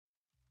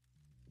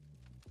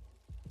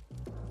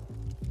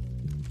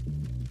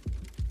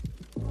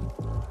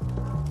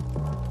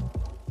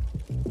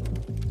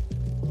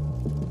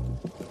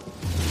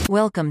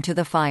Welcome to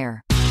the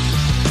fire.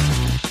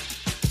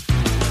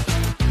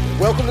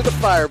 Welcome to the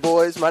fire,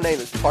 boys. My name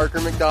is Parker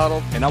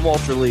McDonald. And I'm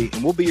Walter Lee,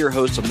 and we'll be your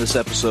hosts on this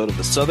episode of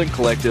the Southern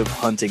Collective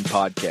Hunting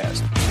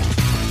Podcast.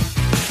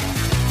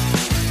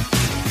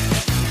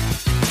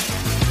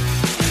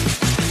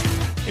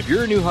 If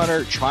you're a new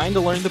hunter trying to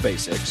learn the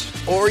basics,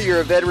 or you're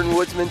a veteran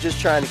woodsman just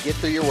trying to get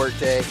through your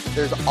workday,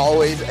 there's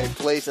always a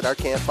place at our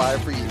campfire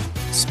for you.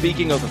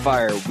 Speaking of the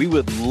fire, we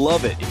would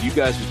love it if you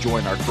guys would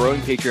join our growing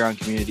Patreon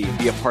community and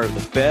be a part of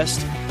the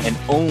best and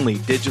only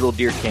digital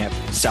deer camp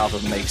south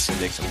of the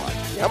Mason-Dixon line.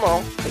 Come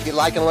on. If you'd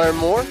like to learn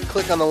more,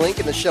 click on the link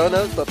in the show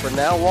notes. But for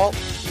now, Walt,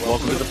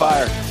 welcome to the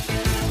fire.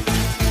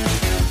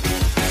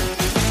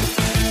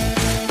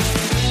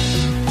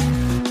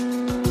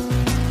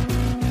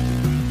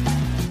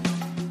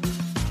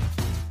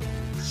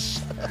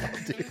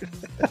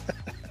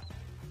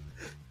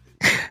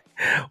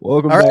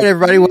 Welcome All back. right,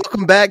 everybody.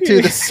 Welcome back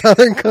to the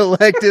Southern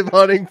Collective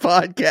Hunting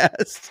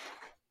Podcast.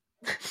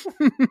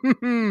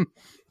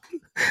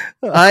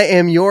 I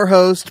am your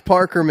host,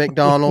 Parker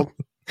McDonald.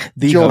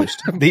 The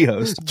host.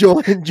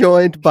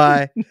 Joined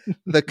by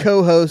the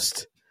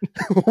co-host,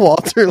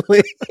 Walter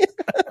Lee.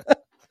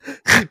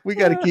 We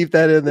got to keep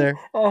that in there.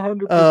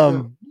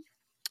 100%.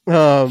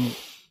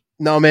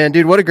 No, man,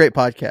 dude, what a great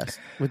podcast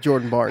with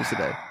Jordan Barnes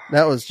today.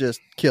 That was just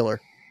killer.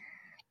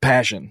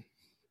 Passion.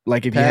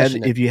 Like if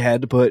you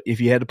had to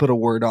put a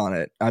word on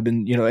it, I've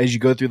been, as you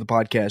go through the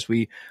podcast,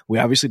 we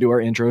obviously do our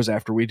intros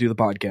after we do the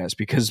podcast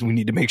because we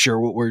need to make sure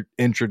what we're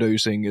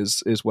introducing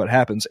is what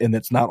happens. And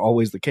that's not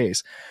always the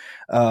case.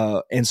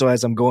 And so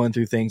as I'm going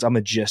through things, I'm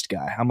a gist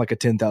guy. I'm like a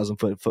 10,000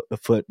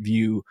 foot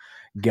view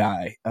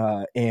guy.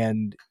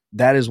 And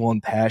that is one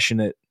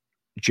passionate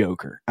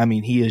joker. I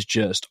mean, he is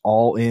just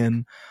all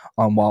in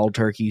on wild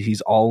turkey.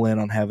 He's all in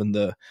on having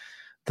the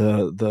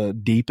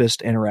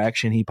deepest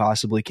interaction he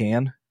possibly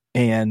can.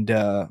 And,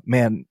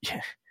 man,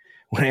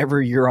 whenever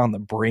you're on the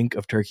brink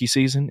of turkey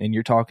season and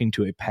you're talking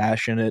to a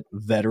passionate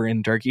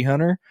veteran turkey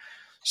hunter,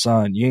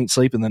 son, you ain't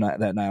sleeping that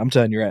night. I'm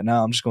telling you right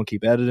now, I'm just going to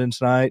keep editing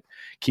tonight,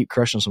 keep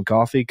crushing some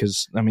coffee.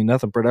 Cause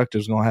nothing productive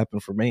is going to happen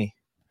for me.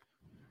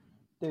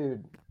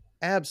 Dude,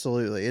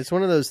 absolutely. It's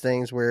one of those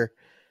things where,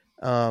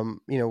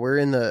 we're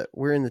in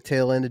the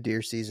tail end of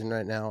deer season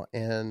right now.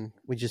 And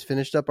we just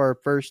finished up our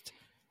first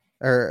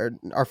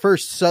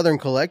Southern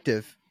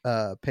Collective,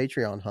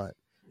 Patreon hunt.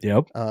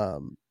 Yep.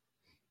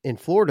 In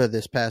Florida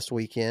this past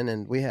weekend,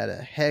 and we had a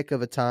heck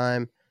of a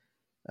time.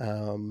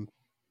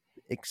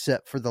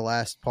 Except for the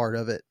last part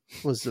of it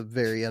was a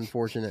very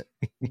unfortunate.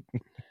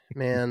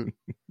 Man,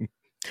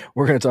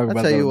 we're going to talk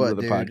about that in the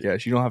dude,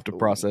 podcast. You don't have to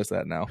process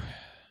that now.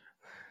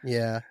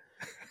 Yeah.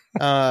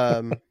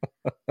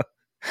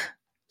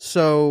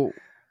 So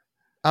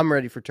I'm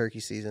ready for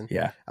turkey season.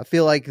 Yeah. I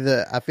feel like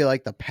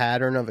the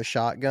pattern of a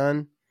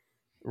shotgun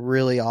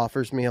really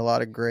offers me a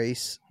lot of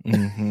grace.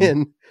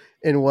 Mm-hmm.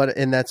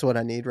 And that's what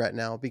I need right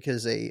now,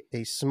 because a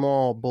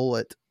small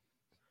bullet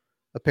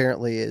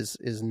apparently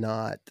is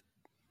not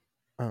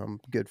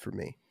good for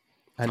me.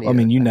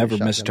 You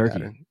never miss a turkey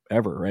pattern.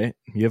 Ever, right?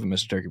 You haven't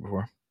missed a turkey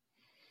before.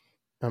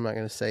 I'm not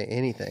going to say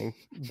anything,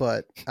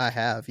 but I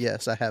have.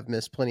 Yes, I have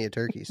missed plenty of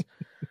turkeys.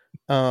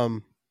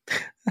 And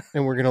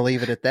we're going to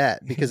leave it at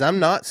that, because I'm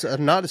not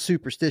a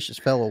superstitious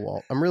fellow,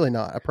 Walt. I'm really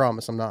not. I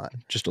promise I'm not.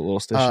 Just a little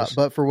stitious.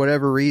 But for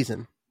whatever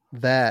reason,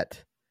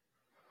 that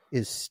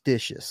is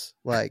stitious.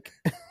 Like,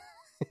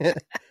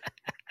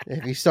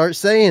 if you start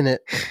saying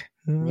it,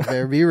 you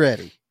better be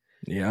ready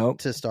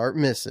to start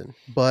missing.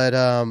 But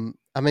I'm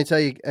going to tell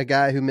you a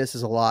guy who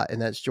misses a lot,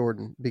 and that's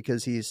Jordan,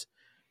 because he's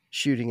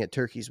shooting at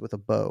turkeys with a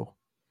bow.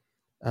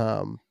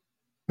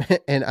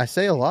 And I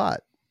say a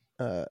lot.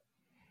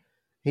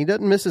 He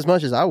doesn't miss as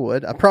much as I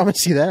would. I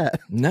promise you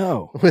that.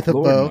 No. With a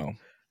Lord, bow.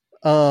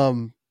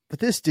 No. But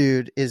this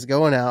dude is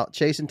going out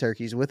chasing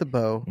turkeys with a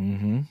bow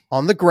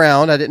on the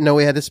ground. I didn't know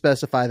we had to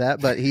specify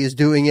that, but he is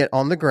doing it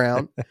on the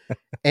ground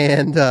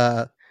and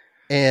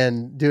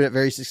doing it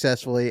very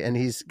successfully. And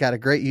he's got a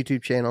great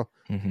YouTube channel,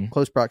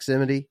 Close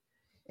Proximity.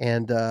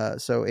 And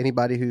so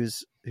anybody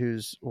who's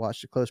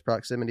watched a Close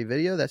Proximity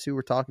video, that's who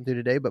we're talking to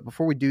today. But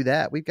before we do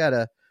that, we've got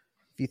a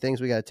few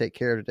things we got to take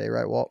care of today,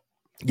 right, Walt?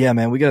 Yeah,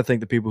 man, we got to thank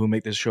the people who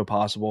make this show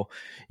possible.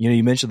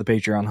 You mentioned the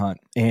Patreon hunt,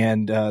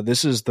 and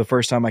this is the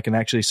first time I can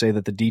actually say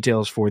that the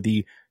details for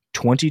the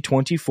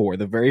 2024,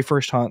 the very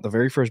first hunt, the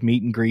very first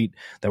meet and greet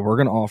that we're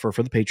going to offer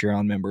for the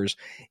Patreon members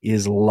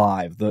is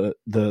live.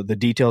 The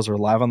details are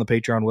live on the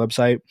Patreon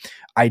website.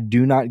 I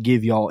do not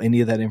give y'all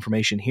any of that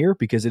information here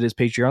because it is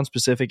Patreon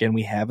specific, and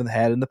we haven't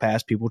had in the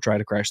past people try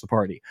to crash the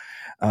party.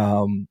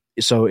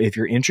 So if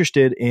you're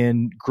interested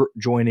in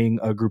joining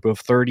a group of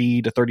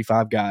 30 to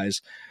 35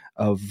 guys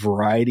of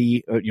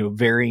variety,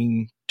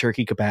 varying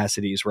turkey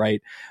capacities,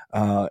 right?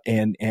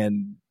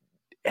 And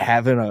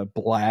having a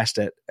blast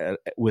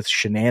with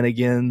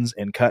shenanigans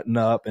and cutting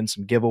up and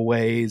some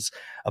giveaways,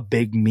 a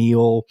big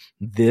meal.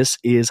 This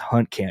is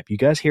Hunt Camp. You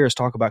guys hear us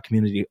talk about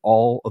community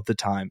all of the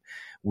time.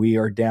 We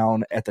are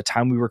down at the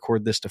time we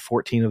record this to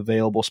 14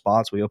 available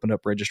spots. We opened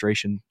up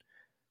registration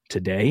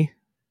today.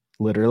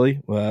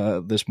 literally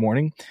this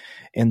morning.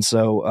 And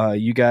so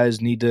you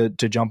guys need to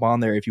jump on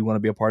there if you want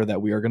to be a part of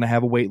that. We are going to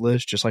have a wait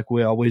list just like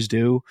we always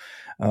do,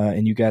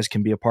 and you guys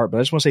can be a part. But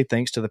I just want to say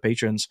thanks to the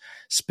patrons,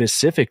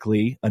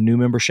 specifically a new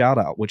member shout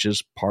out, which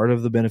is part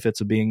of the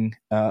benefits of being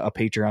a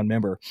Patreon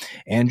member.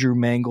 Andrew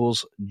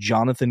Mangles,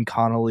 Jonathan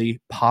Connolly,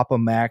 Papa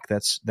Mac.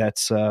 That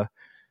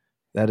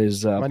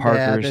is my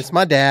Parker's. Dad. It's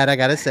my dad. I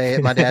got to say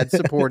it. My dad's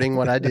supporting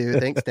what I do.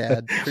 Thanks,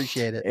 Dad.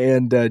 Appreciate it.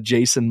 And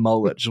Jason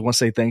Mullet. Just want to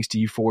say thanks to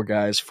you four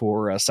guys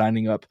for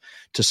signing up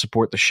to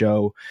support the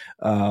show.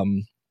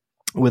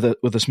 With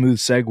a smooth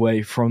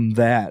segue from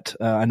that,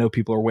 I know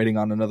people are waiting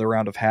on another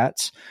round of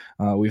hats.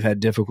 We've had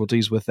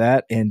difficulties with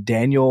that. And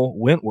Daniel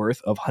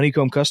Wentworth of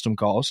Honeycomb Custom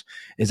Calls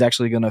is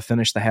actually going to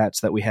finish the hats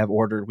that we have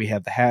ordered. We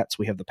have the hats,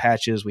 we have the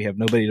patches, we have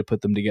nobody to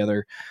put them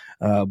together,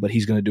 but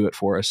he's going to do it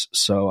for us.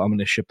 So I'm going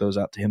to ship those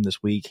out to him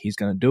this week. He's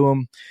going to do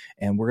them,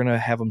 and we're going to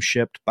have them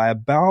shipped by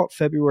about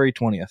February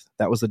 20th.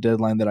 That was the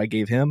deadline that I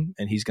gave him,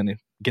 and he's going to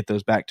get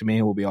those back to me,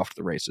 and we'll be off to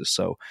the races.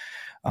 So,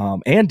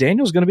 and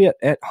Daniel's going to be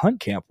at Hunt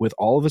Camp with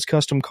all of his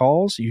custom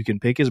calls. You can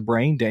pick his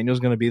brain. Daniel's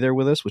going to be there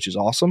with us, which is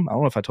awesome. I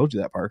don't know if I told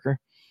you that, Parker.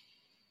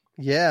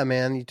 Yeah,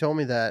 man, you told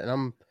me that,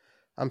 and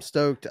I'm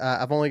stoked.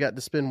 I've only got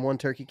to spend one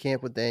turkey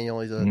camp with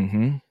Daniel. He's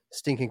a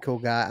stinking cool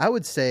guy. I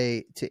would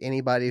say to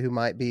anybody who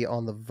might be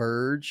on the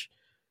verge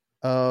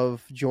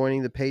of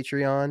joining the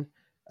Patreon,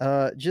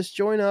 just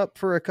join up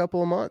for a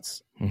couple of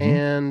months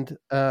and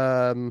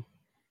go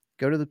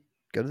to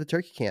the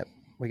turkey camp.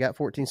 We got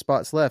 14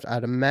 spots left.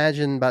 I'd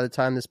imagine by the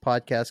time this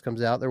podcast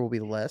comes out, there will be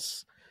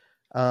less.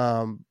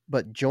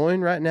 But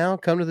join right now.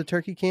 Come to the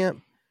turkey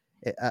camp.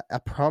 I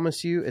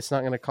promise you, it's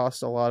not going to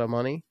cost a lot of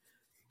money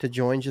to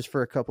join just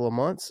for a couple of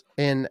months.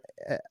 And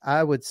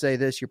I would say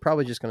this, you're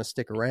probably just going to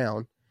stick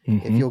around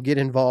if you'll get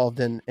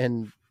involved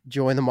and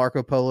join the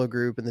Marco Polo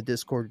group and the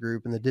Discord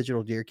group and the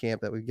digital deer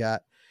camp that we've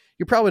got.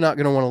 You're probably not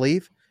going to want to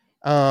leave.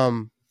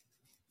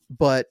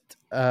 But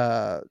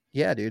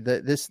yeah, dude,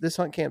 this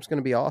hunt camp's going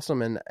to be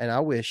awesome. And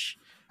I wish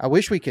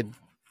we could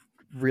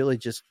really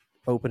just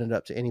open it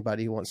up to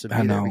anybody who wants to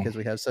be there, because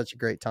we have such a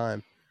great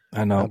time.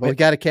 I know, but we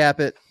got to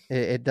cap it.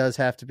 It does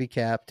have to be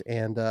capped.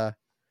 And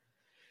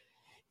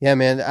yeah,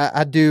 man,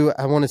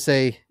 I want to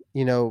say,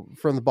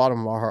 from the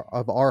bottom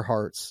of our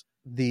hearts,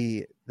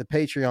 the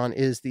Patreon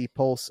is the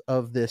pulse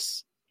of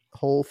this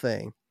whole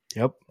thing.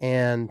 Yep.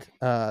 And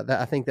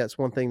I think that's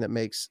one thing that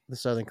makes the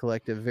Southern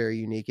Collective very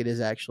unique. It is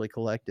actually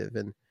collective.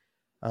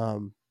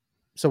 And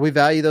so we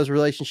value those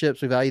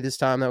relationships. We value this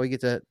time that we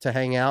get to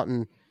hang out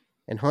and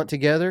hunt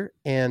together.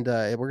 And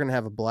we're going to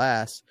have a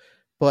blast.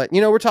 But,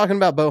 we're talking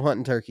about bow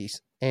hunting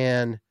turkeys.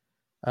 And,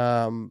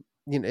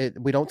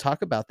 we don't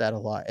talk about that a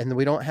lot. And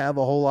we don't have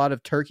a whole lot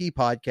of turkey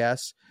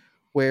podcasts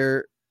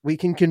where we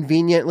can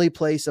conveniently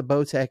place a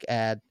Bowtech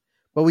ad.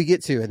 But we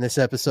get to in this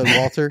episode,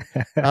 Walter.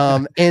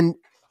 And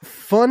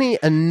funny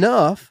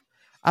enough,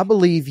 I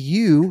believe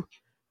you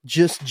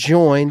just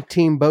joined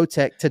Team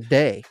Bowtech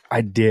today. I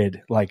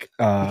did. You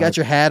got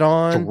your hat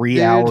on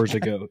 3 hours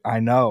ago. I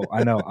know.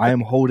 I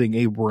am holding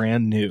a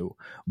brand new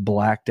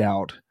blacked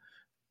out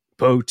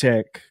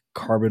Bowtech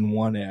Carbon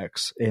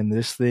 1X, and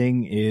this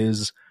thing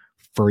is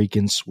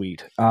freaking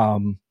sweet.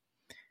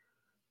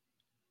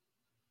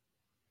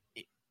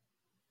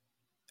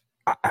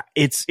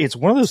 It's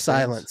one of those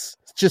silence.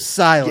 Just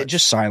silence. Yeah,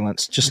 just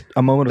silence. Just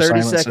a moment of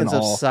 30 silence. 30 seconds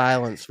of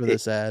silence for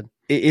this ad.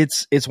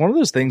 It's one of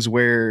those things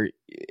where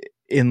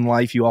in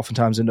life you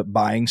oftentimes end up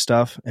buying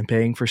stuff and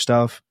paying for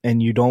stuff,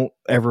 and you don't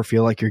ever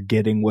feel like you're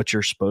getting what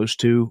you're supposed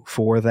to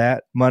for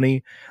that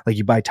money. Like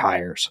you buy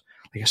tires.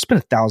 Like I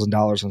spent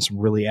 $1,000 on some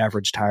really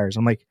average tires.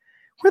 I'm like,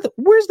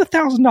 where's the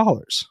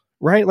 $1,000?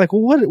 Right? Like,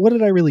 what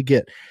did I really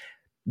get?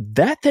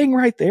 That thing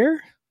right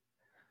there,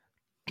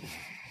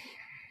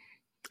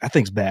 that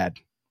thing's bad.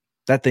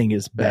 That thing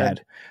is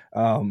bad.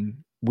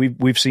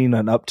 We've seen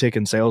an uptick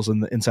in sales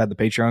inside the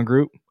Patreon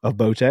group of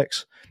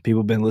Bowtechs.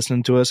 People have been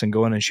listening to us and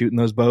going and shooting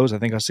those bows. I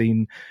think I've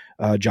seen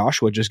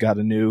Joshua just got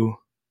a new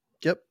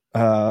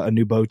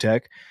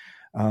Bowtech.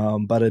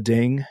 Bada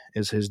Ding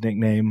is his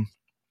nickname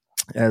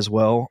as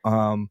well.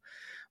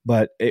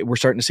 But we're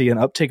starting to see an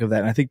uptick of that.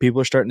 And I think people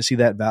are starting to see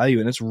that value,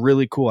 and it's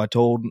really cool. I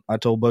told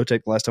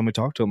Bowtech the last time we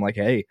talked to him, like,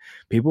 hey,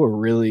 people are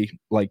really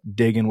like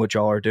digging what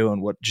y'all are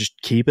doing.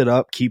 Just keep it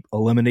up, keep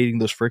eliminating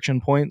those friction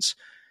points.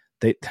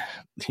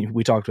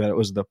 We talked about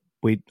it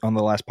on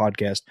the last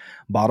podcast,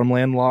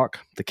 bottomland lock,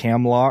 the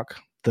cam lock,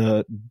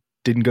 the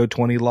didn't go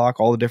 20 lock,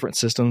 all the different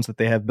systems that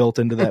they have built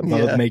into that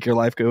bow to make your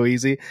life go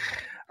easy.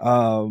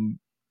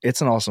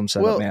 It's an awesome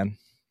setup, man.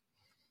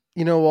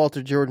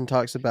 Walter Jordan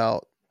talks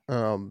about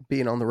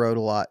being on the road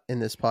a lot in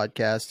this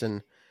podcast.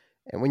 And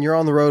when you're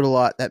on the road a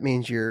lot, that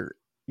means your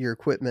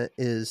equipment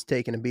is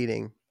taking a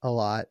beating a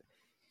lot.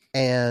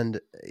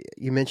 And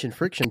you mentioned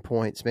friction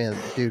points, man,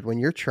 dude, when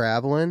you're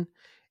traveling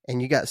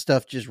and you got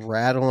stuff just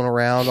rattling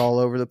around all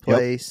over the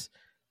place,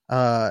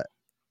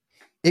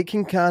 it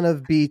can kind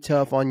of be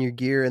tough on your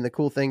gear. And the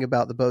cool thing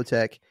about the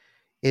Bowtech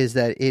is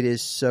that it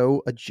is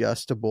so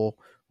adjustable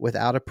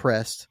without a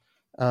press,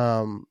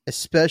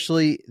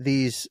 especially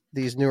these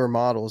newer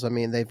models. I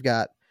mean, they've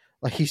got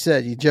like you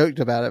said, you joked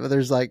about it, but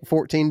there's like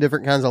 14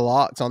 different kinds of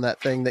locks on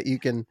that thing that you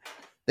can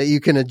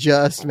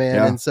adjust, man.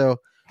 Yeah. And so,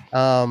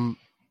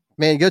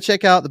 man, go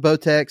check out the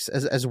Bowtechs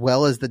as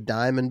well as the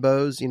diamond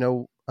bows. You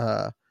know,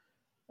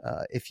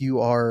 if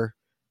you are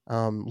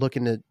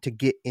looking to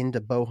get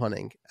into bow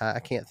hunting, I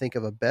can't think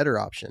of a better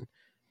option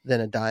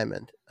than a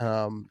diamond.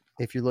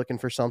 If you're looking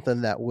for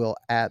something that will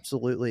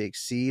absolutely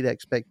exceed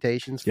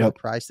expectations for the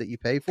price that you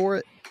pay for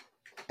it,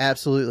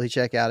 absolutely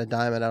check out a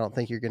diamond. I don't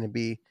think you're going to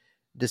be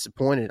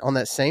disappointed. On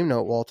that same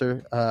note,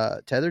 Walter,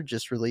 Tether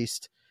just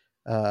released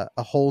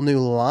a whole new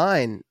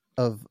line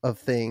of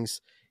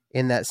things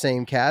in that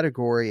same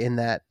category, in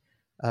that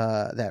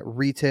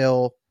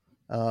retail,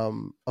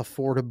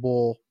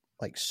 affordable,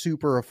 like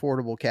super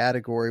affordable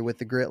category with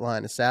the grit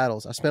line of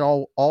saddles. I spent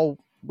all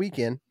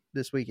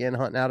this weekend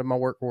hunting out of my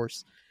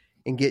workhorse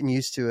and getting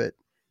used to it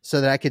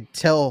so that I could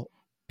tell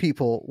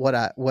people what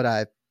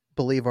I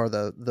believe are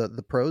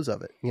the pros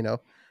of it, you know?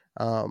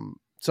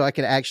 So I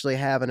could actually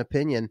have an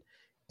opinion.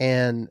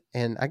 And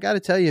I got to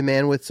tell you,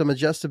 man, with some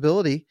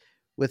adjustability,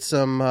 with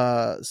some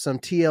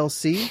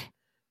TLC,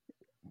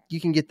 you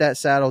can get that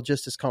saddle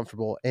just as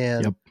comfortable.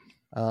 And,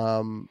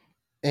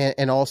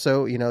 and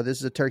also, you know, this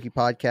is a turkey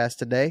podcast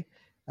today.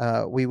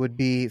 We would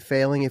be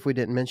failing if we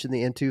didn't mention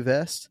the N2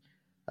 vest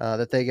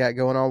that they got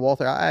going on.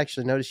 Walter, I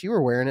actually noticed you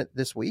were wearing it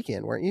this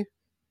weekend, weren't you?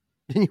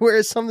 Didn't you wear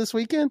it some this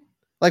weekend?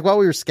 Like while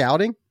we were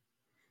scouting?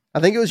 I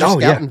think it was your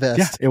scouting vest.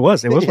 Yeah, it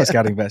was my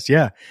scouting vest.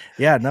 Yeah.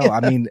 No,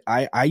 I mean,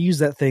 I use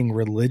that thing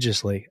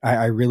religiously.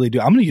 I really do.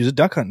 I'm going to use it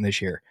duck hunting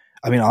this year.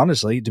 I mean,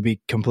 honestly, to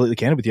be completely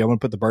candid with you, I'm going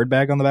to put the bird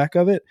bag on the back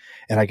of it,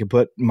 and I can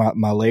put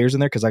my layers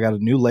in there because I got a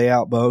new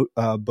layout boat.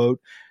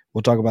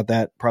 We'll talk about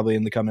that probably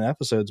in the coming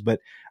episodes. But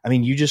I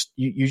mean,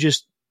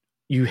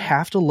 you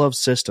have to love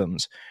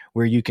systems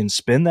where you can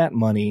spend that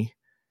money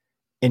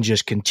and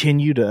just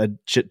continue to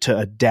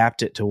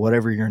adapt it to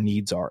whatever your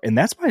needs are. And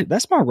that's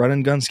my run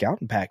and gun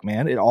scouting pack,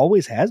 man. It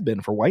always has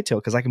been for whitetail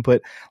because I can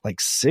put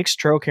like 6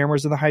 trail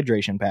cameras in the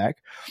hydration pack.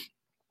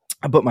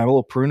 I put my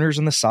little pruners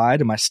on the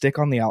side and my stick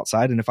on the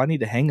outside. And if I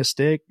need to hang a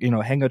stick,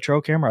 hang a trail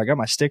camera, I got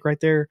my stick right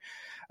there.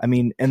 I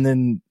mean, and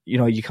then,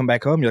 you come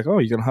back home, you're like, oh,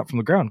 you're going to hunt from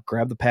the ground,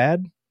 grab the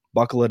pad,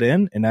 buckle it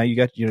in. And now you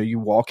got, you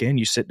walk in,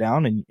 you sit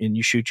down and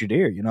you shoot your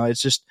deer.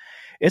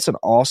 It's an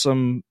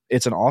awesome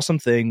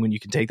thing when you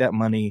can take that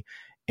money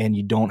and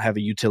you don't have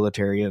a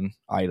utilitarian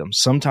item.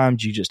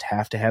 Sometimes you just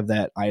have to have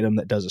that item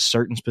that does a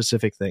certain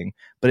specific thing,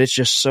 but it's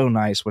just so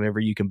nice whenever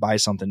you can buy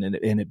something and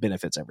it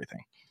benefits everything.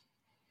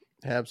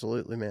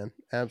 Absolutely, man.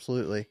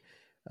 Absolutely.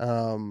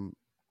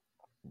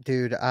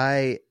 Dude,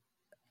 I'm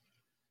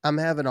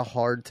having a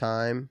hard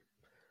time,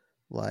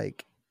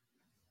 like,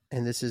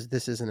 and this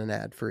isn't an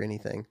ad for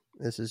anything.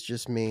 This is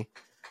just me,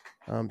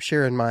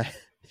 sharing my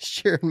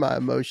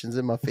emotions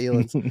and my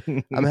feelings.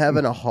 I'm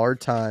having a hard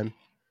time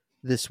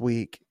this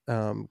week,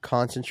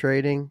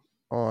 concentrating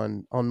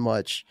on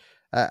much.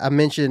 I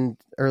mentioned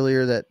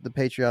earlier that the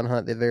Patreon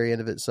hunt, the very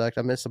end of it sucked.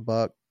 I missed a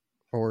buck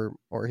or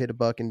hit a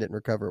buck and didn't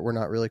recover it. We're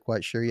not really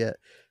quite sure yet.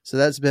 So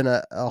that's been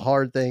a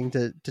hard thing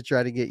to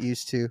try to get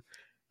used to,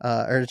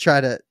 or to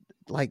try to,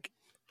 like,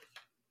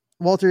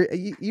 Walter,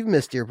 you've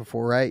missed deer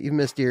before, right? You've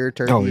missed deer,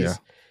 turkeys. Oh, yeah.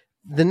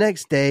 The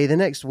next day, the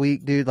next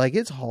week, dude, like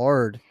it's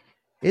hard.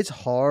 It's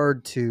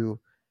hard to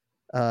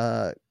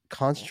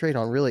concentrate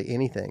on really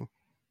anything.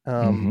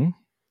 And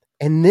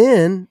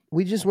then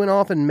we just went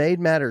off and made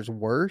matters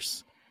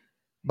worse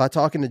by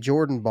talking to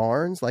Jordan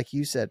Barnes, like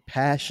you said,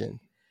 passion,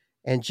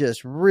 and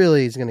just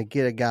really is going to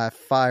get a guy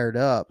fired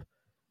up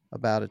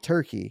about a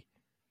turkey.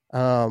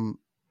 And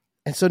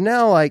so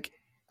now, like,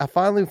 I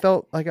finally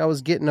felt like I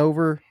was getting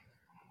over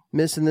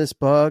missing this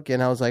buck,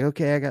 and I was like,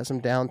 okay, I got some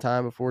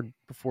downtime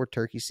before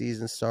turkey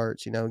season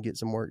starts, get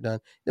some work done.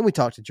 Then we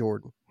talked to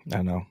Jordan.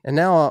 I know. And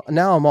now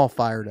I'm all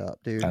fired up,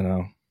 dude. I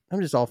know.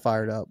 I'm just all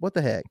fired up. What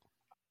the heck?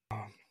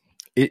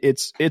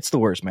 It's the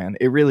worst, man.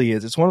 It really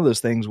is. It's one of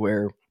those things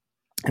where,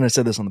 and I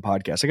said this on the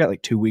podcast, I got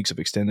like 2 weeks of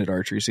extended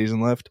archery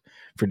season left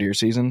for deer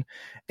season,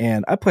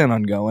 and I plan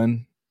on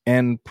going.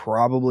 And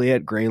probably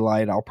at gray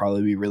light, I'll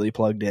probably be really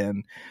plugged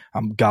in.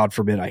 God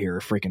forbid I hear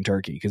a freaking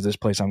turkey, because this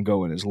place I'm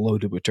going is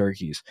loaded with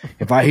turkeys.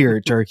 If I hear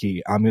a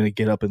turkey, I'm going to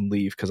get up and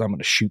leave because I'm going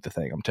to shoot the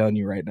thing. I'm telling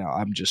you right now,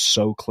 I'm just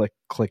so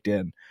clicked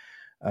in.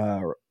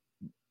 But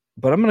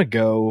I'm going to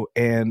go,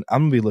 and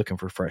I'm going to be looking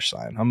for fresh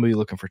sign. I'm going to be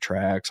looking for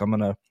tracks. I'm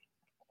going to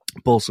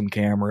pull some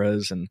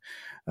cameras. And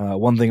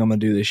one thing I'm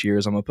going to do this year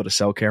is I'm going to put a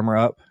cell camera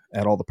up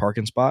at all the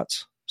parking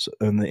spots. So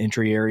in the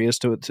entry areas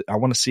to it. I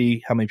want to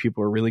see how many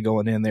people are really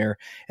going in there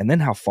and then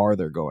how far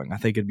they're going. I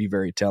think it'd be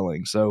very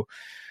telling. So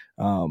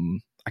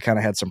I kind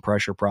of had some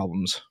pressure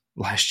problems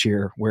last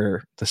year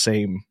where the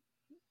same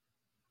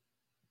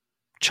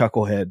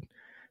chucklehead,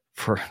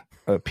 for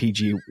a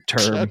PG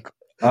term.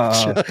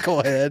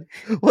 Chucklehead.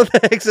 What the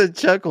heck's a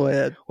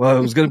chucklehead? Well,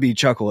 it was going to be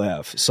Chuckle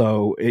F.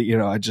 So,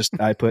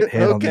 I put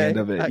head on the end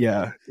of it.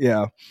 Yeah.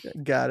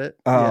 Got it.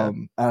 I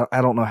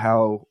don't know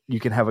how you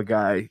can have a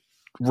guy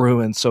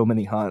ruin so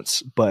many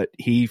hunts, but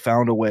he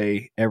found a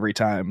way every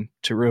time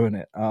to ruin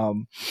it.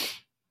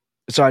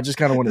 So I just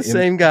kind of want the to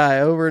same guy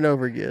over and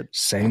over again.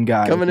 Same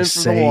guy coming in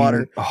from the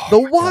water. Oh, the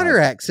water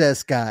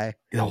access guy.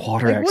 The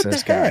water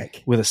access guy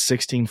with a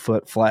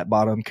 16-foot flat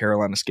bottom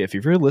Carolina skiff.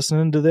 If you're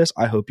listening to this,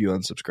 I hope you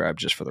unsubscribe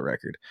just for the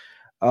record.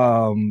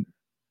 But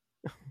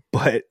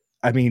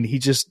I mean, he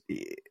just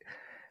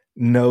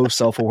no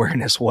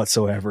self-awareness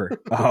whatsoever.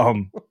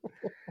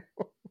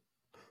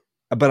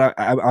 But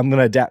I'm going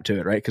to adapt to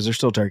it, right? Because there's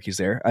still turkeys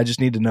there. I just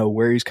need to know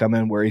where he's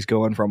coming, where he's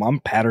going from. I'm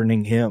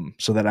patterning him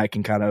so that I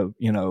can kind of,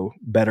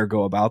 better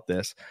go about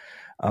this.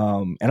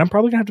 And I'm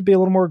probably gonna have to be a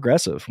little more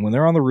aggressive when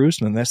they're on the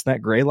roost and that's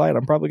that gray light.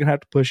 I'm probably gonna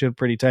have to push in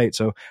pretty tight.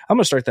 So I'm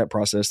gonna start that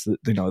process, the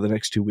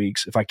next 2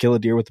 weeks. If I kill a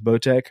deer with the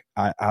Bowtech,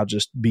 I'll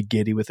just be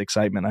giddy with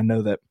excitement. I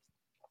know that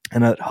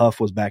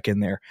Huff was back in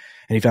there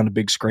and he found a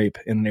big scrape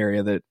in an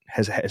area that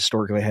has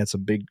historically had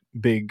some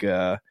big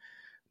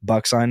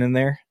buck sign in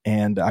there.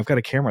 And I've got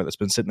a camera that's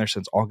been sitting there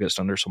since August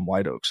under some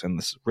white oaks and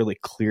this really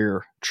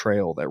clear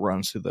trail that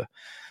runs through the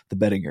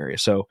bedding area.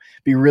 So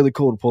it'd be really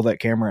cool to pull that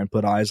camera and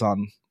put eyes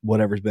on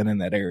whatever's been in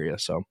that area.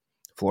 So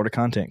Florida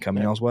content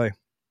coming y'all's way.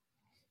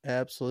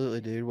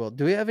 Absolutely, dude. Well,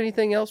 do we have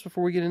anything else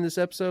before we get into this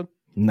episode?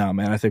 No,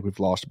 man. I think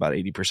we've lost about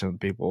 80% of the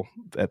people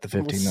at the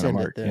 15-minute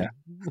mark. Yeah.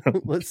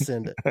 Let's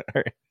send it. All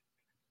right.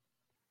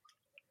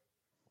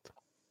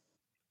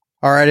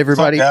 All right,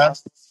 everybody.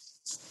 What's up,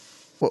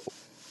 guys? Well,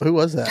 who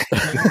was that?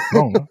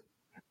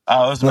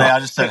 Oh, it was me.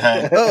 I just said,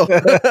 hey.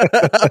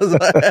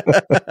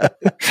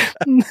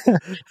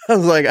 I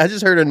was like, I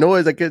just heard a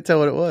noise. I couldn't tell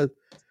what it was.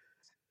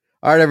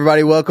 All right,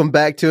 everybody. Welcome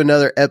back to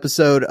another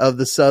episode of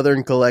the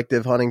Southern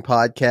Collective Hunting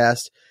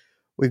Podcast.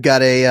 We've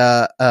got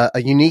a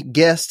unique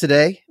guest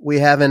today. We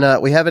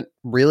haven't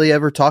really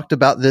ever talked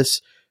about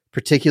this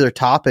particular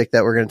topic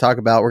that we're going to talk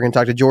about. We're going to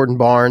talk to Jordan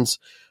Barnes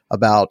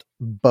about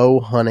bow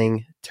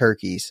hunting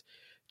turkeys.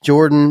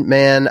 Jordan,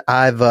 man,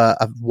 I've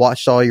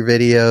watched all your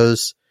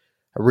videos.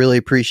 I really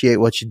appreciate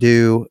what you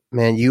do,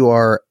 man. You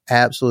are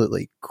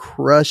absolutely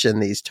crushing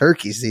these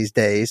turkeys these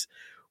days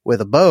with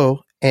a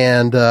bow,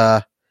 and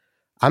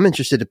I'm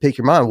interested to pick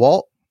your mind,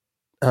 Walt.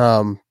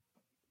 I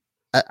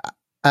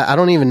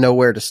don't even know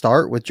where to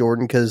start with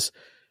Jordan because,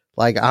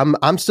 like,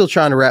 I'm still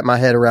trying to wrap my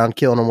head around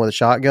killing them with a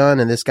shotgun,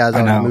 and this guy's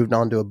already moved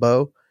on to a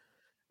bow.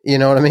 You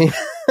know what I mean?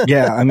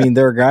 Yeah, I mean,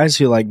 there are guys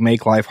who like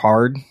make life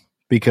hard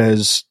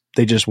because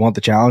they just want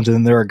the challenge. And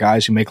then there are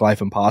guys who make life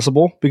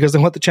impossible because they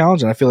want the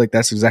challenge. And I feel like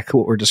that's exactly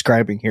what we're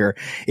describing here.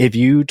 If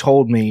you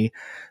told me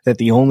that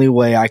the only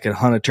way I could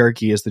hunt a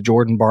turkey is the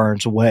Jordan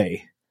Barnes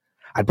way,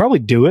 I'd probably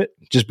do it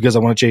just because I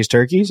want to chase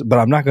turkeys, but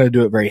I'm not going to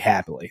do it very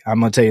happily.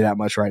 I'm going to tell you that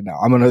much right now.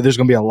 There's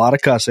going to be a lot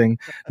of cussing.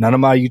 None of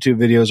my YouTube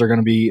videos are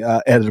going to be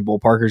editable.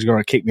 Parker's going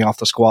to kick me off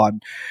the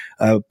squad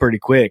pretty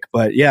quick.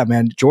 But yeah,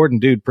 man, Jordan,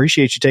 dude,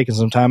 appreciate you taking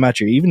some time out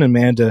your evening,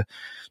 man, to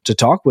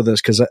talk with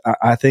us. Cause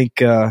I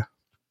think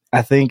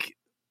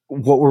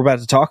what we're about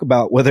to talk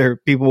about, whether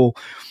people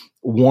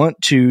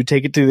want to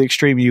take it to the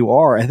extreme you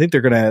are, I think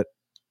they're going to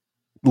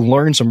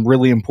learn some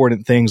really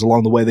important things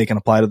along the way they can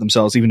apply to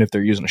themselves, even if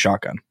they're using a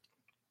shotgun.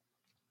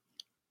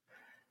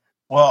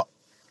 Well,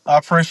 I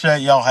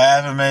appreciate y'all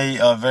having me.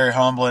 Very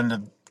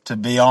humbling to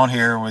be on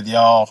here with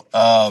y'all.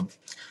 I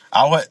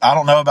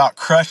don't know about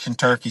crushing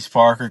turkeys,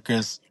 Parker,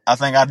 because I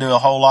think I do a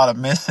whole lot of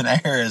missing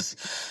arrows,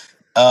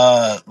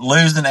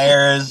 losing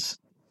arrows,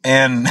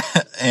 and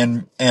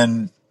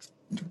and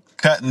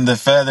cutting the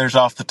feathers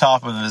off the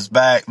top of his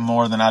back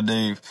more than I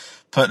do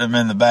putting them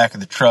in the back of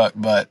the truck.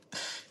 But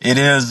it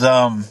is,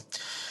 I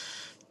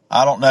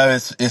don't know.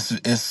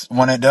 It's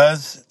when it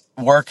does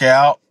work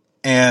out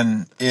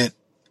and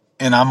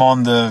I'm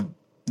on the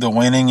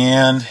winning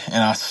end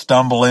and I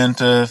stumble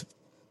into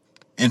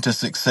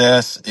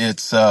success.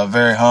 It's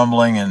very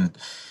humbling and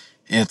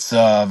it's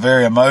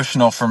very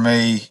emotional for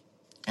me.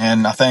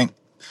 And I think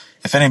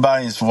if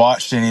anybody's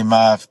watched any of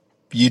my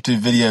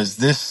YouTube videos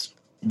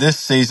this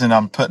season,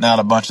 I'm putting out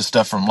a bunch of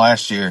stuff from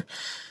last year.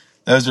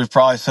 Those are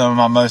probably some of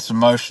my most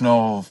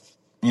emotional,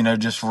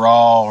 just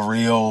raw,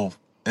 real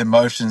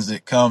emotions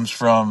that comes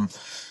from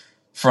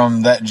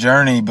that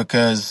journey,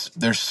 because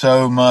there's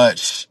so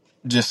much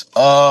just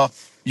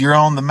you're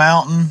on the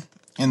mountain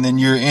and then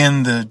you're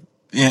in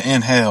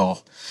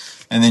hell,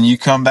 and then you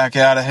come back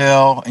out of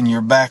hell and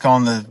you're back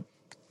on the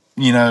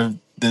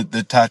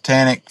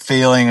Titanic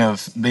feeling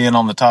of being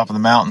on the top of the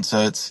mountain.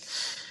 So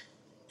it's,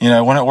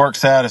 when it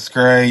works out, it's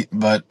great,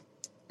 but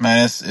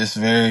man, it's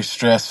very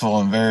stressful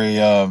and very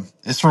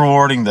it's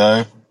rewarding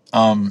though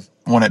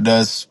when it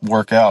does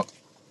work out.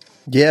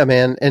 Yeah,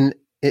 man. And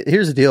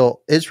here's the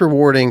deal. It's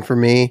rewarding for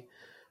me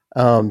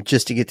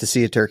just to get to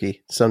see a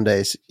turkey some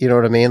days. You know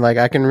what I mean? Like,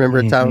 I can remember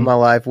a time in my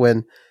life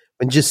when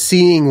just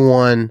seeing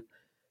one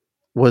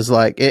was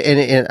like,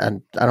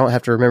 and I don't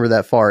have to remember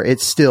that far.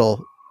 It's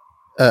still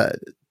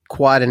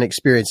quite an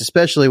experience,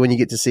 especially when you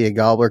get to see a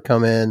gobbler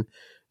come in,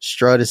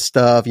 strut his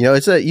stuff.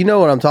 It's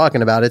what I'm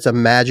talking about. It's a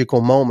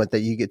magical moment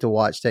that you get to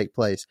watch take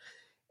place.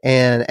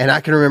 And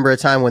I can remember a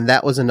time when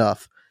that was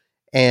enough.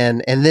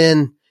 And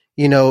then,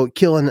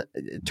 killing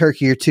a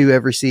turkey or two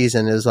every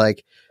season is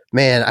like,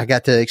 man, I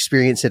got to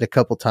experience it a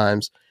couple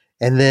times.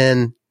 And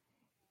then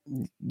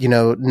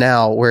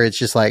now where it's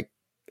just like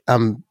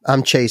I'm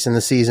chasing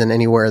the season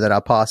anywhere that I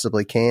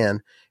possibly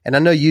can. And I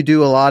know you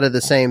do a lot of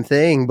the same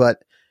thing,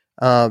 but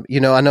I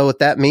know what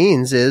that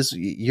means is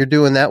you're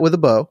doing that with a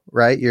bow,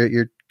 right?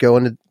 You're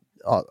going to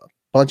a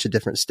bunch of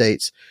different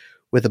states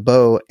with a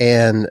bow,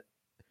 and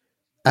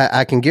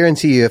I can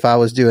guarantee you, if I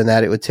was doing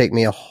that, it would take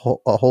me a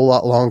whole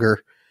lot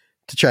longer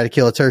to try to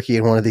kill a turkey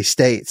in one of these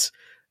states.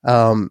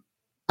 I'm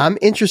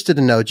interested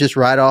to know, just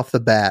right off the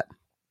bat,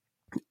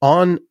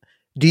 do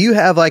you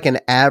have like an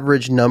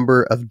average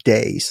number of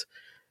days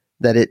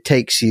that it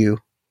takes you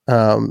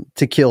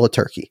to kill a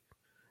turkey?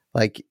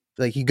 Like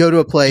you go to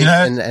a place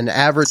and an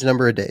average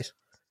number of days.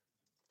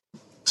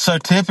 So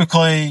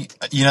typically,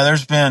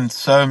 there's been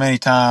so many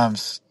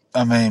times,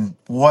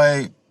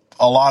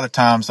 a lot of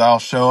times I'll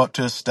show up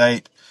to a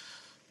state,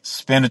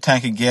 spend a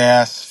tank of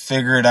gas,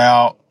 figure it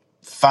out,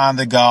 find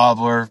the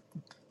gobbler,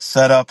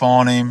 set up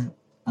on him,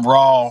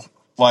 raw,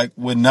 like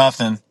with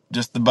nothing,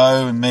 just the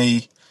bow and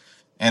me,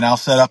 and I'll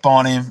set up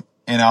on him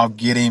and I'll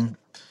get him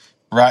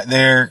right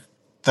there,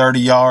 30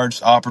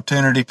 yards,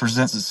 opportunity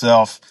presents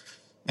itself,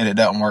 and it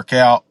doesn't work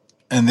out.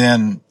 And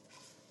then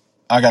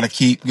I got to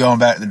keep going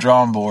back to the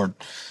drawing board.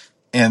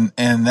 And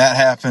that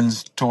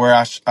happens to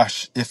where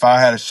if I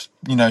had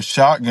a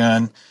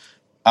shotgun,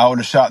 I would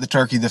have shot the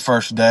turkey the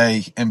first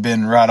day and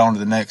been right on to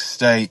the next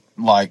state,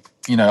 like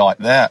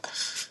that.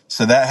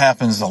 So that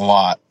happens a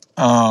lot.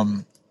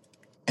 And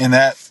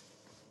that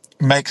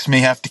makes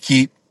me have to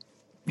keep,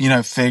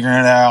 figuring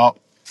it out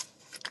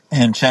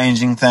and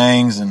changing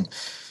things and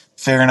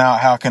figuring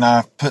out how can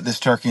I put this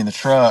turkey in the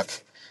truck.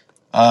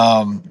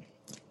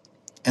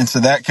 And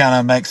so that kind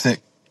of makes it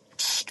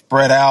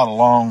spread out a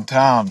long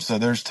time. So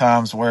there's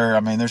times where,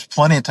 there's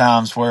plenty of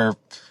times where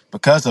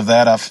because of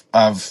that,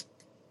 I've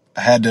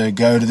had to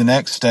go to the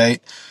next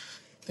state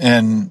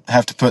and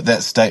have to put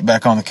that state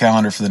back on the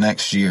calendar for the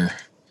next year.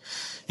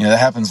 That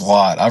happens a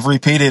lot. I've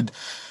repeated,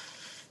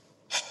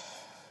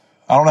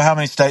 I don't know how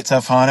many states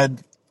I've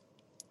hunted.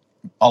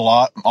 A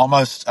lot.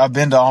 I've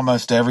been to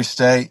almost every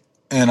state,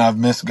 and I've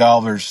missed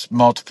gobblers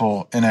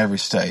multiple in every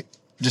state.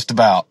 Just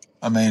about.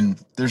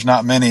 There's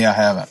not many I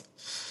haven't.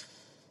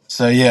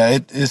 So yeah,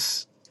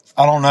 it's,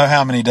 I don't know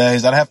how many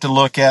days. I'd have to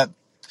look at,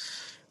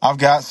 I've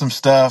got some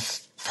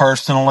stuff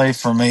personally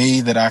for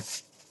me that I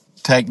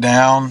take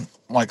down,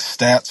 like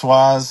stats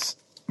wise,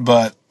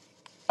 but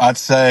I'd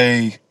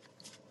say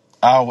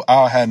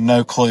I had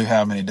no clue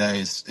how many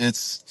days.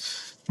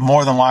 It's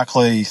more than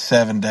likely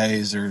 7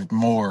 days or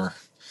more.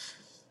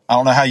 I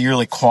don't know how you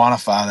really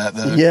quantify that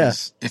though. Yeah.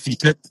 If you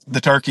took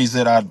the turkeys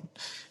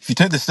if you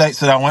took the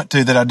states that I went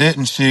to that I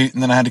didn't shoot,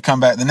 and then I had to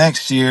come back the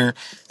next year,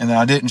 and then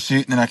I didn't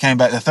shoot, and then I came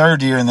back the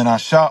third year, and then I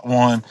shot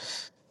one,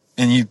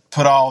 and you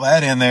put all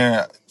that in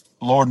there,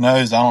 Lord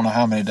knows I don't know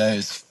how many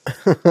days.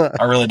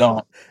 I really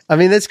don't.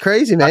 That's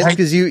crazy, man,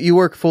 because you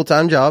work a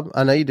full-time job.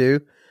 I know you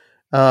do.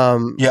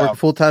 Yeah. Work a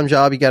full-time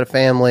job. You got a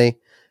family,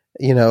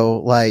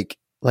 like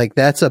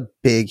that's a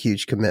big,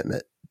 huge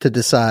commitment to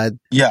decide.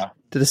 Yeah.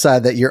 To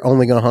decide that you're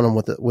only going to hunt them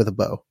with a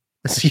bow.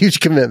 It's a huge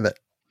commitment.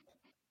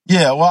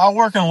 Yeah. Well, I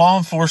work in law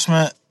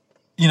enforcement,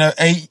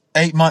 8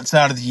 months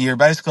out of the year.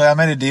 Basically, I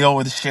made a deal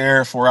with the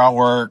sheriff where I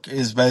work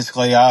is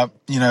basically,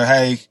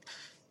 hey,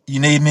 you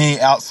need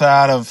me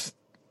outside of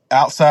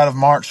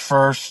March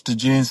 1st to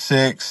June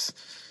 6th,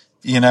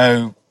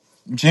 June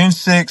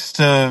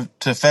 6th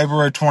to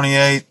February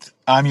 28th.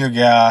 I'm your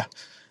guy.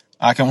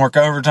 I can work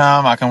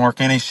overtime. I can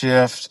work any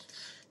shift,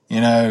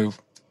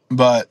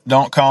 but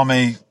don't call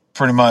me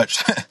pretty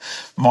much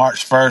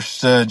March 1st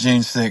to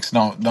June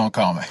 6th. Don't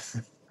call me.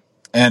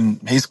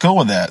 And he's cool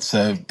with that.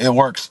 So it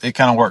works. It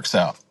kind of works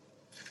out.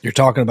 You're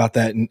talking about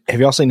that. Have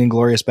y'all seen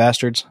Inglourious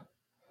Bastards?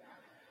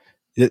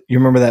 You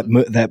remember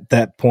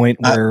that point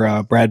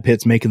where Brad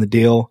Pitt's making the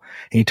deal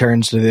and he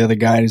turns to the other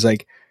guy and he's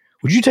like,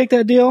 would you take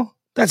that deal?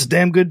 That's a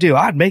damn good deal.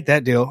 I'd make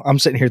that deal. I'm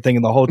sitting here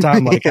thinking the whole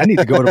time, like, I need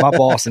to go to my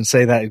boss and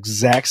say that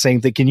exact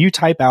same thing. Can you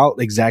type out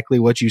exactly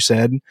what you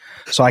said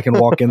so I can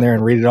walk in there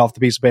and read it off the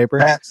piece of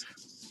paper?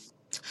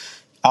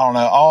 I don't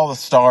know. All the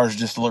stars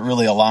just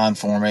really aligned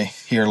for me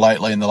here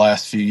lately in the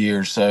last few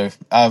years. So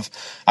I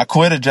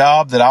quit a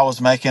job that I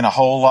was making a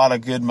whole lot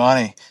of good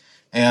money,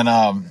 and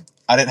I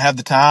didn't have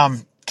the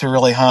time to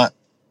really hunt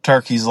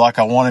turkeys like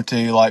I wanted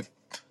to. Like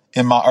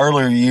in my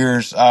earlier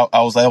years,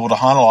 I was able to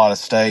hunt a lot of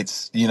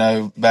states,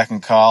 back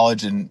in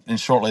college and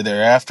shortly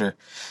thereafter.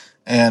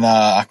 And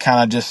I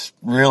kind of just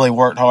really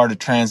worked hard to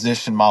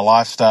transition my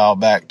lifestyle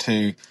back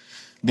to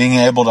being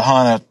able to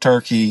hunt a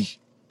turkey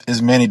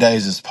as many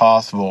days as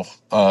possible,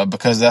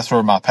 because that's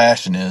where my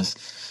passion is.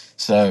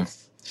 So,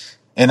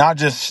 and not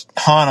just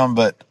hunt them,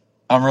 but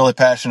I'm really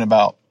passionate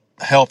about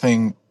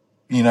helping,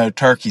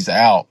 turkeys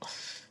out.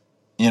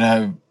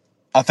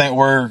 I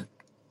think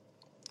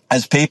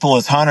as people,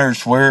 as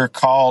hunters, we're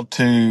called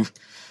to,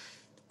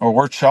 or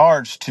we're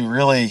charged to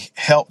really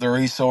help the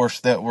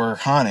resource that we're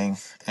hunting.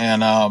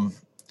 And, I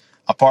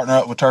partner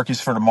up with Turkeys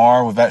for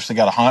Tomorrow. We've actually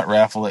got a hunt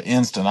raffle that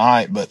ends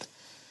tonight, but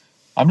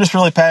I'm just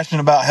really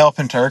passionate about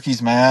helping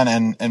turkeys,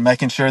 man, and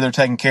making sure they're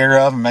taken care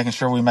of and making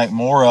sure we make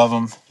more of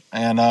them.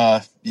 And,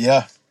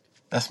 yeah,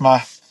 that's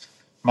my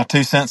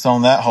 2 cents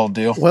on that whole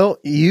deal. Well,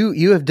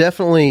 you have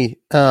definitely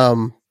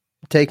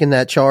taken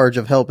that charge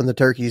of helping the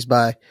turkeys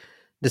by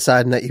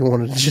deciding that you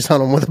wanted to just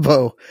hunt them with a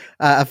bow.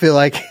 I feel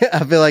like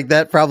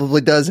that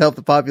probably does help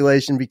the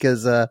population,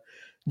 because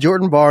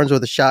Jordan Barnes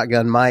with a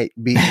shotgun might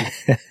be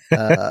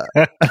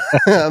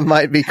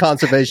might be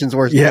conservation's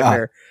worst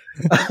nightmare.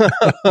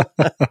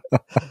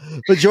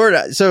 But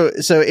Jordan, so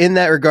in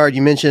that regard,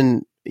 you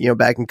mentioned,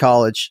 back in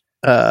college,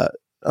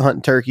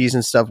 hunting turkeys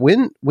and stuff.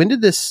 When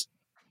did this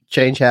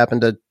change happen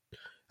to?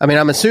 I mean,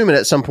 I'm assuming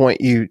at some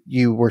point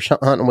you were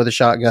hunting with a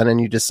shotgun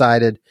and you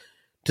decided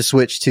to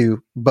switch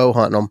to bow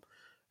hunting them.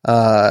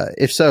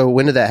 If so,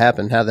 when did that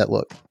happen? How'd that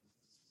look?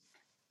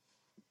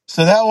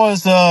 So that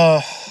was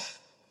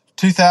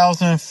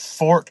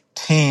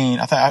 2014.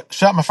 I think I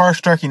shot my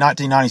first turkey in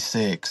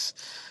 1996.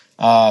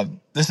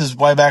 This is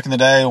way back in the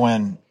day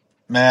when,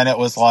 man, it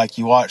was like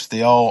you watched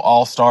the old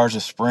All Stars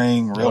of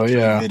Spring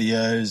Realtree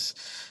videos,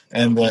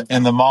 and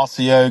the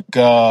Mossy Oak,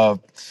 the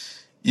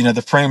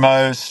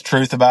Primos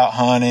Truth About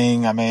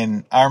Hunting. I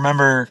mean, I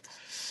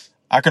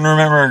can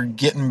remember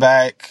getting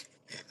back.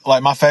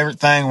 Like, my favorite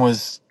thing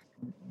was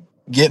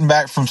getting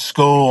back from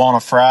school on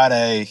a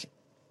Friday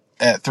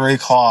at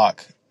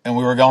 3:00, and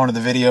we were going to the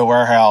video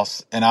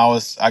warehouse, and I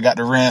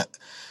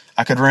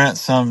could rent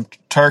some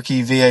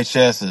turkey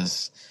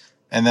VHSs.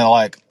 And then,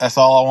 like, that's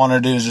all I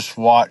wanted to do is just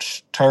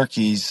watch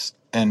turkeys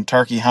and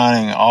turkey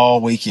hunting all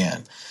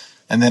weekend.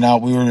 And then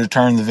we would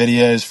return the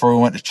videos before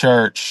we went to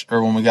church,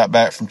 or when we got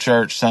back from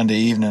church Sunday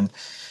evening.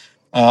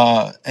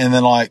 And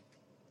then, like,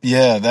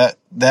 yeah,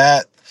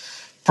 that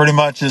pretty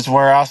much is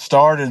where I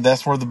started.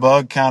 That's where the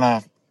bug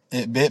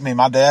it bit me.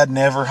 My dad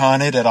never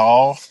hunted at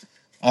all.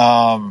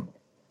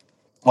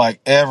 Like,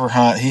 ever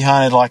hunt. He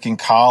hunted, like, in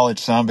college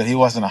some, but he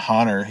wasn't a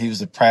hunter. He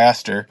was a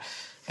pastor.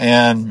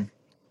 And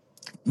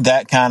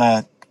that kind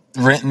of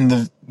renting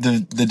the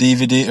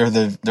DVD, or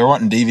there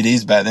wasn't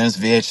DVDs back then, it was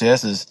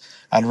VHSs.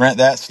 I'd rent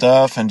that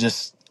stuff and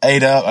just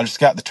ate up. I just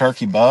got the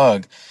turkey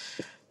bug.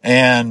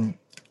 And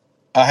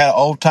I had an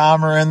old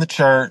timer in the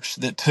church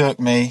that took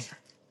me.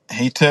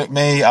 He took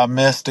me. I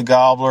missed a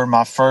gobbler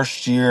my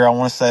first year. I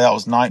want to say that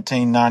was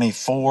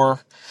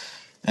 1994.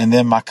 And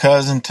then my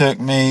cousin took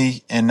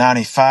me in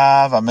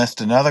 95. I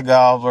missed another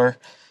gobbler.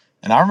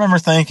 And I remember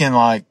thinking,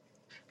 like,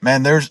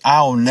 man,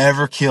 I'll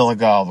never kill a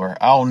gobbler.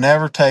 I'll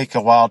never take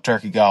a wild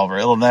turkey gobbler.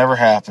 It'll never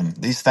happen.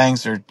 These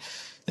things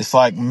it's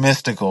like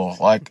mystical.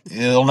 Like,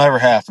 it'll never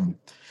happen.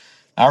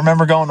 I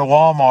remember going to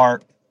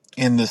Walmart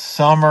in the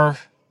summer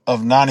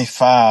of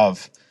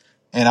 95,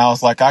 and I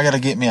was like, I got to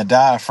get me a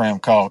diaphragm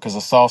call, because I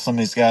saw some of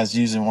these guys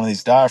using one of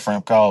these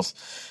diaphragm calls.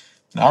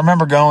 And I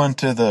remember going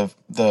to the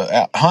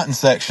hunting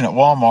section at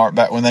Walmart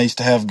back when they used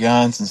to have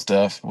guns and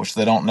stuff, which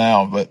they don't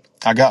now, but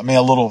I got me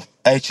a little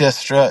HS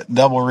Strut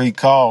double reed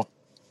call.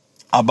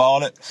 I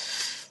bought it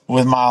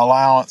with my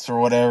allowance or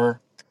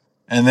whatever,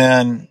 and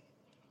then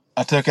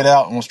I took it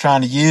out and was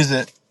trying to use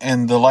it,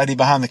 and the lady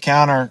behind the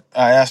counter,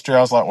 I asked her, I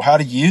was like, well, how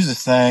do you use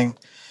this thing?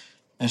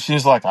 And she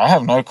was like, I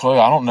have no clue.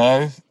 I don't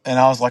know. And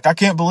I was like, I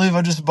can't believe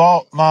I just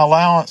bought my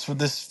allowance with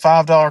this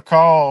 $5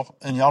 call,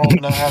 and y'all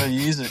don't know how to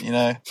use it,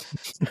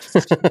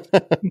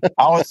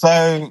 I was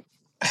so,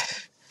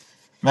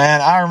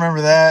 man, I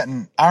remember that,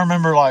 and I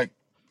remember, like,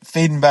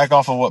 feeding back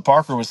off of what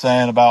Parker was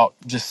saying about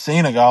just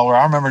seeing a gobbler.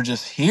 I remember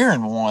just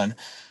hearing one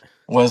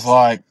was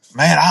like,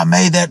 man, I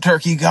made that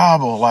turkey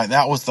gobble. Like,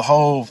 that was the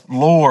whole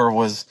lore,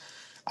 was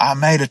I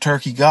made a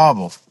turkey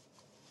gobble.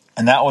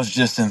 And that was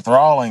just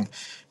enthralling.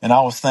 And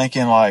I was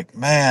thinking, like,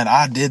 man,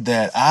 I did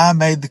that. I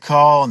made the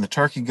call and the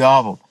turkey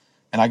gobbled.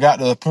 And I got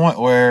to the point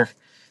where,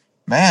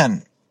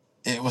 man,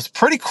 it was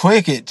pretty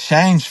quick. It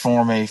changed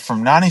for me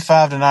from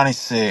 95 to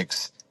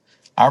 96.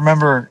 I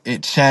remember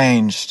it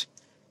changed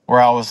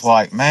where I was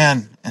like,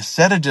 man,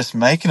 instead of just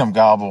making them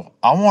gobble,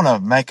 I want to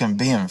make them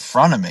be in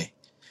front of me.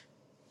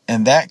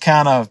 And that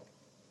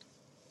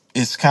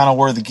is kind of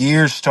where the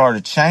gears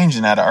started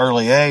changing at an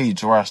early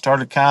age, where I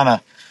started kind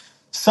of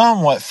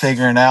somewhat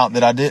figuring out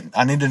that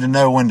I needed to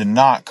know when to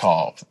not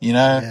call,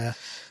 Yeah.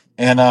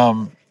 And,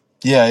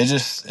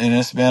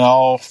 it's been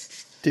all,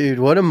 dude,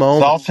 what a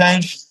moment. It's all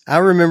changed. I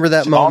remember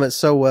that moment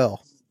so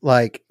well.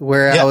 Like,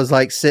 where I was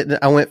like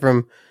I went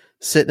from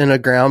sitting in a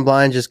ground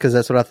blind just because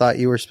that's what I thought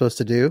you were supposed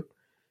to do,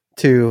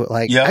 to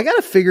like, I got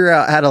to figure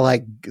out how to,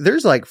 like,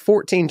 there's like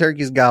 14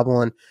 turkeys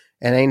gobbling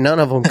and ain't none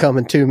of them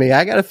coming to me.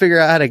 I got to figure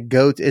out how to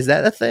go. Is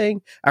that a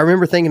thing? I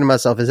remember thinking to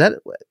myself, is that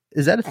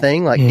a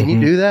thing? Like, can you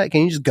do that?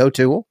 Can you just go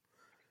to them?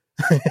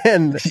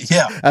 And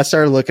I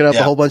started looking up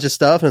a whole bunch of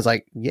stuff, and it's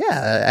like,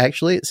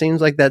 actually, it seems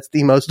like that's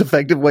the most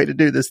effective way to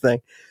do this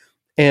thing.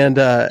 And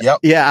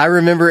I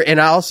remember,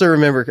 and I also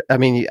remember, I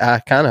mean, I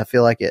kind of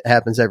feel like it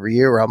happens every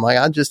year where I'm like,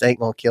 I just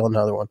ain't gonna kill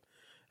another one.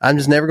 I'm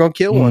just never gonna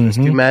kill one. It's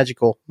too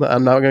magical.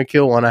 I'm not gonna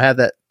kill one. I have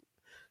that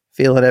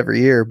feeling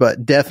every year,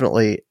 but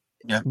definitely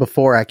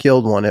before I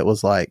killed one, it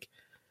was like,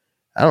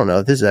 I don't know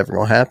if this is ever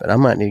gonna happen. I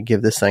might need to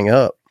give this thing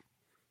up.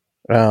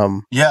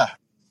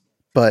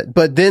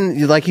 But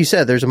then, like you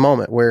said, there's a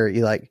moment where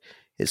you, like,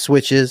 it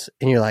switches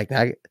and you're like,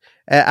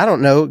 I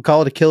don't know,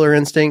 call it a killer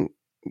instinct.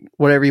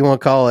 whatever you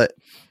want to call it,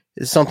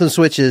 something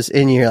switches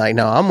and you're like,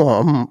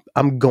 no,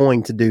 I'm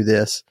going to do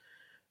this.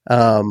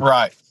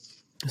 Right.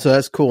 So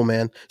that's cool,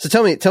 man. So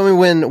tell me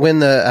when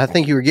the, I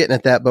think you were getting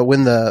at that, but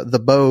when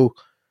the bow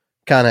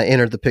kind of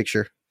entered the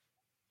picture.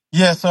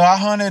 Yeah, so I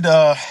hunted,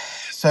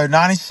 so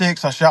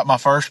 96, I shot my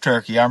first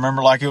turkey. I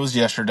remember like it was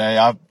yesterday.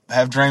 I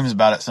have dreams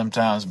about it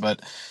sometimes,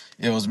 but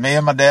it was me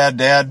and my dad.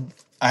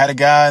 I had a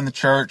guy in the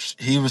church.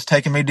 He was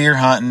taking me deer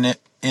hunting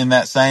in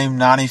that same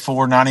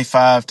 94,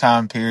 95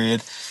 time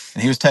period.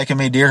 And he was taking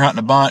me deer hunting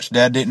a bunch.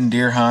 Dad didn't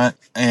deer hunt.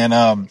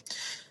 And,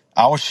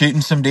 I was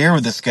shooting some deer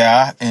with this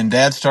guy, and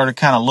Dad started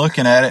kind of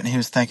looking at it, and he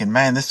was thinking,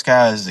 man, this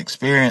guy is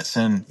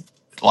experiencing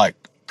like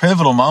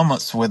pivotal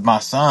moments with my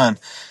son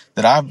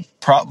that I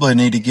probably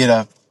need to get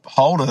a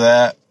hold of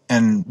that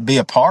and be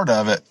a part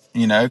of it,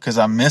 because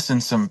I'm missing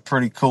some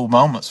pretty cool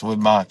moments with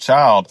my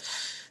child.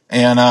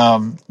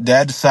 And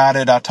Dad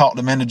decided, I talked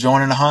him into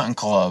joining a hunting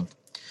club.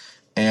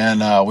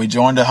 And we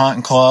joined a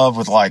hunting club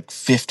with like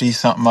 50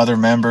 something other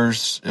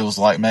members. It was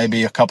like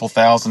maybe a couple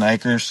thousand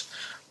acres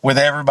with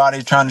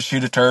everybody trying to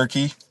shoot a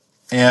turkey.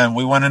 And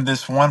we went into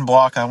this one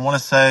block. I want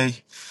to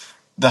say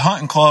the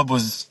hunting club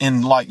was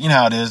in, like, you know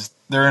how it is.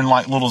 They're in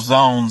like little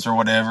zones or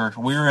whatever.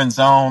 We were in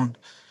zone,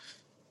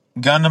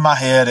 gun to my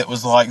head, it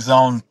was like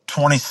zone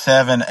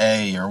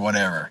 27A or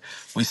whatever.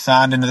 We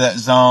signed into that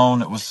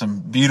zone. It was some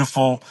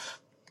beautiful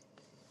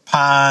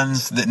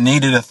pines that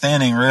needed a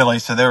thinning, really,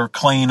 so they were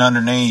clean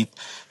underneath.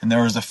 And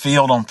there was a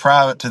field on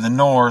private to the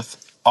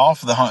north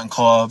off of the hunting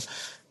club,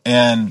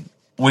 and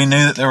we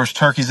knew that there was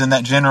turkeys in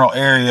that general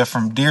area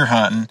from deer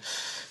hunting.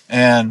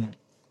 And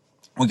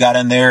we got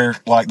in there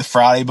like the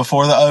Friday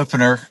before the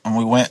opener, and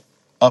we went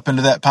up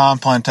into that pine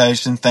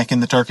plantation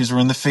thinking the turkeys were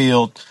in the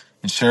field.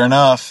 And sure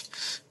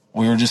enough,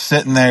 we were just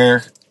sitting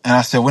there, and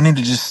I said,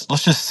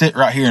 let's just sit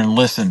right here and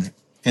listen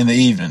in the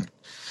evening.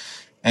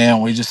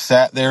 And we just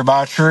sat there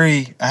by a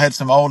tree. I had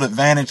some old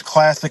Advantage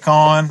Classic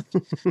on,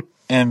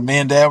 and me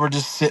and Dad were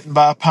just sitting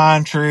by a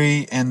pine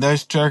tree. And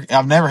those turkeys,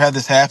 I've never had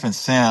this happen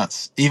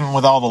since, even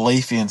with all the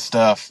leafy and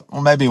stuff.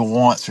 Well, maybe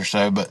once or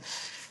so, but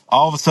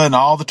all of a sudden,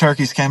 all the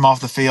turkeys came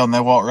off the field and they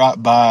walked right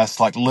by us,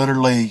 like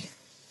literally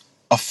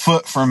a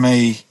foot from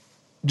me,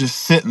 just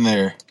sitting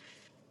there.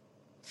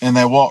 And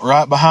they walked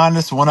right behind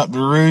us, went up to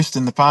roost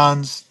in the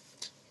pines.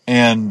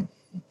 And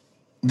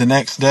the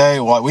next day,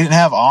 well, we didn't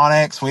have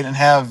Onyx, we didn't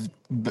have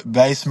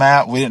base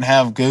map, we didn't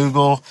have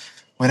Google,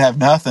 we didn't have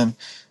nothing.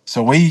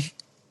 So we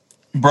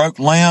broke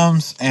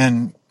limbs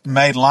and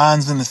made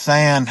lines in the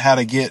sand how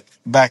to get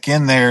back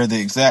in there the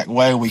exact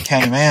way we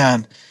came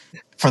in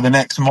for the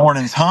next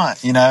morning's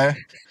hunt, And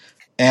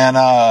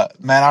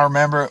man, I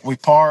remember we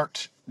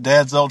parked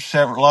Dad's old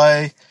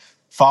Chevrolet,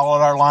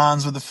 followed our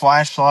lines with the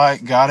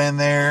flashlight, got in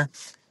there,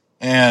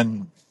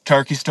 and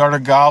turkey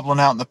started gobbling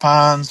out in the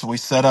pines. We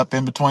set up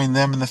in between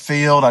them and the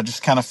field. I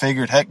just kind of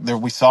figured, heck,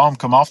 we saw them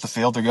come off the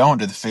field. They're going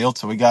to the field.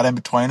 So we got in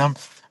between them,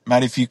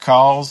 made a few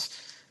calls,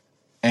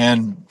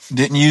 and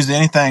didn't use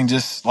anything.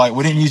 Just like,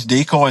 we didn't use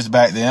decoys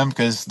back then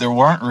because there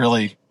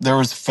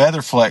was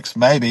feather flecks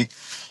maybe.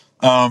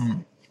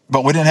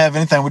 But we didn't have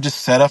anything. We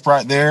just set up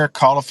right there,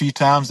 called a few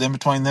times in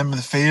between them and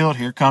the field.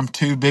 Here come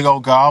two big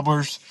old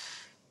gobblers,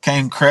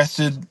 came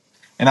crested.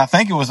 And I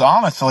think it was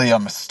honestly a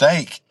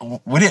mistake.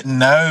 We didn't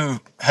know,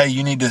 hey,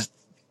 you need to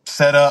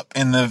set up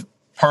in the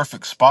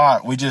perfect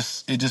spot. It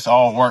just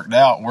all worked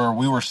out. Where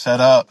we were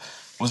set up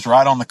was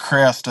right on the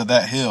crest of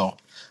that hill.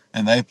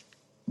 And they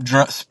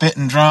spit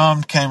and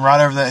drummed, came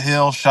right over that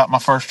hill, shot my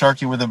first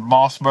turkey with a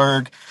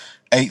Mossberg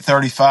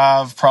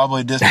 835,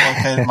 probably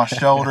dislocated my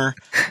shoulder.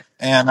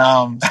 And,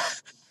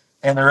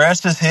 and the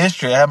rest is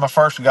history. I had my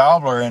first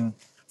gobbler, and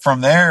from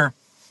there,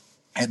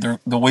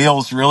 the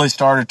wheels really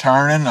started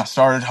turning. I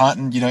started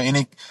hunting,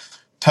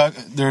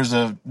 there's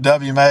a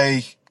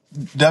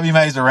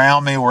WMA's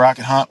around me where I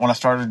could hunt when I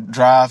started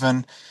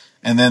driving.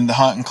 And then the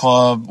hunting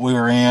club we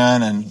were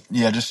in, and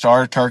just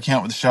started turkey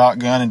hunt with a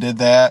shotgun and did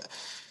that.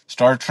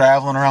 Started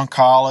traveling around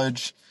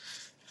college,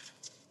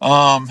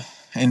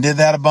 and did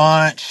that a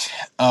bunch,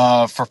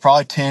 for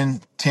probably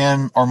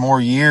 10 or more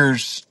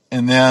years.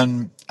 And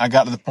then I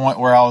got to the point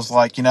where I was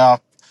like, I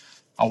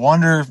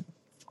wonder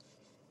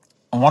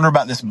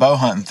about this bow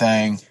hunting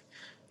thing,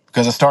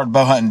 because I started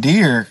bow hunting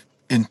deer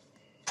in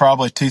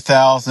probably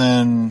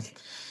 2000,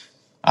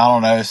 I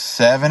don't know,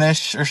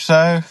 7-ish or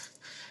so.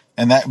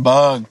 And that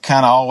bug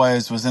kind of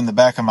always was in the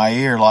back of my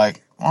ear,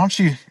 like, why don't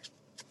you,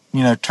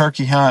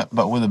 turkey hunt,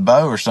 but with a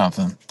bow or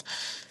something?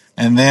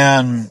 And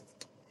then,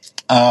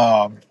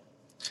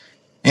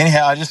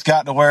 anyhow, I just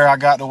got to where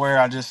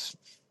I just,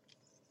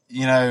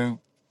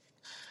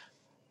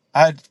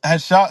 I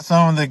had shot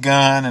some with the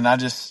gun, and I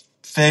just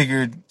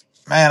figured,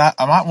 man,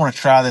 I might want to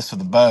try this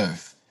with a bow.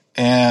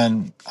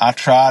 And I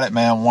tried it,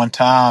 man, one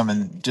time,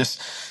 and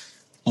just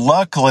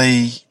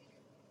luckily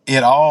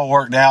it all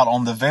worked out.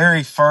 On the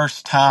very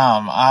first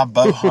time I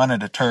bow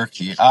hunted a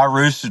turkey, I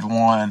roosted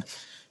one,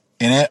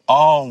 and it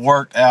all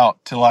worked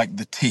out to like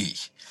the T,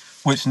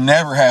 which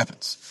never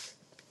happens.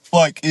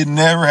 Like, it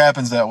never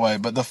happens that way.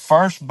 But the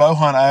first bow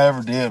hunt I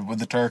ever did with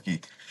the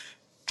turkey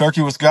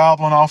turkey was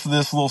gobbling off of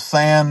this little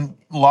sand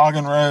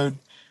logging road.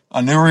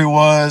 I knew where he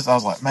was. I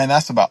was like, man,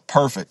 that's about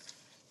perfect.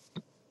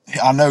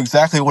 I know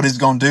exactly what he's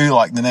going to do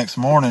like the next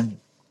morning.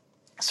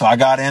 So I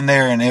got in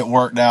there and it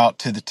worked out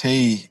to the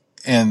T,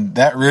 and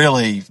that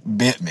really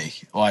bit me.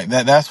 Like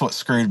that's what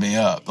screwed me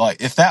up.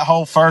 Like if that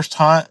whole first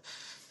hunt,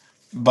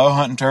 bow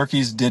hunting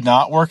turkeys, did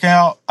not work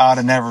out,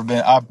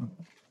 I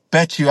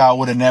bet you I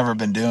would have never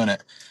been doing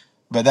it.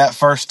 But that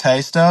first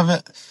taste of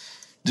it,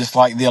 just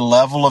like the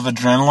level of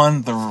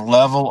adrenaline, the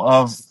level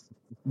of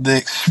the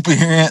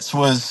experience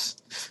was,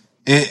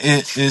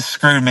 it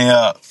screwed me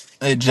up.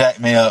 It jacked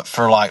me up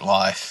for like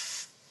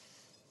life.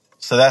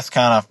 So that's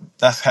kind of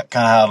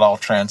how it all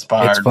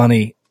transpired. It's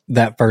funny,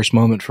 that first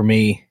moment for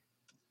me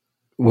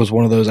was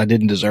one of those I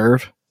didn't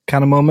deserve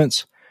kind of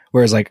moments.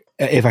 Whereas like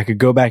if I could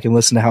go back and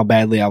listen to how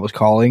badly I was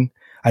calling,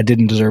 I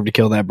didn't deserve to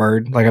kill that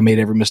bird. Like I made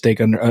every mistake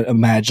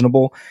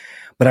imaginable.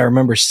 But I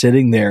remember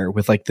sitting there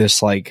with like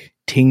this like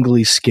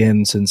tingly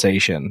skin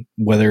sensation,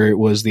 whether it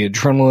was the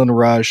adrenaline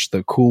rush,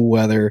 the cool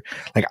weather.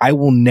 Like I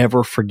will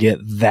never forget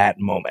that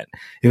moment.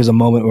 It was a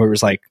moment where it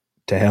was like,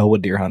 to hell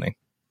with deer hunting.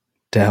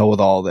 To hell with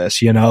all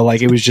this, you know,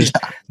 like it was just,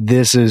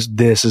 this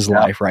is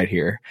life right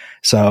here.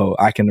 So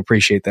I can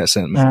appreciate that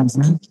sentiment.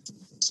 Mm-hmm.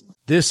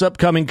 This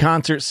upcoming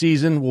concert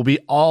season will be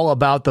all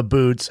about the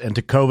boots, and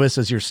Tecovas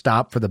is your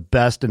stop for the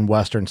best in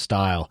Western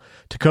style.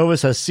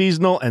 Tecovas has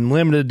seasonal and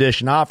limited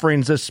edition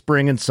offerings this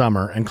spring and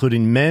summer,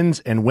 including men's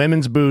and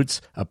women's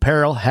boots,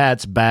 apparel,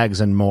 hats, bags,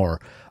 and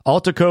more.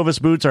 All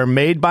Tecovas boots are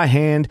made by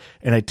hand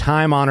in a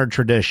time-honored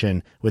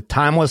tradition with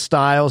timeless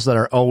styles that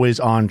are always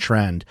on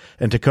trend.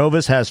 And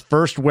Tecovas has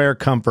first wear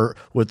comfort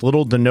with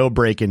little to no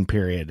break-in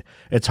period.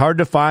 It's hard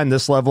to find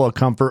this level of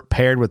comfort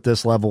paired with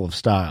this level of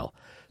style.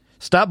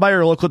 Stop by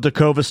your local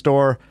Tecovas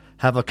store,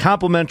 have a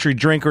complimentary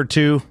drink or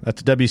two,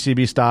 that's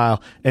WCB style,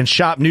 and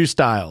shop new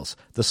styles.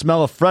 The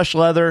smell of fresh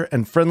leather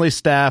and friendly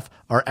staff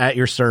are at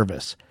your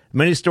service.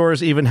 Many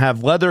stores even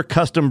have leather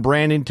custom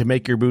branding to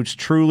make your boots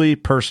truly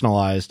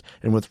personalized.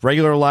 And with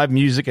regular live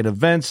music and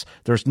events,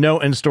 there's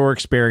no in-store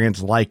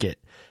experience like it.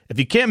 If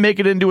you can't make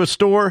it into a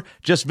store,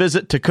 just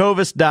visit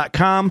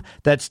tecovas.com.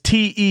 That's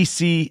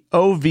TECOVAS.com.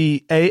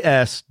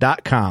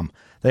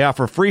 They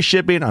offer free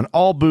shipping on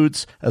all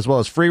boots, as well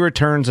as free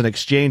returns and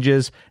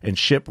exchanges, and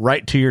ship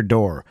right to your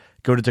door.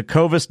 Go to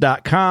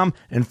tecovas.com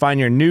and find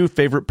your new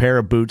favorite pair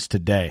of boots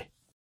today.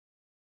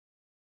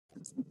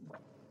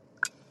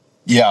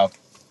 Yeah.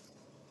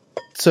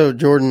 So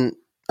Jordan,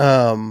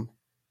 that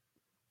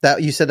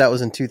you said that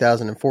was in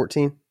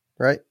 2014,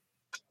 right?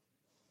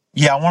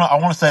 Yeah, I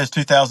want to say it's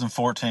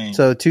 2014.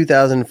 So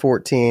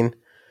 2014,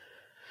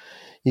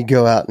 you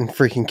go out and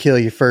freaking kill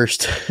your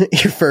first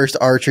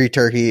archery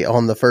turkey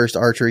on the first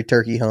archery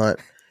turkey hunt,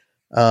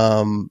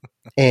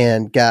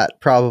 and got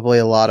probably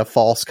a lot of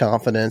false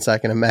confidence, I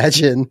can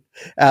imagine,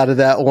 out of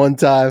that one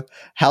time.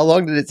 How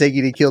long did it take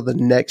you to kill the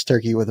next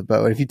turkey with a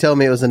bow? And if you tell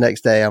me it was the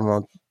next day, I'm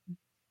on.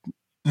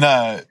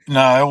 No,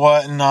 it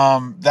wasn't.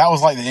 That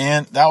was like the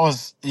end. That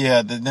was,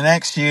 the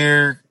next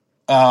year.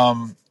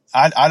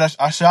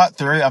 I shot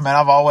 3. I mean,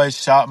 I've always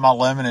shot my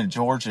limit in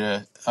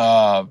Georgia.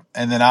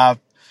 And then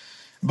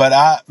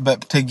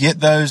but to get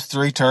those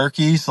 3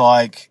 turkeys,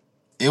 like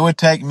it would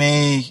take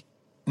me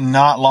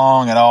not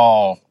long at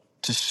all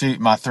to shoot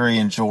my 3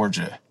 in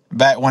Georgia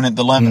back when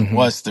the limit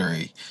was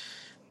 3.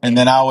 And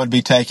then I would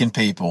be taking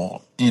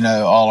people,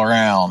 all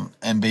around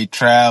and be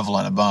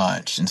traveling a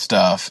bunch and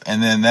stuff.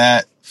 And then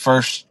that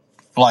first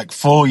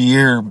full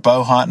year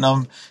bow hunting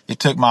them, it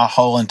took my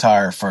whole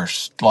entire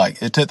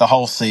it took the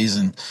whole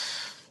season,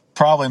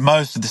 probably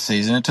most of the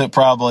season. It took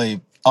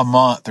probably a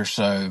month or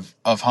so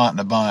of hunting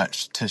a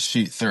bunch to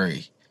shoot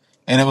 3.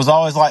 And it was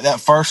always like that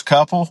first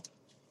couple,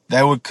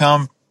 they would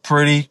come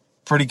pretty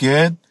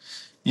good,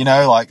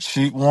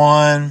 shoot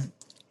 1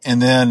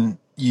 and then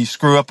you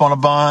screw up on a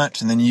bunch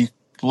and then you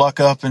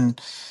luck up and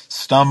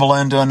stumble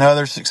into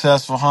another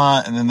successful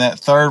hunt. And then that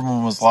third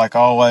one was like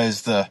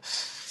always the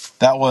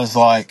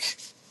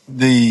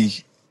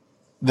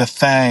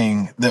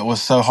thing that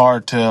was so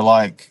hard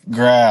to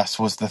grasp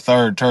was the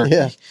third turkey.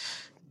 Yeah.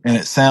 And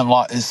it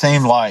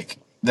seemed like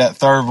that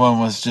third one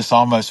was just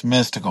almost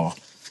mystical.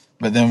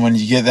 But then when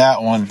you get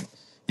that one,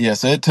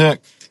 so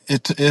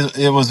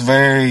it was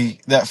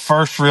that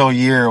first real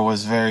year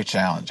was very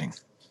challenging.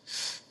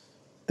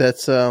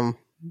 That's, I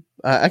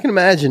can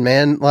imagine,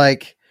 man.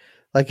 Like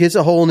it's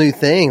a whole new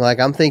thing. Like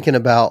I'm thinking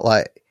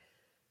about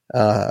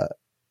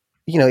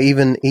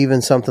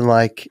even something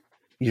like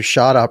your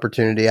shot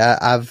opportunity.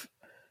 I've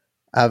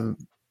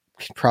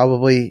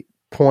probably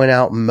point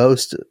out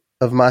most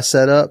of my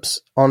setups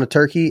on a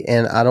turkey,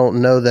 and I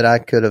don't know that I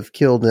could have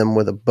killed them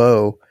with a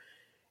bow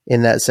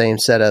in that same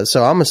setup.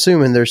 So I'm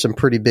assuming there's some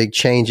pretty big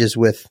changes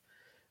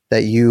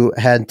that you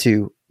had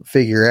to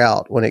figure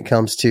out when it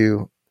comes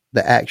to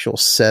the actual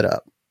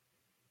setup.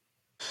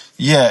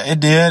 Yeah, it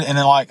did. And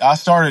then I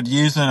started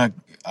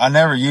I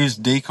never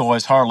used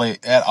decoys hardly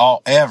at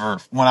all ever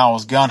when I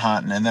was gun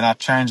hunting. And then I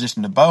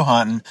transitioned to bow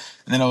hunting.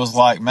 And then it was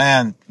like,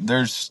 man,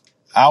 I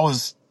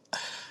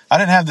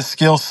didn't have the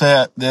skill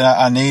set that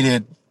I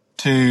needed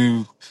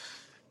to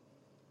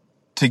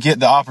to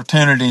get the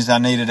opportunities I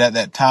needed at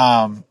that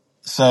time.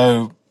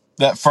 So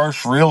that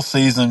first real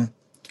season,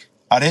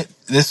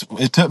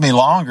 it took me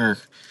longer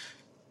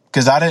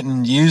because I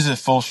didn't use a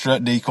full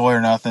strut decoy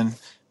or nothing.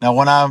 Now,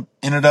 when I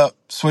ended up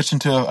switching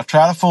I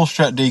tried a full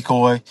strut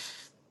decoy,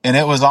 and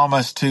it was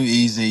almost too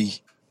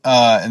easy.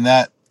 And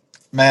that,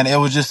 man, it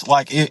was just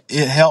like, it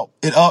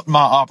upped my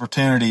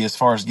opportunity as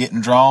far as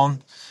getting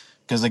drawn,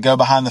 because they go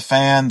behind the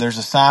fan. There's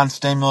a sign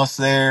stimulus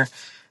there.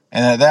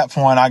 And at that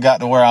point I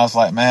got to where I was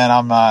like, man,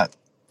 I'm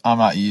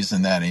not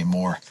using that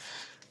anymore.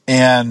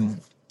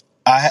 And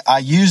I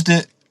used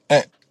it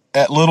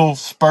at little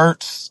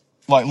spurts,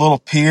 like little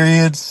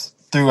periods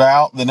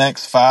throughout the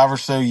next 5 or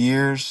so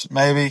years,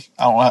 maybe.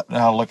 I don't know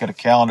how to look at a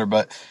calendar,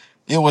 but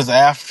it was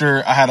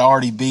after I had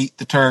already beat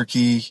the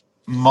turkey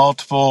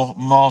multiple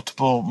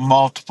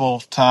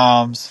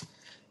times,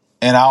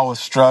 and I was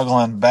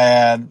struggling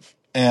bad.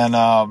 And,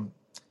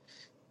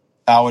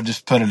 I would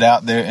just put it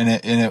out there,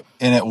 and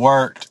it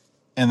worked.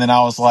 And then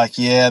I was like,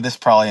 yeah, this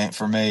probably ain't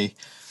for me.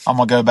 I'm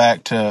going to go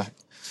back to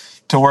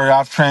where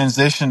I've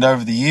transitioned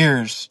over the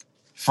years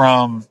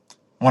from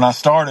when I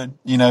started,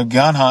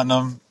 gun hunting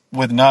them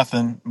with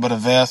nothing but a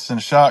vest and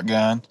a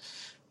shotgun.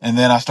 And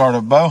then I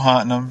started bow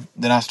hunting them.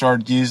 Then I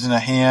started using a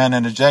hen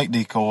and a Jake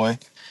decoy.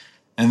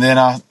 And then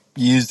I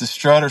used the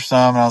strutter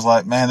some, and I was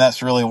like, man,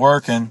 that's really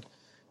working.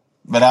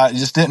 But I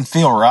just didn't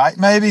feel right.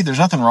 Maybe there's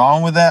nothing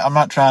wrong with that. I'm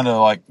not trying to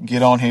like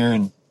get on here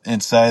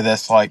and say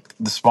that's like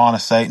the spawn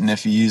of Satan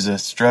if you use a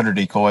strutter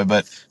decoy,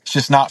 but it's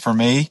just not for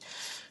me.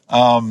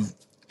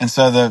 And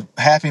so the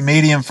happy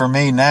medium for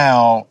me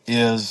now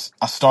is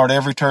I start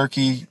every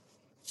turkey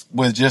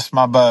with just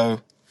my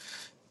bow,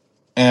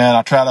 and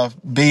I try to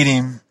beat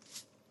him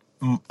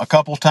a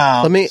couple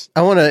times.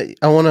 I want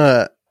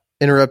to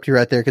interrupt you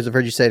right there, because I've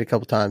heard you say it a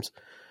couple times.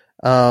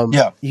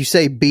 Yeah. You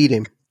say beat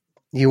him.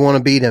 You want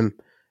to beat him.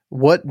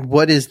 What's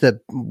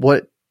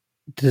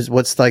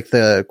like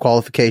the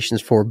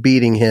qualifications for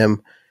beating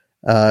him?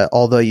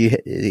 Although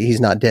he's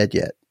not dead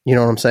yet. You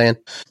know what I'm saying?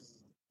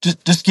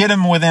 Just get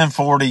him within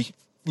 40,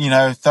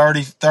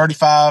 30,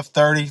 35,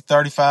 30,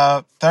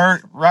 35,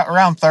 30, right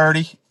around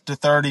 30 to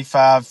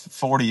 35,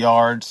 40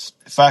 yards.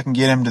 If I can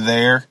get him to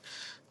there,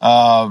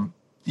 and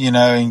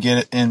get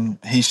it, and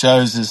he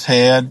shows his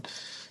head,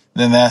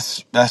 then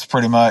that's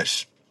pretty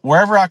much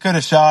wherever I could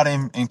have shot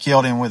him and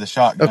killed him with a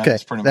shotgun. Okay.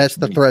 That's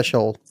the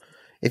threshold.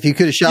 If you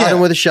could have shot him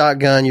with a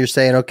shotgun, you're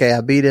saying, okay,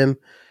 I beat him.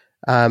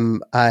 I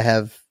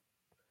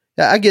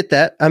get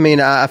that. I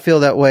mean, I feel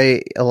that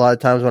way a lot of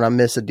times when I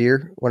miss a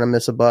deer, when I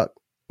miss a buck.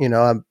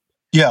 I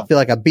feel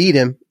like I beat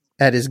him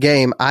at his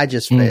game. I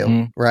just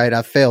failed, right?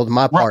 I failed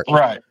my part.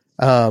 Right.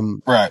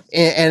 Right.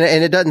 And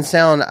it doesn't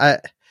sound,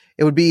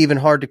 it would be even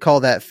hard to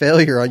call that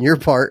failure on your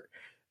part.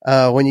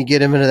 When you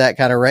get him into that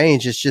kind of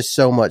range, it's just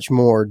so much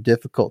more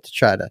difficult to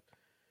try to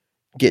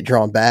get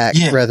drawn back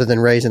rather than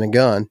raising a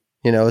gun.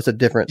 It's a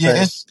different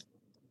thing.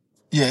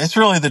 It's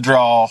really the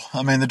draw.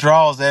 I mean, the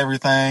draw is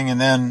everything. And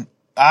then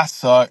I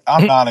suck.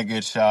 I'm not a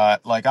good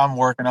shot. Like, I'm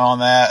working on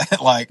that.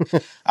 Like,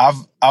 I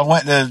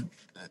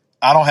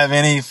don't have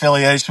any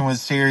affiliation with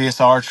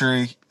serious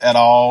archery at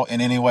all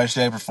in any way,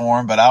 shape, or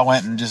form, but I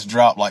went and just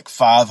dropped like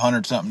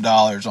 $500 something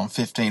on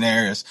 15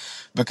 arrows,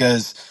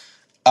 because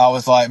I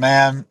was like,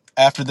 man,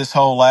 after this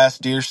whole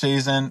last deer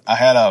season, I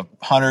had a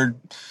 100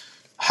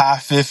 high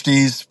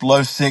 50s,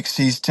 low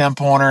 60s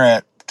 10-pointer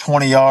at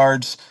 20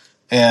 yards,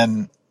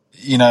 and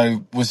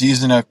was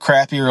using a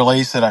crappy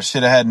release that I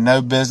should have had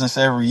no business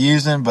ever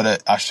using,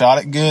 but I shot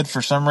it good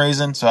for some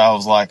reason. So I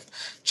was like,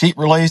 cheap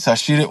release, I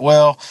shoot it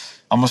well,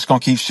 I'm just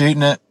going to keep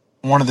shooting it.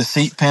 One of the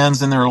seat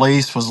pins in the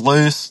release was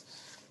loose.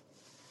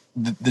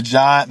 The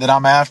giant that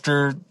I'm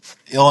after,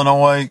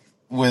 Illinois,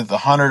 with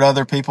 100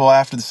 other people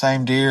after the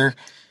same deer,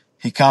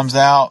 he comes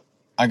out,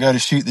 I go to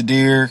shoot the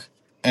deer,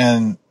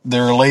 and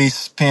the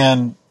release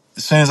pin,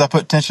 as soon as I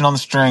put tension on the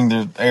string,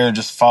 the arrow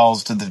just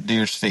falls to the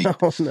deer's feet.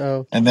 Oh,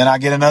 no. And then I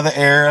get another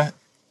arrow,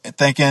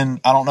 thinking,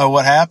 I don't know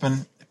what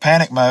happened.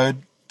 Panic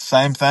mode,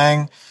 same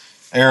thing.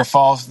 Arrow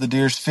falls to the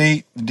deer's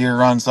feet. The deer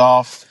runs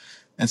off.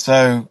 And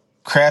so,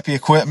 crappy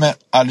equipment.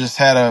 I just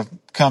had a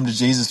come to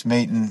Jesus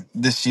meeting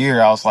this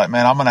year. I was like,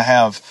 man, I'm going to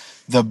have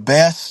the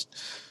best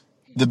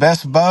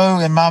bow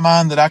in my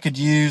mind that I could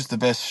use, the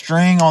best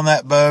string on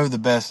that bow, the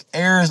best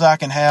arrows I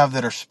can have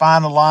that are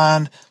spine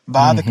aligned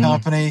by the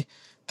company,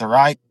 the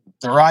right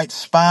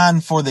spine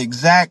for the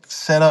exact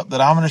setup that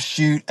I'm going to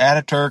shoot at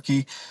a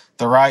turkey,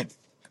 the right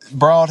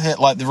broadhead,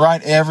 like the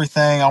right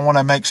everything. I want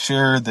to make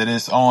sure that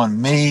it's on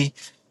me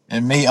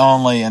and me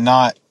only, and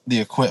not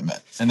the equipment.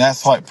 And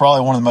that's like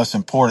probably one of the most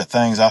important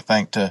things I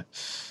think to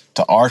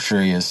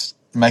archery, is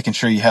making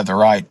sure you have the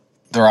right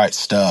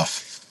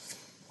stuff.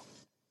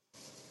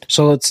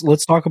 So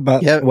let's talk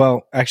about,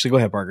 well, actually go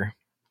ahead, Parker.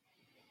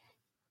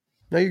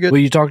 No, you're good.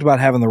 Well, you talked about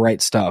having the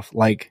right stuff.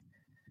 Like,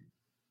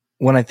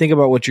 when I think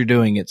about what you're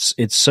doing,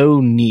 it's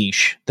so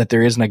niche that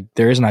there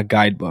isn't a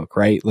guidebook,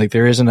 right? Like,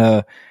 there isn't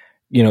a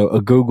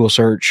Google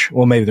search.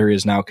 Well, maybe there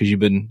is now, because you've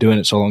been doing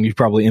it so long. You've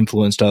probably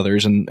influenced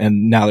others, and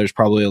now there's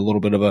probably a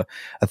little bit of a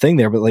thing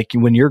there. But like,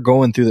 when you're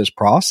going through this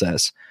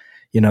process,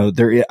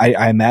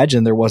 I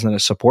imagine there wasn't a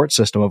support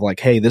system of like,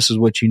 hey, this is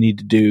what you need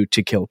to do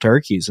to kill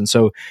turkeys. And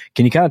so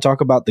can you kind of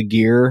talk about the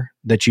gear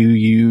that you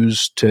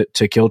use to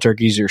kill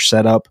turkeys, your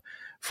setup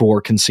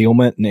for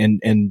concealment,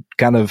 and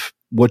kind of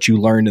what you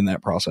learned in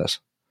that process?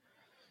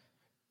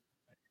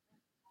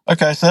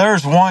 Okay, so there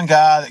was one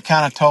guy that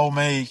kind of told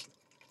me,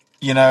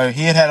 he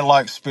had a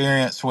lot of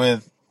experience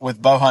with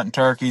bow hunting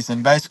turkeys,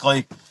 and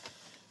basically,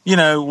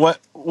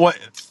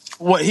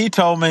 what he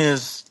told me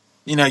is,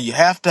 you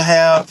have to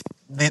have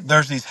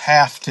there's these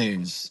have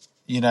tos.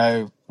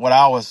 What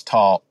I was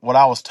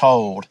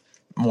told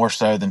more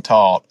so than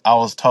taught. I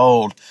was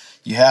told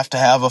you have to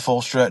have a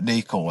full strut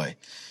decoy.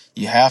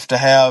 You have to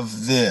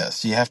have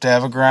this. You have to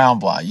have a ground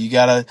blind. You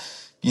gotta,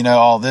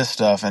 all this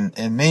stuff. And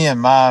me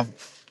and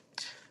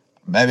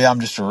maybe I'm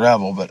just a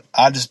rebel, but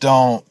I just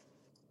don't.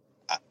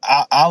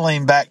 I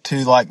lean back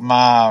to like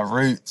my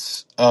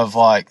roots of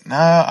like, no,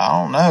 I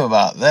don't know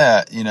about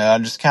that. I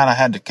just kind of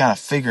had to kind of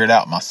figure it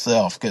out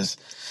myself, because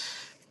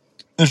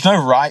there's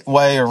no right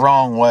way or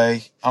wrong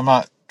way. I'm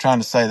not trying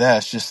to say that.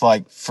 It's just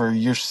like for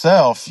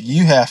yourself,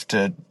 you have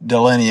to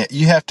delineate.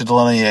 You have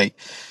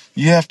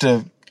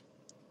to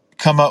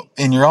come up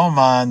in your own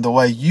mind the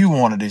way you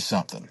want to do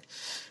something.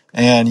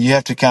 And you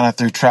have to kind of,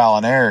 through trial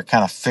and error,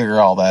 kind of figure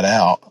all that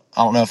out.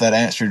 I don't know if that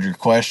answered your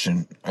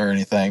question or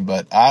anything,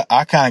 but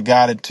I kind of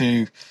got it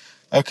to,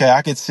 okay,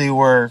 I could see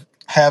where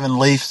having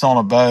leaves on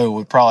a bow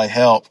would probably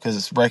help because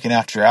it's breaking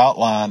out your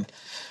outline.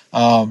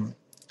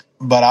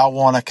 But I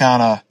want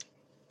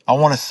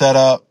to set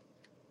up.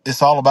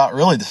 It's all about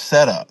really the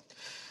setup.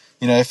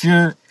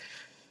 If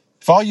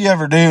all you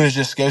ever do is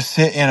just go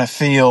sit in a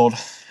field,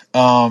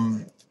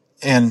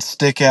 and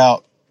stick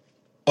out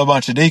a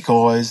bunch of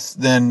decoys,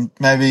 then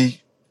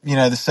maybe,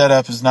 the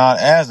setup is not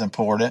as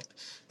important.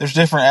 There's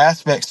different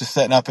aspects to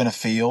setting up in a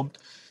field,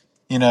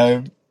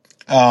 but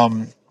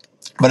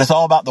it's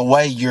all about the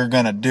way you're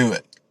going to do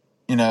it.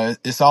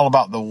 It's all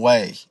about the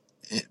way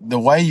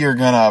you're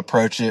going to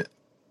approach it.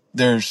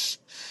 It's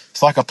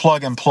like a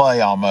plug and play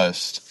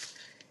almost,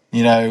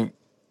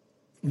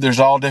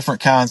 there's all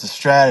different kinds of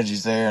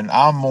strategies there. And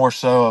I'm more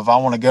so I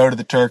want to go to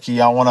the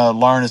turkey. I want to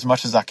learn as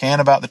much as I can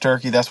about the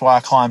turkey. That's why I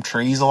climb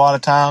trees a lot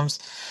of times.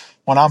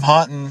 When I'm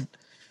hunting,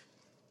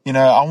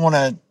 I want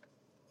to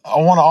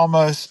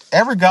almost,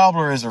 every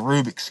gobbler is a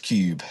Rubik's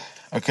Cube,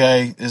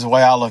 okay, is the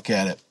way I look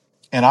at it.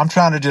 And I'm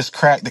trying to just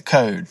crack the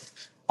code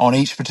on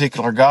each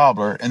particular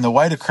gobbler. And the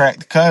way to crack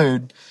the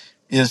code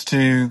is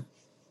to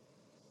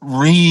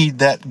read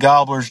that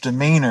gobbler's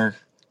demeanor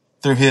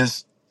through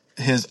his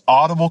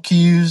audible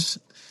cues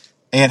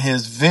and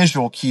his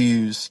visual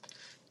cues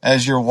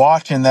as you're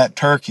watching that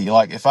turkey.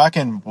 Like if I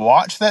can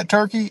watch that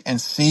turkey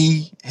and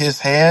see his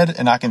head,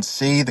 and I can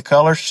see the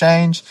colors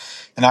change,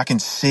 and I can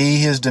see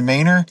his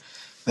demeanor,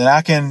 then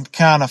I can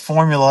kind of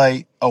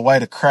formulate a way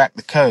to crack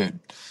the code.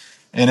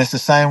 And it's the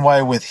same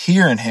way with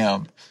hearing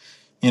him.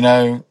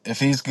 If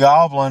he's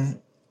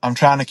gobbling, I'm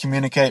trying to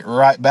communicate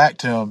right back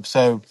to him.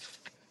 So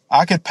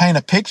I could paint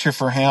a picture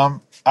for him.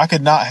 I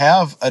could not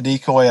have a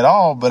decoy at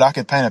all, but I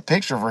could paint a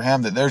picture for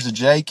him that there's a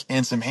Jake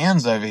and some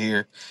hens over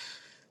here.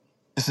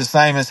 It's the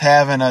same as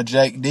having a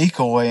Jake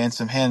decoy and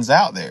some hens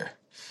out there.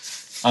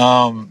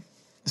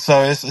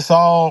 So it's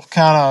all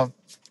kind of,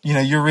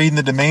 you're reading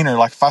the demeanor.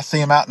 Like if I see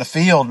him out in the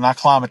field and I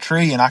climb a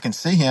tree and I can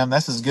see him,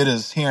 that's as good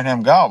as hearing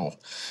him gobble,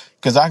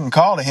 because I can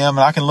call to him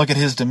and I can look at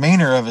his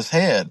demeanor of his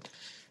head,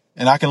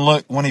 and I can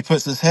look when he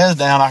puts his head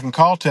down. I can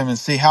call to him and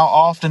see how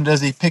often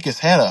does he pick his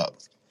head up.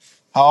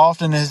 How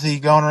often is he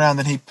going around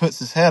that he puts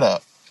his head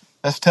up?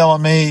 That's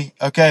telling me,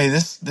 okay,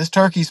 this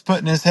turkey's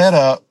putting his head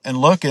up and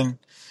looking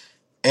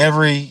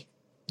every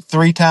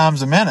 3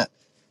 times a minute.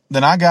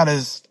 Then I got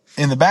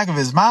in the back of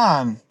his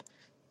mind,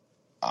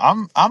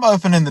 I'm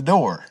opening the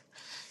door.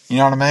 You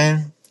know what I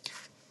mean?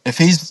 If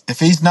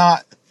he's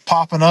not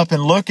popping up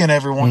and looking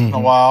every once in a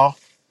while,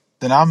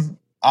 then I'm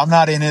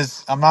not in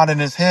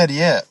his head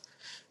yet.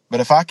 But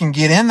if I can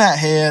get in that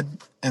head,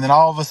 and then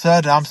all of a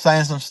sudden I'm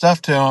saying some stuff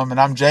to him and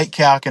I'm Jake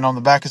calking on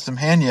the back of some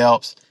hen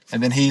yelps,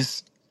 and then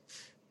he's,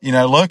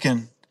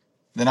 looking,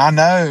 then I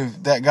know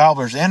that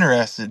gobbler's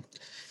interested,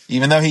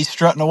 even though he's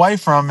strutting away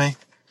from me.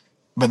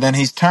 But then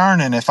he's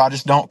turning. If I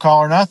just don't call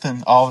or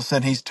nothing, all of a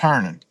sudden he's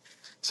turning.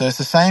 So it's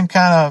the same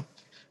kind of,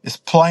 it's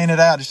playing it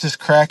out. It's just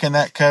cracking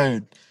that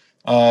code.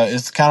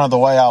 It's kind of the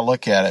way I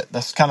look at it.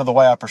 That's kind of the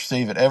way I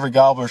perceive it. Every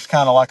gobbler is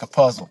kind of like a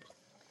puzzle.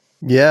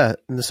 Yeah.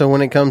 So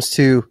when it comes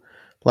to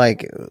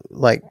like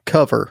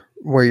cover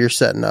where you're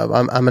setting up,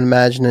 I'm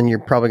imagining you're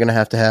probably going to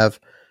have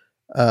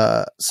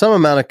some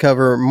amount of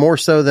cover, more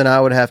so than I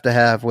would have to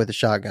have with a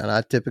shotgun.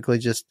 I typically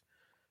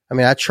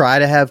I try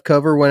to have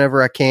cover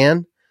whenever I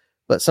can,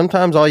 but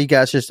sometimes all you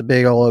got is just a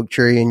big old oak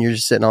tree and you're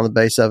just sitting on the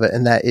base of it,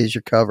 and that is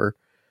your cover.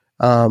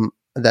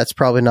 That's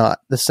probably not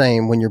the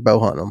same when you're bow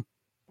hunting them,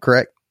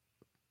 correct?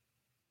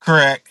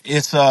 Correct.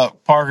 It's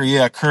Parker.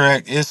 Yeah,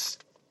 correct. It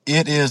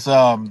is.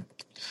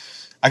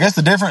 I guess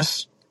the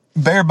difference,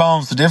 bare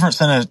bones, the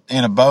difference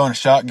in a bow and a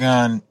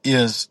shotgun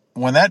is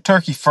when that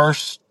turkey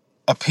first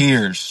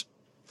appears.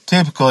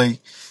 Typically,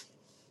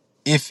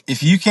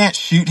 if you can't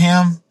shoot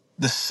him,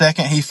 the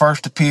second he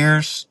first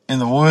appears in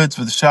the woods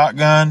with a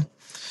shotgun,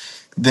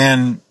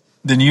 then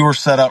you were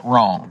set up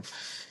wrong.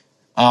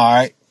 All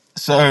right.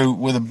 So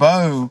with a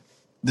bow,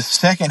 the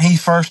second he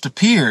first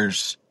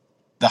appears,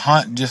 the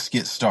hunt just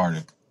gets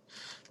started,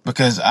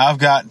 because I've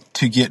got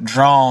to get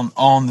drawn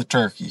on the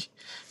turkey,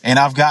 and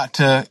I've got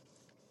to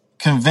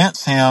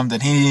convince him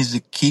that he needs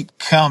to keep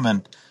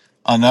coming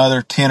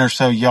another 10 or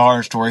so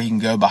yards to where he can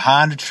go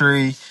behind a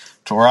tree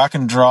to where I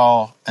can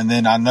draw, and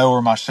then I know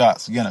where my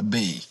shot's going to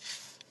be.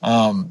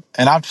 And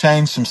I've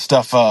changed some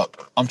stuff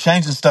up. I'm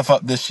changing stuff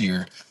up this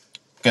year,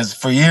 because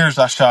for years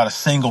I shot a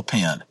single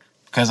pin,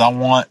 because I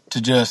want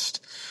to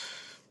just,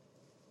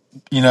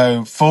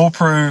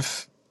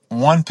 foolproof,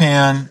 one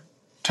pin,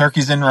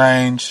 turkey's in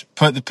range,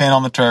 put the pin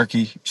on the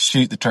turkey,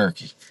 shoot the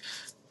turkey.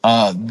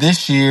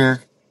 This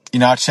year,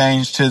 I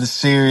changed to the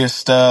serious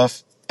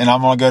stuff, and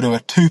I'm going to go to a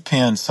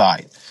 2-pin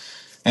sight.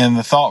 And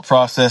the thought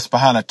process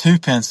behind a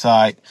 2-pin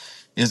sight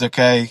is,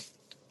 okay,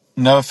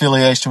 no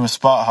affiliation with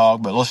Spot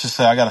Hog, but let's just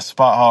say I got a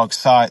Spot Hog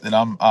sight that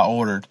I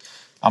ordered.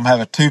 I'm going to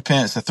have a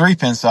 2-pin, it's a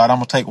 3-pin sight. I'm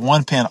going to take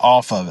 1 pin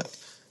off of it.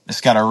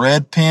 It's got a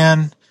red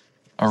pin,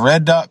 a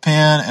red dot pin,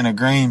 and a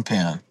green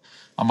pin.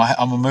 I'm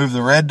going to move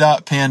the red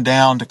dot pin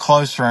down to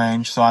close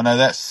range, so I know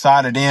that's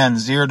sighted in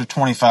 0 to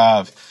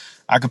 25.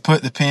 I can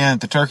put the pin, if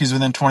the turkey's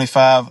within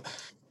 25,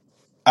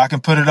 I can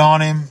put it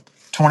on him,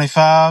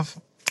 25,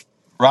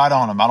 right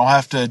on him. I don't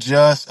have to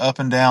adjust up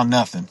and down,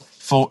 nothing.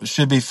 It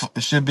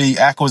should be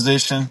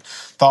acquisition,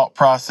 thought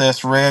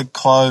process, red,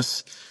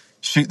 close,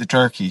 shoot the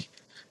turkey.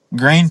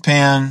 Green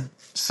pin,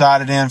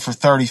 sighted in for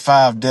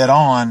 35, dead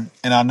on,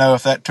 and I know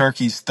if that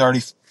turkey's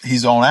 30,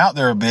 he's on out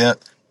there a bit,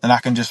 then I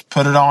can just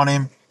put it on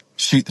him,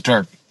 shoot the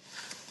turkey.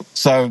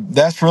 So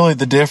that's really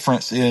the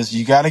difference, is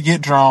you got to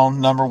get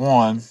drawn, number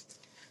one,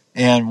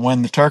 and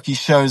when the turkey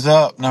shows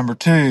up, number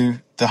two,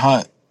 the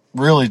hunt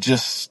really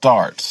just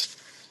starts.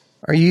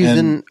 Are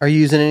you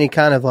using any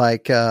kind of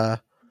like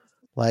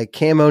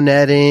camo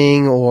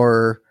netting,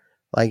 or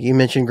like you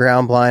mentioned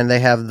ground blind?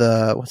 They have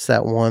what's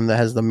that one that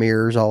has the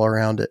mirrors all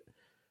around it?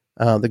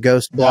 The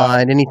ghost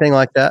blind, anything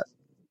like that?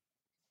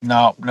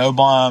 No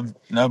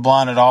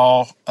blind at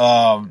all.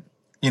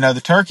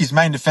 The turkey's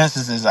main defense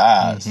is his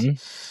eyes. Mm-hmm.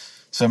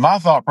 So my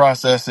thought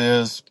process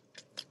is,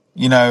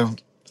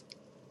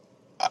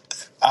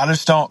 I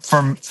just don't,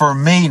 for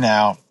me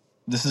now,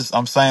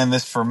 I'm saying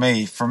this for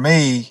me. For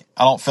me,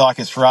 I don't feel like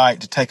it's right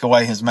to take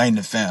away his main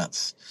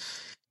defense.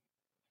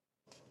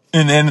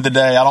 In the end of the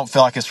day, I don't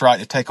feel like it's right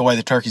to take away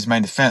the turkey's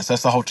main defense.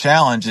 That's the whole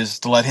challenge, is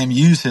to let him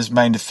use his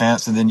main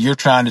defense, and then you're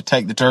trying to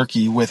take the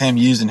turkey with him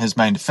using his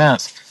main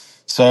defense.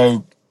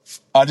 So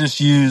I just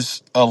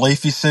use a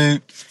leafy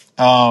suit.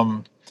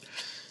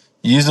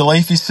 Use a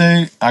leafy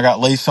suit. I got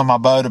leaves on my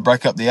bow to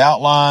break up the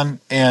outline.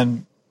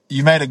 And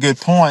you made a good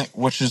point,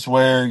 which is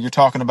where you're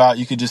talking about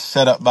you could just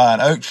set up by an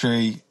oak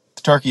tree.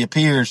 The turkey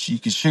appears, you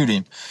could shoot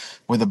him.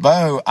 With a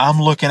bow,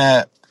 I'm looking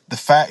at the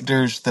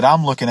factors that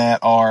I'm looking at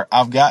are,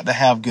 I've got to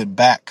have good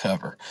back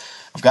cover.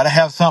 I've got to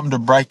have something to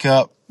break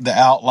up the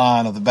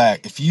outline of the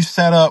back. If you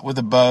set up with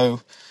a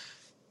bow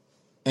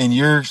and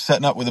you're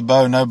setting up with a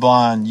bow, no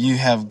blind, you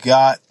have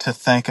got to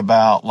think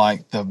about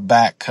like the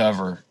back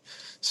cover.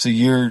 So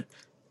even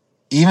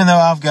though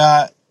I've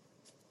got,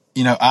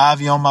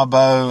 ivy on my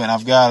bow and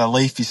I've got a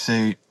leafy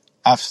suit,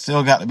 I've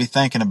still got to be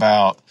thinking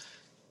about,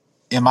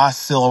 am I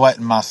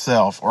silhouetting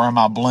myself or am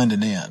I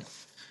blending in?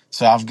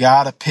 So I've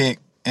got to pick,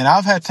 and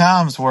I've had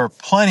times where,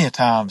 plenty of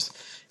times,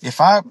 if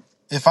a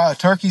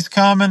turkey's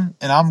coming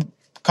and I'm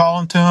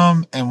calling to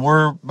him and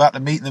we're about to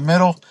meet in the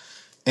middle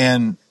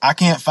and I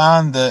can't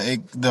find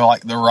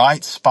the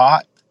right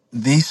spot,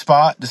 the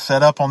spot to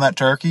set up on that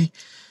turkey,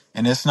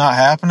 and it's not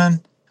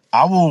happening,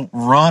 I will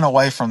run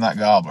away from that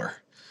gobbler.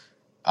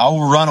 I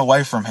will run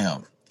away from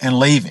him and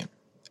leave him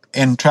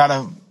and try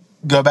to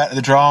go back to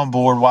the drawing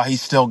board while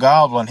he's still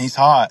gobbling. He's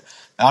hot.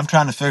 And I'm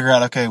trying to figure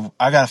out, okay,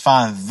 I got to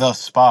find the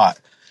spot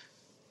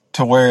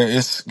to where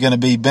it's going to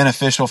be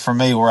beneficial for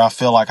me, where I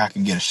feel like I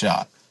can get a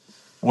shot.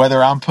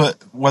 Whether I'm going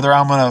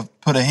to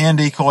put a hen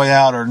decoy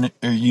out or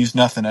use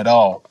nothing at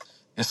all.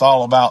 It's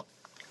all about,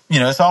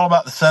 it's all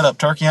about the setup.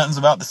 Turkey hunting's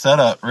about the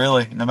setup,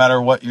 really, no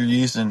matter what you're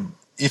using.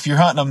 If you're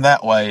hunting them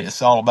that way,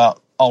 it's all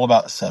about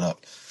the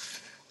setup.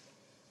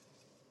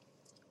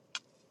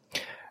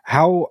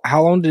 How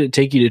long did it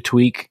take you to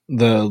tweak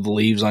the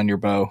leaves on your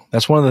bow?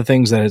 That's one of the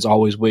things that has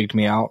always wigged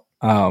me out.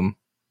 I'm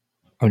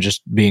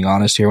just being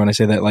honest here when I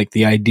say that, like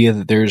the idea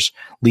that there's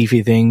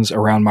leafy things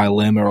around my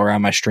limb or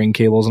around my string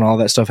cables and all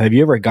that stuff. Have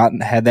you ever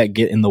had that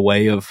get in the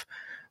way of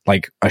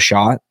like a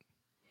shot?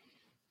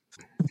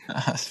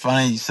 It's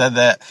funny you said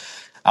that.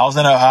 I was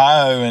in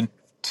Ohio in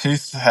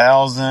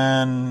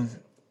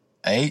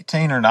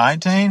 2018 or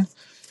 19.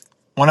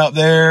 Went up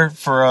there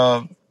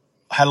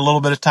had a little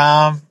bit of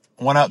time.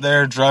 Went up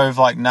there, drove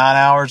like 9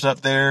 hours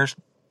up there,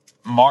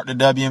 marked a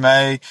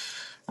WMA,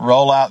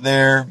 roll out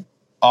there.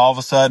 All of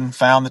a sudden,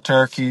 found the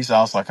turkeys.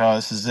 I was like, oh,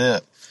 this is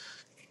it.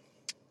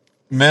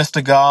 Missed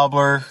a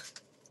gobbler.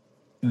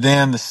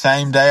 Then the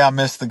same day I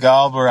missed the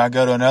gobbler, I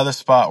go to another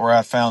spot where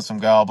I found some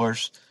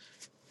gobblers.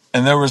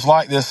 And there was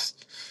like this,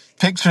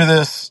 picture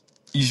this,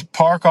 you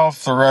park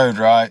off the road,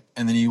 right?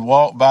 And then you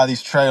walk by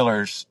these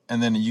trailers,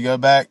 and then you go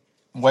back,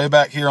 way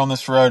back here on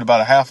this road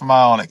about a half a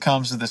mile, and it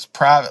comes to this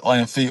private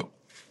land field.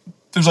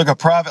 There's like a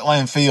private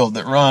land field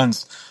that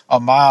runs a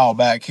mile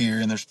back here,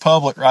 and there's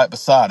public right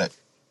beside it.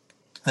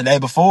 The day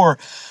before,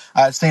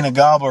 I had seen a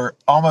gobbler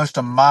almost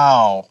a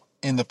mile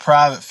in the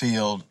private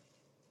field,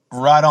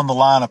 right on the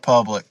line of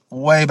public,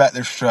 way back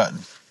there strutting.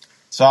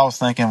 So I was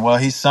thinking, well,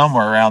 he's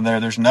somewhere around there.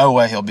 There's no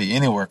way he'll be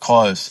anywhere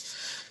close.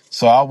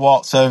 So I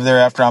walked over there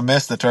after I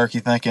missed the turkey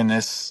thinking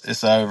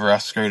it's over. I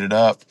screwed it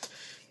up.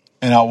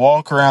 And I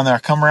walk around there. I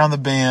come around the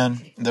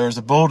bend. There was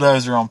a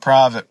bulldozer on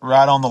private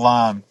right on the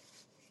line.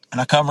 And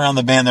I come around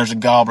the bend. There's a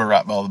gobbler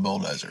right by the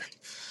bulldozer.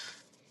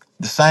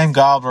 The same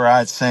gobbler I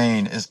had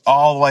seen is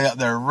all the way up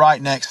there right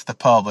next to the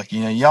public.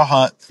 You know, y'all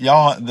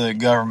hunt the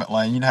government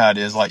land. You know how it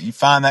is. Like, you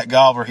find that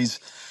gobbler, he's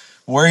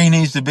where he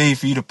needs to be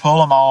for you to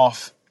pull him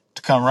off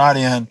to come right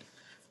in.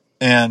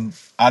 And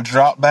I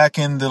dropped back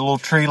in the little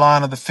tree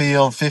line of the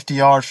field, 50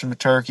 yards from the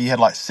turkey. He had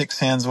like 6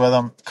 hens with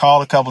him.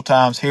 Called a couple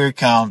times. Here he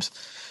comes.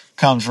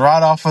 Comes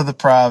right off of the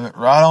private,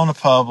 right on the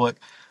public.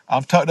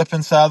 I'm tucked up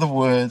inside the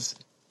woods.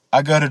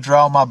 I go to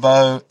draw my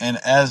bow, and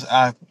as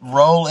I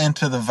roll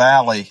into the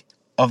valley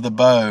of the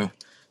bow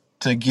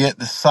to get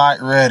the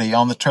sight ready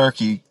on the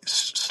turkey,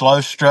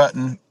 slow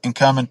strutting and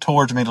coming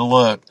towards me to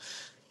look,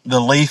 the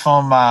leaf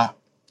on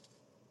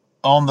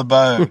the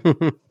bow,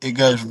 it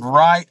goes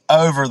right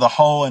over the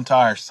whole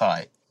entire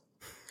sight.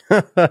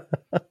 So,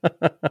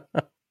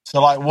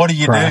 like, what do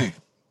you do?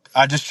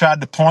 I just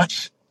tried to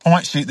point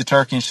shoot the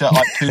turkey and shot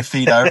like 2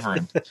 feet over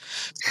him.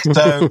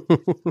 So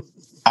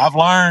I've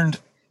learned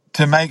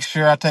to make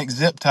sure I take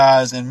zip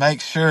ties and make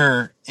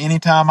sure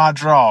anytime I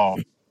draw,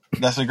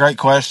 that's a great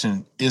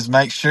question, is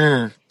make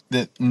sure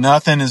that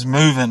nothing is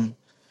moving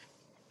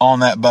on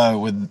that bow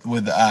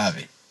with the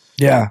ivy.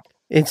 Yeah.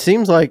 It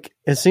seems like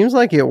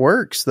it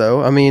works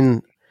though. I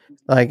mean,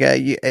 like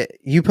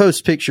you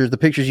post pictures, the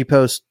pictures you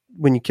post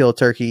when you kill a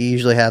turkey, you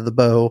usually have the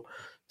bow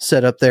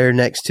set up there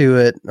next to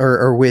it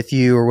or with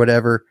you or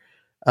whatever.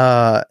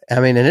 I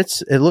mean, and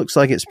it looks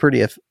like it's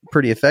pretty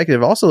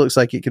effective. It also looks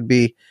like it could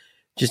be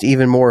just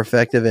even more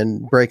effective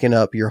in breaking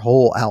up your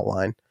whole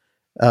outline.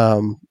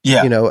 You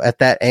know, at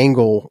that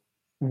angle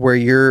where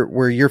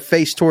you're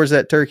faced towards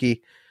that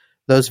turkey,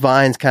 those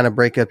vines kind of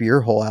break up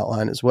your whole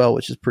outline as well,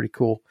 which is pretty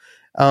cool.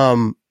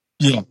 Are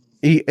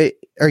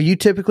you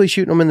typically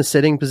shooting them in the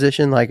sitting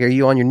position? Like, are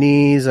you on your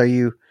knees? Are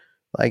you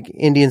like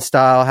Indian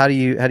style? How do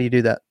you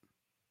do that?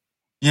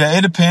 Yeah,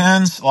 it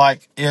depends.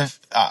 Like, if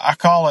I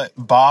call it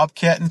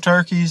bobcatting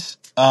turkeys.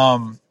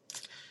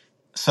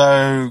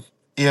 So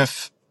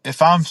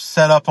if I'm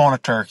set up on a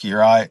turkey,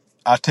 right,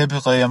 I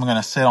typically am going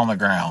to sit on the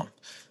ground.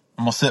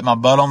 I'm going to sit my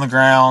butt on the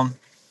ground,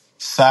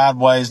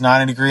 sideways,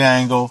 90-degree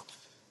angle,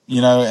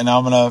 you know, and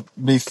I'm going to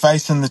be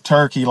facing the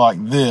turkey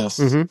like this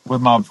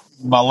with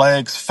my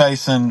legs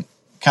facing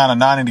kind of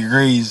 90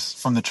 degrees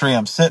from the tree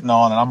I'm sitting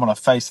on, and I'm going to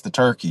face the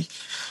turkey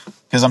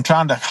because I'm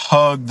trying to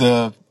hug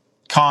the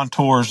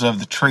contours of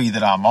the tree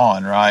that I'm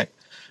on, right?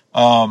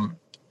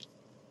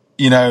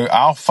 You know,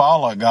 I'll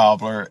follow a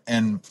gobbler,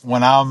 and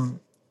when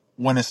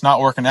it's not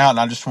working out and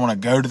I just want to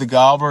go to the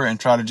gobbler and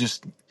try to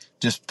just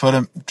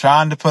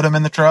trying to put him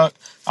in the truck,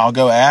 I'll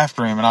go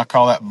after him, and I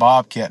call that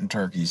bobcatting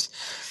turkeys,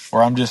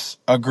 where I'm just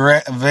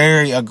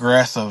very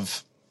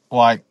aggressive,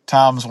 like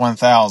times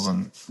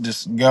 1,000,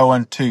 just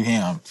going to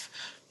him.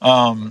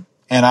 And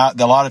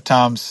a lot of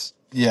times,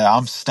 yeah,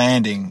 I'm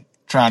standing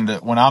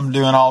when I'm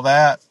doing all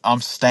that,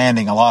 I'm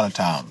standing a lot of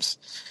times.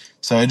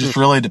 So it just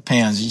really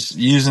depends. Just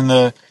using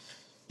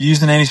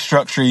any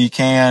structure you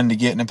can to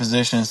get in a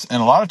position.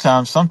 And a lot of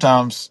times,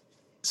 sometimes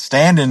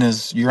standing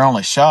is your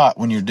only shot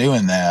when you're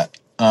doing that.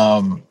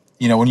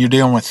 You know, when you're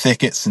dealing with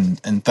thickets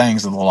and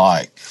things of the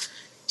like.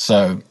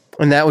 So,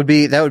 and that would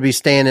be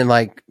standing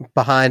like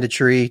behind a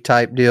tree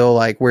type deal,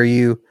 like where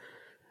you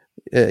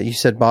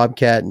said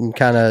bobcat and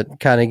kind of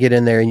get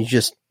in there and you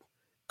just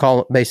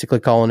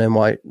basically calling him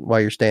while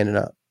you're standing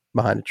up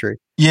behind a tree.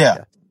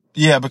 Yeah,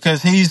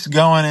 because he's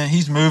going and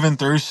he's moving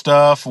through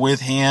stuff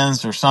with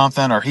hens or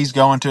something, or he's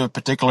going to a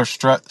particular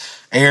strut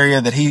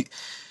area that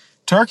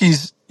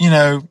turkeys, you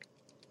know,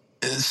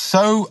 is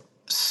so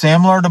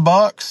similar to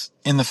bucks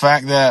in the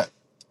fact that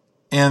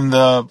in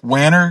the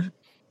winter,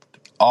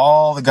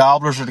 all the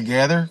gobblers are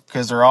together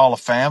because they're all a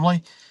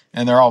family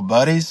and they're all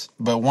buddies.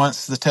 But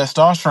once the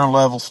testosterone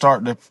levels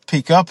start to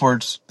peak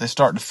upwards, they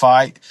start to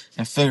fight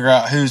and figure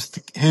out who's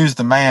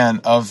the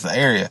man of the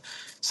area.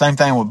 Same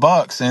thing with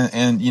bucks,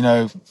 and you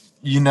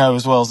know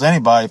as well as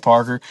anybody,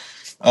 Parker.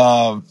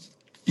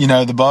 You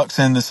know, the bucks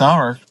in the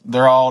summer,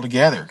 they're all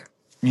together.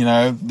 You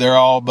know, they're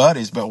all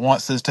buddies. But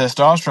once those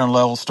testosterone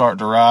levels start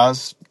to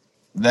rise,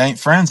 they ain't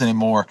friends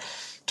anymore.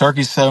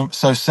 Turkeys so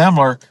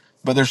similar,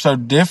 but they're so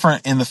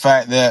different in the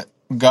fact that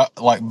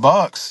like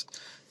bucks,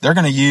 they're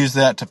going to use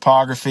that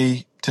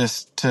topography to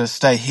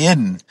stay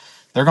hidden.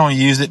 They're going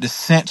to use it to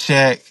scent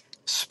check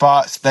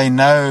spots they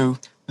know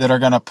that are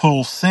going to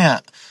pull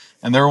scent,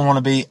 and they want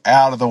to be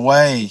out of the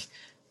way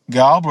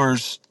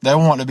gobblers, they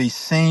want to be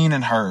seen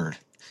and heard.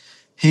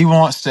 He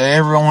wants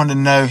everyone to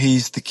know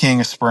he's the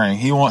king of spring.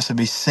 He wants to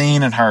be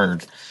seen and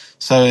heard.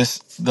 So it's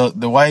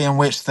the way in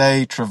which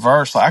they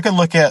traverse. Like I could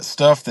look at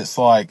stuff that's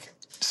like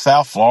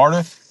South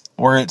Florida,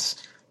 where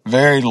it's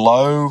very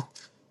low.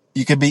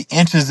 You could be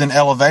inches in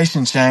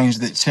elevation change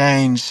that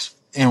change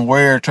in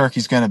where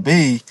turkey's going to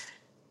be,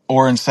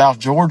 or in South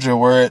Georgia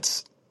where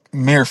it's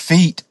mere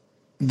feet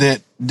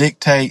that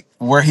dictate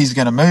where he's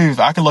going to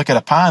move. I could look at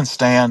a pine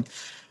stand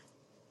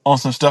on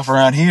some stuff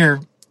around here,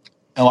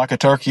 and like a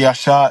turkey I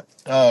shot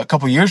a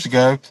couple years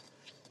ago,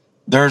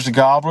 there's a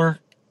gobbler.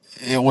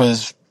 It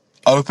was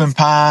open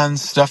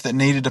pines, stuff that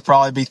needed to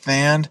probably be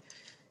thinned,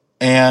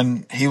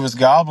 and he was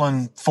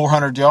gobbling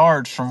 400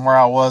 yards from where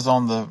I was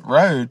on the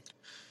road,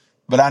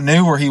 but I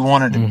knew where he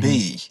wanted to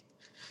be.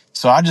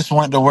 So I just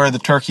went to where the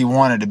turkey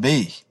wanted to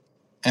be.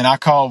 And I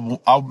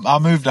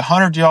moved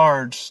 100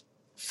 yards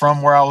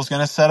from where I was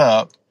going to set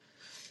up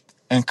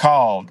and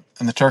called,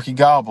 and the turkey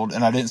gobbled,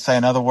 and I didn't say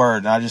another word.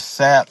 And I just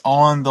sat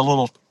on the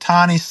little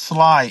tiny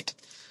slight.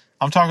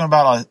 I'm talking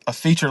about a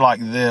feature like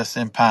this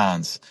in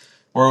pines,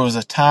 where it was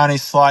a tiny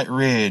slight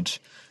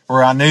ridge,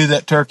 where I knew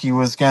that turkey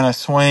was going to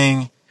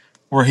swing,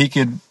 where he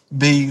could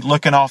be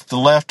looking off the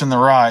left and the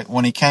right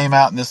when he came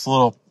out in this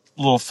little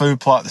food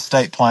plot the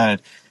state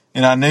planted.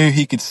 And I knew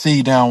he could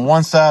see down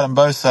one side and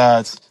both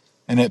sides,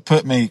 and it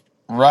put me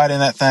right in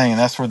that thing. And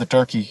that's where the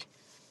turkey,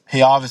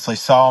 he obviously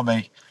saw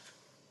me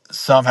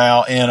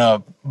somehow in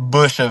a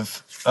bush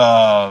of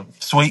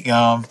sweet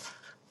gum,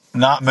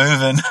 not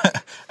moving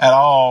at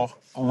all,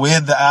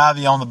 with the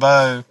ivy on the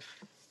bow.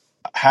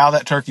 How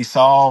that turkey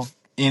saw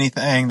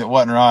anything that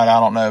wasn't right, I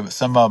don't know, but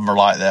some of them are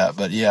like that.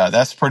 But yeah,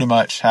 that's pretty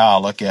much how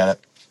I look at it.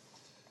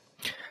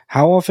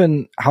 How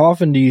often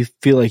do you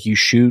feel like you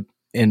shoot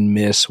and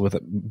miss with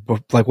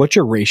like, what's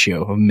your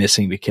ratio of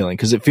missing to killing?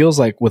 Because it feels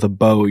like with a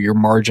bow, your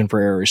margin for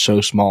error is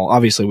so small.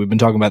 Obviously, we've been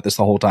talking about this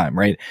the whole time,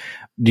 right?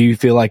 Do you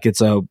feel like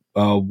it's a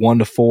 1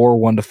 to 4,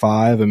 1 to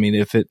 5? I mean,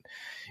 if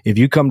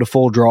you come to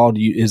full draw,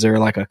 is there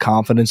like a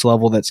confidence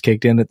level that's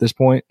kicked in at this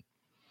point?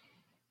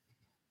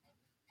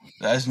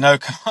 There's no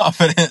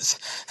confidence.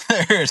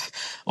 There's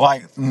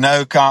like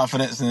no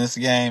confidence in this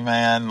game,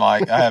 man.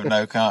 Like I have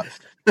no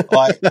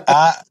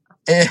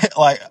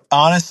like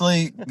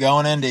honestly,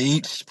 going into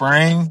each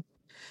spring,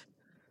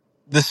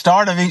 the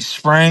start of each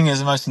spring is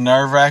the most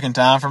nerve-wracking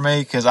time for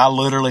me, because I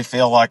literally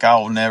feel like I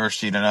will never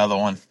shoot another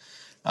one.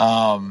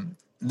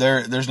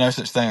 There's no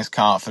such thing as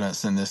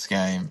confidence in this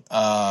game.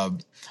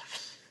 Man,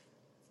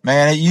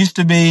 it used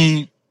to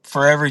be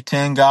for every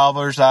 10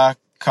 gobblers I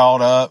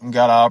called up and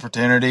got an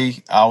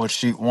opportunity, I would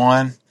shoot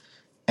one.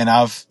 And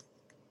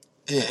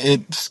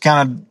it's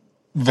kind of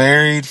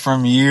varied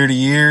from year to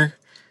year.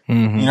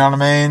 Mm-hmm. You know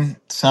what I mean?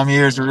 Some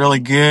years are really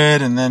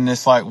good, and then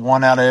it's like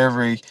 1 out of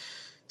every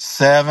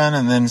 7,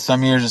 and then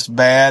some years it's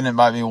bad, and it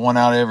might be 1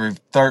 out of every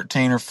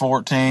 13 or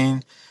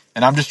 14.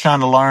 And I'm just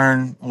trying to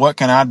learn, what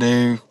can I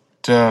do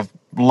to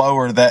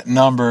lower that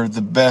number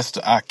the best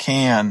I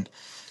can.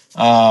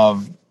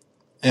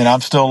 And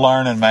I'm still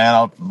learning, man.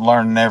 I'm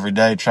learning every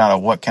day,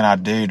 what can I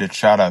do to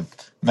try to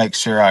make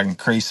sure I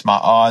increase my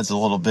odds a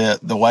little bit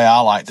the way I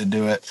like to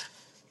do it.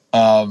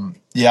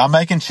 Yeah, I'm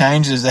making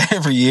changes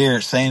every year.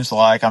 It seems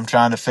like I'm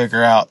trying to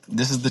figure out,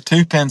 this is the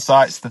 2-pin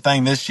sight's the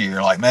thing this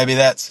year. Like maybe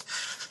that's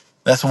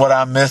what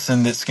I'm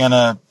missing. That's going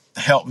to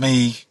help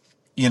me,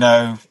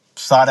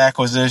 sight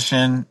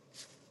acquisition.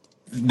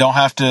 Don't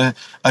have to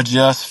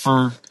adjust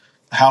for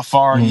how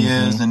far he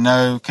is, and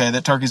know, okay,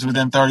 that turkey's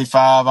within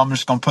 35. I'm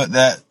just going to put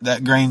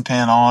that green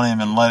pin on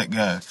him and let it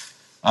go.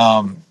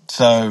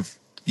 So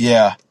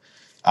yeah,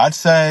 I'd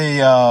say,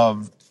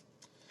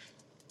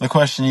 the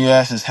question you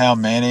asked is how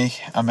many.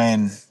 I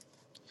mean,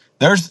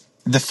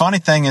 the funny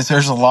thing is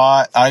there's a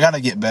lot. I got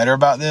to get better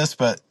about this,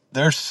 but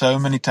there's so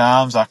many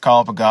times I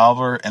call up a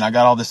gobbler and I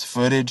got all this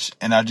footage,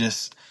 and I'm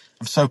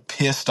so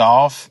pissed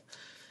off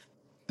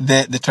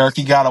that the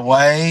turkey got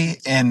away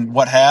and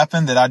what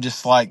happened, that I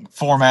just like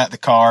format the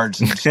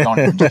cards and just don't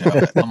even show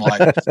it. I'm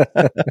like,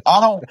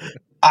 I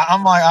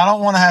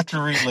don't want to have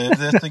to relive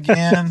this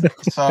again.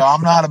 So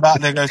I'm not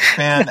about to go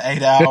spend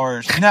 8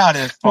 hours. You know how it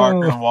is,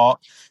 Parker and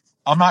Walt.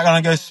 I'm not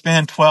going to go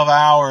spend 12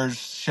 hours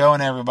showing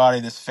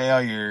everybody this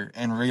failure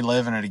and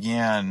reliving it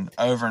again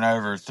over and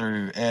over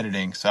through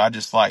editing. So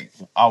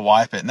I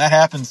wipe it. And that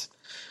happens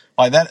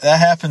that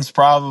happens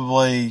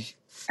probably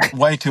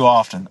way too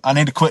often. I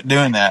need to quit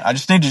doing that. I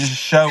just need to just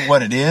show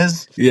what it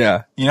is.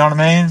 Yeah. You know what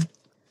I mean?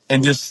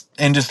 And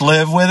just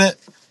live with it,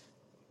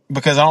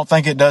 because I don't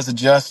think it does a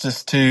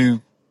justice to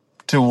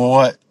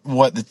what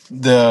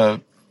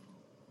the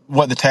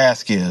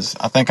task is.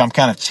 I think I'm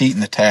kind of cheating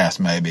the task.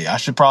 Maybe I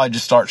should probably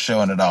just start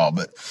showing it all,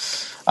 but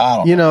I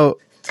don't know.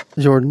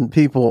 Jordan,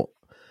 people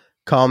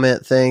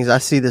comment things. I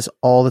see this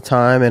all the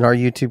time in our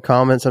YouTube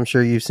comments. I'm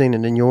sure you've seen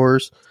it in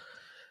yours,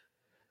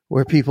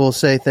 where people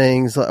say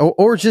things like,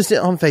 or just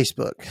on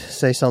Facebook,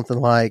 say something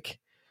like,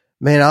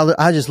 man,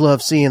 I just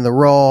love seeing the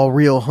raw,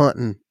 real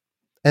hunting.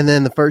 And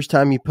then the first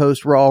time you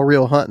post raw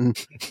real hunting,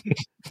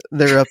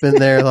 they're up in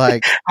there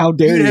like, how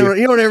dare you?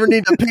 You don't ever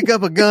need to pick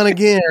up a gun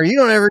again, or you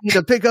don't ever need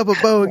to pick up a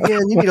bow again.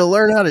 You need to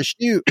learn how to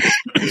shoot.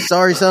 You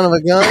sorry son of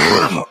a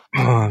gun.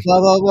 Blah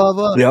blah blah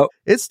blah. Yep.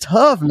 It's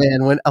tough,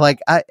 man. When like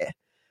I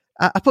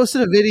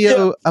posted a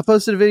video. Yeah. I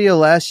posted a video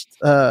last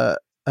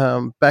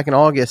back in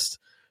August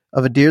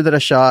of a deer that I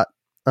shot.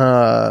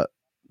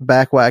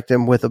 Back whacked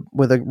him with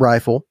a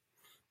rifle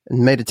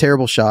and made a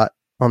terrible shot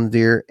on the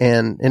deer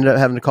and ended up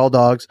having to call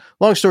dogs.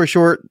 Long story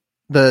short,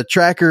 the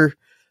tracker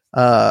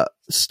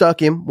stuck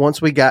him.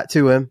 Once we got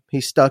to him, he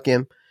stuck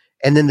him,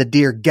 and then the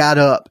deer got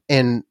up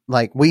and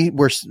like we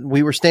were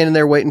standing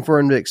there waiting for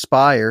him to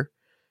expire,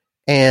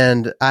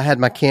 and I had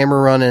my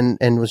camera running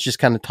and was just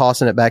kind of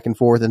tossing it back and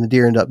forth, and the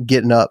deer ended up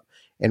getting up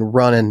and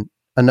running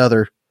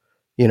another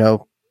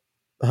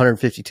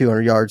 150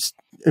 200 yards,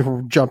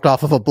 jumped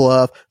off of a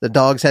bluff. The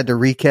dogs had to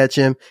recatch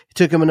him. It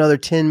took him another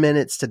 10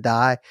 minutes to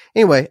die.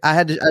 Anyway,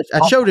 I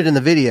showed it in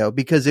the video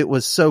because it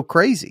was so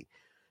crazy.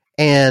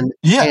 And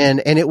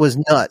it was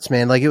nuts,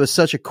 man. Like it was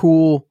such a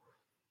cool,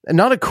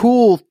 not a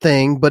cool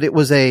thing, but it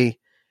was a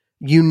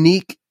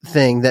unique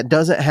thing that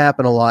doesn't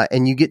happen a lot.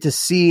 And you get to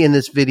see in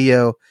this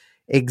video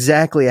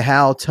exactly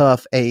how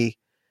tough a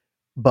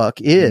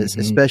buck is,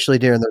 especially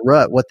during the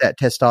rut, what that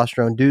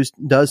testosterone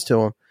does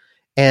to him.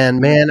 And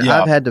man,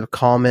 I've had to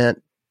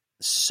comment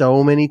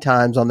so many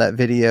times on that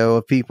video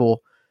of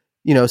people,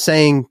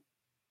 saying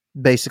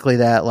basically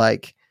that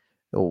like,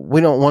 we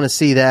don't want to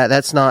see that.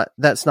 That's not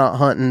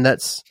hunting.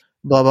 That's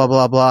blah, blah,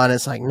 blah, blah. And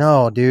it's like,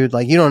 no, dude,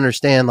 like you don't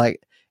understand.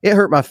 Like it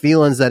hurt my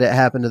feelings that it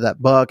happened to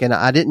that buck. And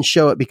I didn't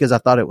show it because I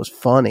thought it was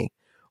funny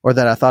or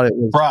that I thought it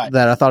was,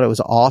 that I thought it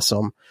was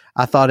awesome.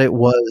 I thought it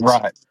was,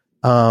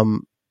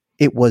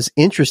 it was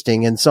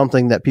interesting and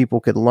something that people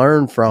could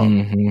learn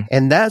from.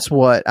 And that's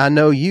what I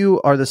know you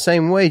are the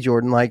same way,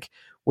 Jordan. Like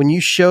when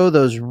you show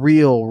those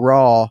real,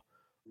 raw,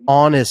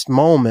 honest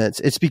moments,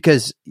 it's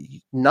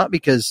not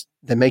because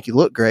they make you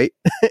look great.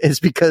 It's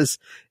because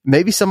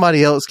maybe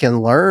somebody else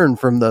can learn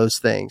from those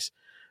things,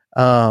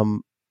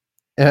 and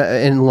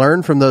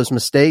learn from those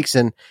mistakes.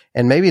 And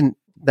maybe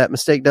that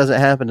mistake doesn't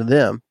happen to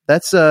them.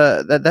 That's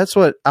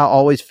what I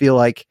always feel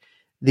like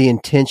the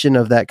intention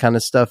of that kind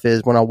of stuff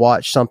is when I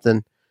watch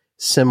something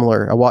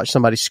similar. I watch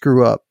somebody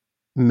screw up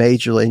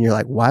majorly and you're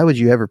like, why would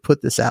you ever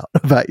put this out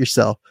about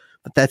yourself?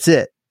 But that's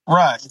it.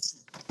 Right.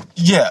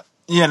 Yeah.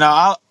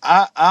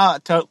 I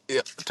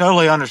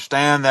totally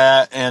understand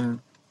that. And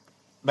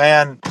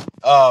man,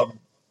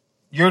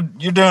 you're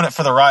doing it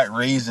for the right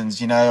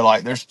reasons.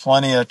 Like there's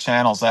plenty of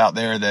channels out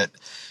there that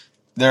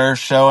they're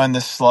showing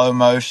the slow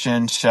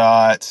motion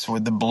shots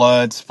with the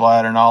blood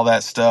splatter and all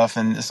that stuff.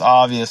 And it's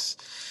obvious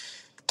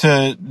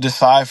to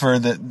decipher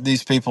that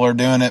these people are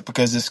doing it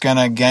because it's going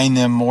to gain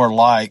them more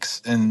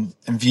likes and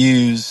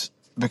views,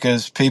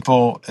 because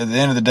people, at the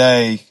end of the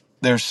day,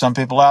 there's some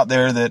people out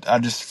there that I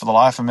just, for the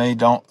life of me,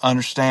 don't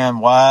understand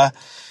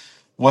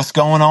what's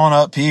going on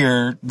up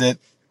here that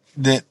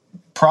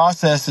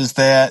processes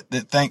that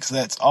thinks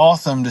that's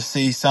awesome to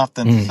see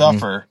something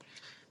suffer.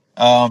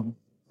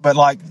 But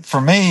like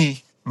for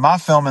me, my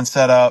filming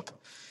setup,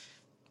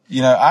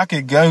 I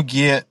could go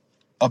get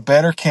a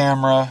better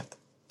camera,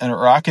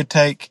 or I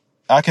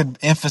could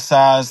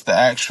emphasize the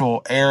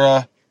actual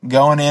era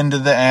going into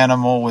the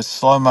animal with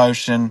slow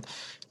motion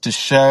to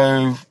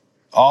show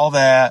all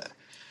that.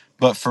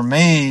 But for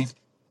me,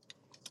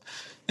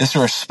 it's a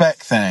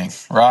respect thing,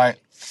 right?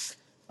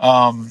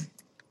 I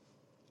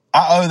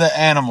owe that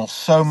animal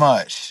so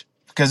much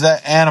because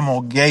that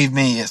animal gave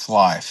me its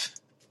life.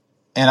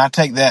 And I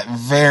take that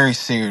very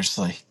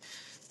seriously.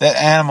 That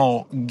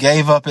animal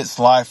gave up its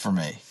life for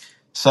me.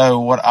 So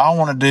what I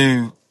want to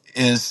do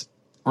is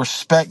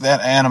respect that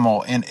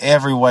animal in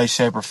every way,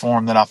 shape, or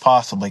form that I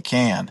possibly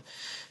can.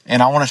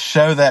 And I want to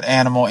show that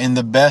animal in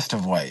the best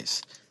of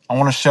ways. I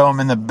want to show him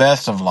in the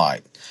best of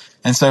light.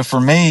 And so for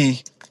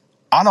me,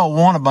 I don't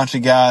want a bunch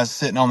of guys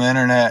sitting on the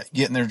internet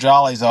getting their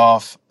jollies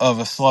off of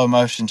a slow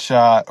motion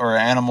shot or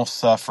an animal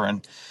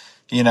suffering.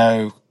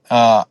 I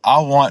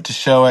want to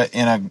show it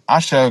I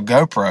show a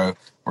GoPro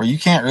where you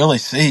can't really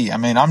see. I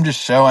mean, I'm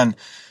just showing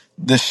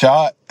the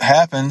shot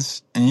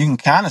happens and you can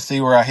kind of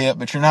see where I hit,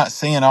 but you're not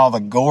seeing all the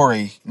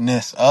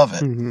goriness of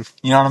it.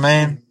 You know what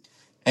I mean?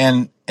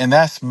 And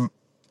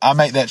I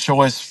make that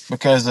choice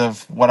because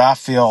of what I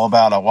feel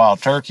about a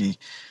wild turkey.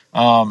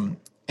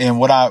 And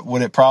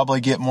would it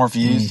probably get more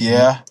views?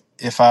 Yeah.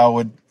 If I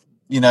would,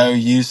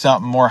 use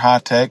something more high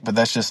tech, but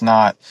that's just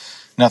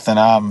nothing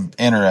I'm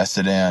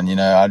interested in.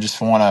 I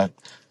just want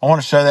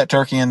to show that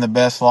turkey in the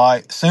best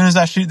light. As soon as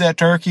I shoot that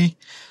turkey,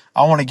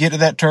 I want to get to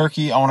that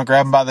turkey. I want to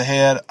grab him by the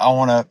head. I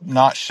want to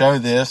not show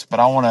this, but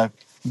I want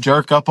to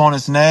jerk up on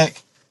his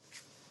neck.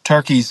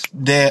 Turkey's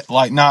dead,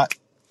 like not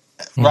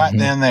right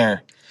then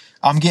there.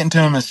 I'm getting to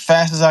him as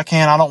fast as I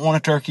can. I don't want a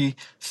turkey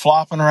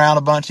flopping around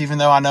a bunch, even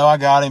though I know I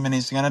got him and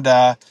he's going to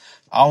die.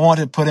 I want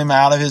to put him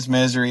out of his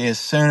misery as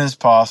soon as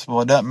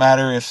possible. It doesn't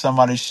matter if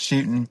somebody's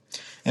shooting,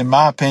 in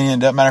my opinion,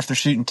 it doesn't matter if they're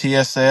shooting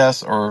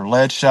TSS or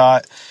lead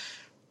shot.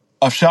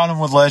 I've shot them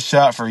with lead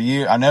shot for a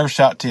year. I never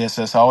shot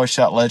TSS. I always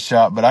shot lead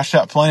shot, but I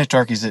shot plenty of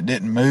turkeys that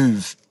didn't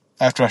move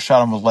after I shot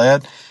them with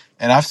lead.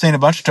 And I've seen a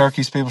bunch of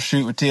turkeys people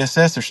shoot with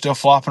TSS. They're still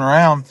flopping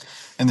around,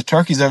 and the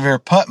turkeys over here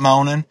putt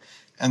moaning,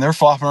 and they're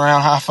flopping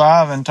around high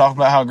fiving, talking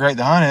about how great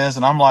the hunt is.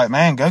 And I'm like,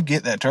 man, go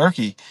get that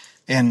turkey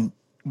and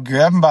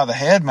grab him by the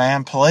head,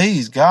 man.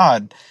 Please,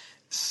 God,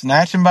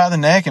 snatch him by the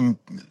neck, and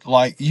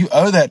like, you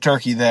owe that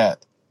turkey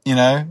that, you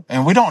know.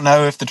 And we don't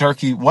know if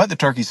what the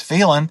turkey's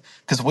feeling,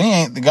 because we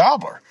ain't the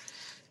gobbler.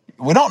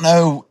 We don't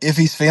know if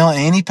he's feeling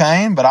any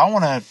pain, but I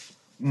want to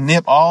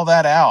nip all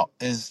that out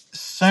as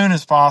soon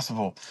as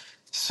possible.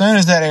 As soon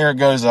as that air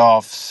goes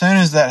off, as soon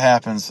as that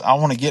happens, I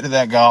want to get to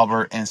that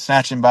gobbler and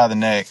snatch him by the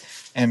neck.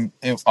 And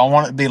I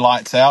want it to be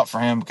lights out for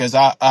him, because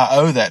I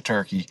owe that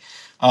turkey.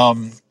 But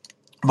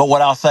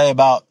what I'll say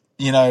about,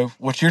 you know,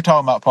 what you're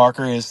talking about,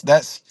 Parker, is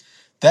that's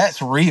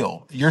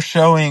real. You're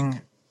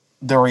showing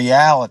the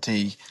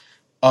reality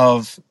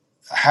of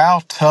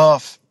how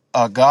tough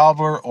a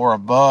gobbler or a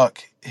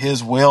buck,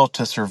 his will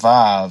to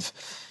survive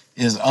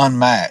is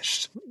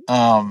unmatched.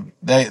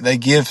 They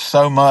give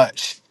so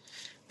much,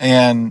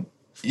 and,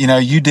 you know,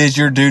 you did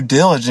your due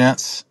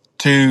diligence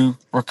to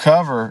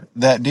recover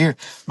that deer.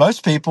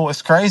 Most people,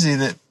 it's crazy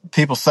that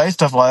people say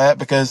stuff like that,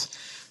 because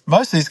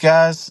most of these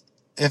guys,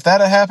 if that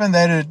had happened,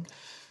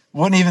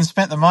 wouldn't even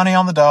spent the money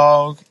on the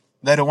dog.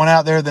 They'd have went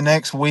out there the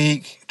next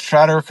week to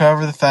try to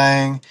recover the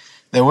thing.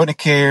 They wouldn't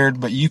have cared,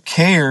 but you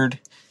cared.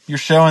 You're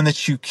showing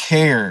that you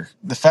care.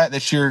 The fact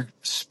that you're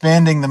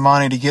spending the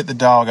money to get the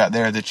dog out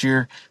there, that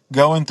you're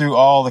going through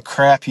all the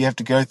crap you have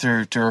to go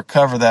through to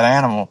recover that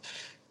animal,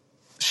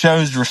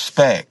 shows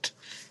respect.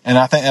 And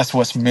I think that's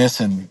what's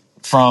missing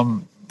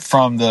from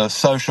the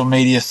social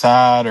media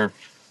side, or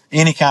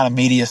any kind of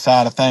media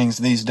side of things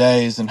these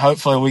days. And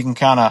hopefully we can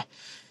kind of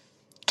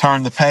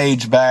turn the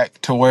page back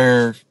to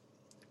where,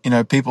 you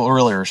know, people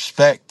really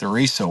respect the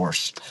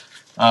resource.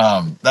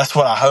 That's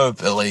what I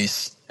hope, at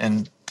least.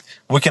 And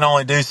we can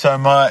only do so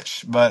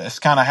much, but it's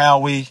kind of how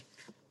we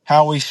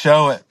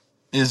show it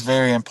is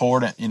very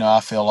important. You know,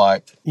 I feel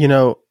like, you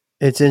know,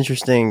 it's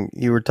interesting.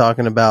 You were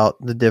talking about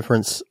the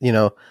difference, you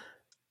know,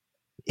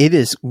 it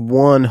is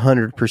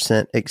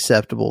 100%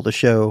 acceptable to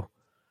show,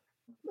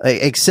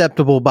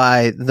 acceptable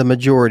by the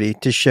majority,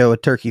 to show a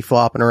turkey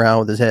flopping around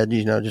with his head,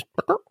 you know, just,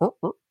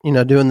 you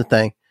know, doing the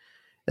thing.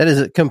 That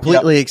is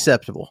completely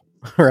acceptable,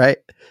 right?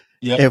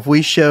 Yep. If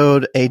we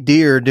showed a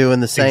deer doing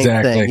the same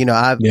thing, you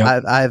know,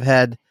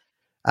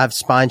 I've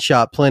spine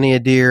shot plenty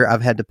of deer.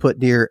 I've had to put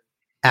deer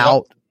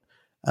out.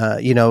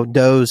 You know,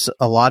 does,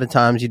 a lot of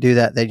times you do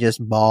that, they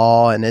just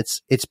bawl, and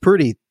it's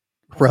pretty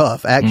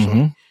rough, actually.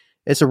 Mm-hmm.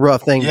 It's a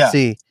rough thing to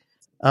see.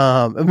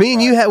 Me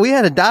and you we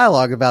had a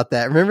dialogue about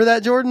that. Remember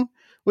that, Jordan?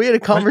 We had a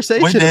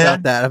conversation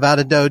about that, about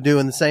a doe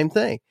doing the same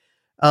thing.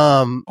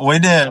 We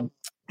did.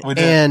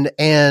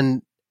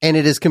 And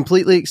it is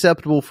completely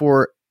acceptable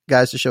for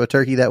guys to show a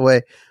turkey that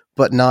way,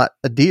 but not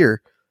a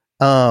deer.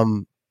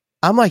 I'm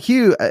like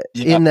you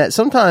in that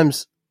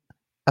sometimes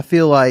I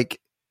feel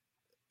like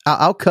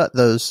I'll cut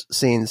those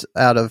scenes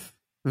out of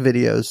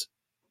videos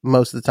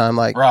most of the time.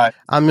 Like, right.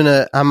 I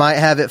might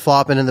have it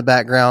flopping in the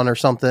background or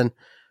something.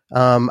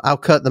 I'll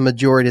cut the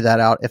majority of that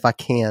out if I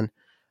can.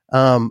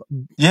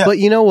 But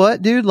you know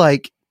what, dude?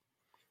 Like,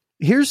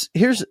 here's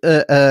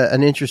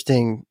an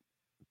interesting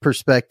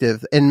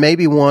perspective, and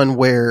maybe one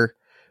where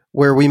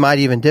we might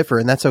even differ,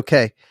 and that's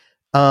okay.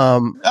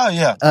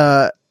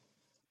 I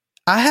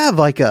have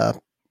like a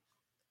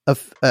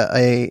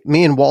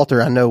me and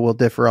Walter, I know, will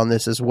differ on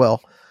this as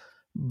well,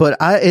 but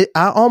I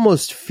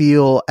almost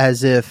feel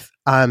as if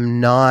I'm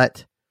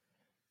not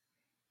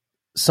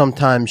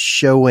sometimes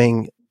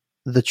showing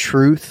the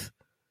truth,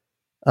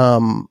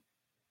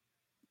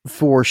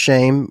 for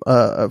shame,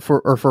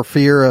 for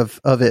fear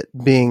of it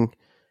being,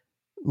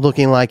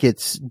 looking like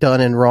it's done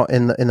in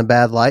the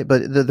bad light.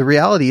 But the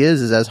reality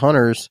is as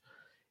hunters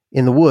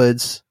in the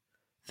woods,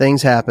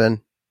 things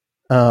happen.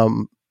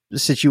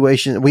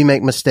 Situation, we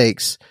make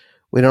mistakes.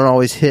 We don't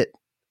always hit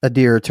a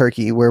deer or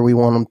turkey where we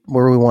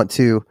want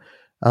to.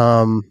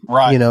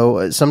 Right. You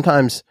know,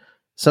 sometimes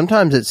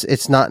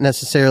it's not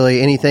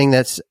necessarily anything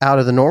that's out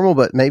of the normal,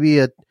 but maybe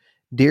a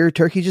deer or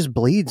turkey just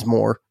bleeds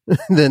more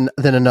than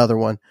another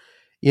one,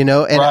 you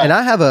know? And, right. And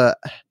I have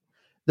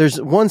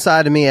there's one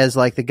side of me as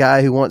like the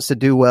guy who wants to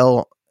do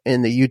well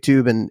in the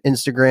YouTube and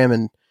Instagram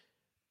and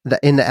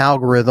in the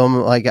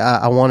algorithm. Like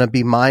I want to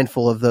be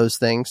mindful of those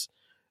things.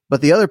 But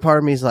the other part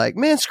of me is like,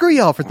 man, screw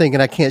y'all for thinking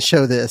I can't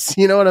show this.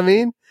 You know what I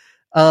mean?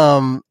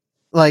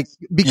 Like,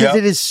 because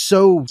it is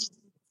so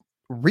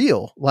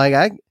real. Like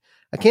I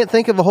can't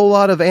think of a whole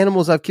lot of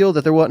animals I've killed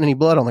that there wasn't any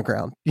blood on the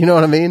ground. You know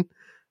what I mean?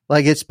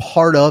 Like, it's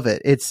part of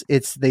it. It's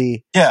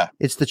the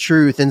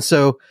truth. And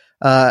so,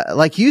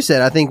 like you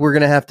said, I think we're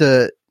going to have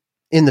to,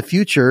 in the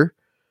future,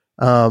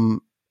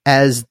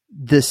 as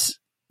this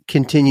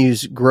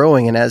continues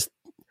growing and as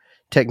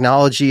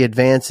technology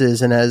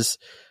advances and as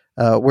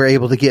we're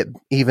able to get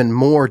even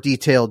more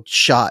detailed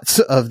shots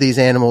of these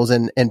animals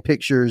and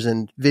pictures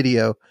and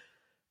video,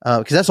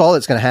 because that's all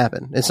that's going to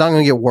happen. It's not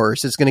going to get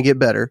worse. It's going to get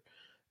better.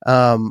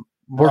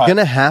 we're Right.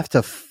 gonna have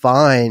to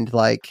find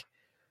like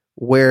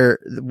where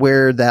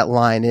that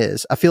line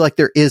is. I feel like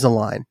there is a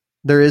line.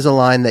 There is a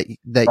line that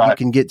Right. you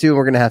can get to, and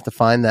we're gonna have to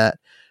find that.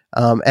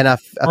 And I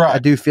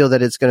Right. do feel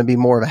that it's going to be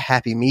more of a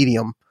happy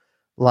medium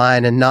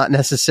line and not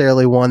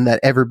necessarily one that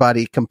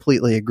everybody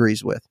completely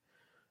agrees with.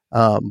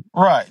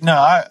 Right. No,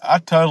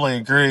 I totally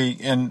agree.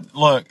 And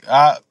look,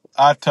 I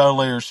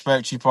totally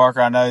respect you,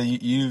 Parker. I know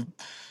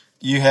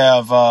you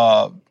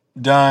have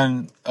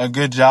done a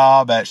good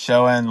job at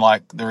showing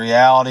like the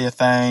reality of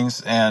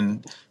things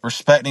and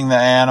respecting the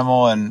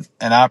animal, and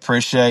I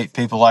appreciate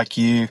people like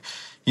you.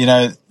 You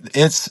know,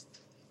 it's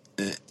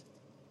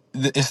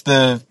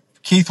the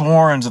Keith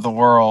Warrens of the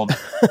world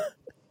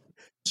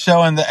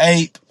showing the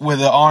ape with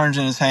the orange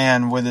in his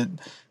hand with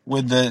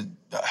the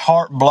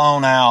heart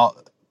blown out.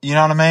 You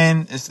know what I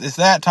mean? It's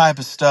that type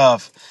of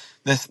stuff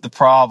that's the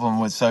problem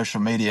with social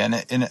media,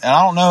 and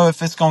I don't know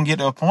if it's going to get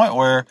to a point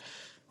where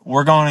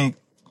we're going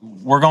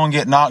to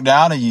get knocked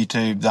out of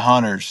YouTube. The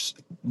hunters,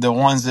 the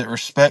ones that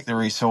respect the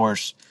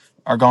resource,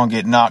 are going to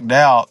get knocked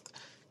out,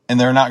 and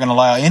they're not going to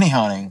allow any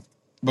hunting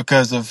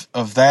because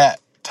of that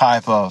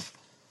type of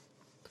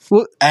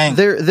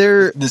anger.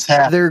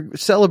 They're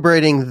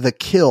celebrating the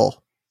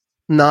kill,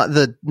 not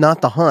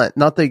the hunt,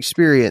 not the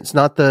experience,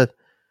 not the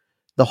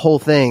whole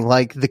thing.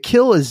 Like the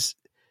kill is,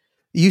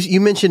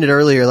 you mentioned it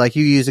earlier, like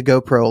you use a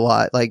GoPro a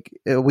lot. Like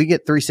we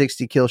get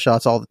 360 kill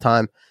shots all the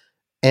time,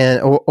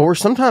 and or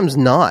sometimes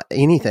not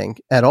anything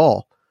at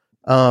all.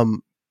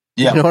 You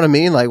know what I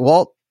mean? Like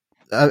Walt,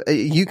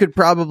 you could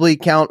probably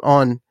count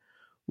on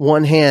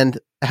one hand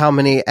how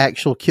many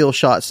actual kill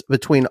shots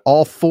between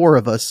all four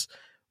of us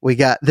we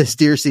got this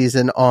deer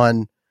season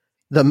on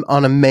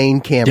a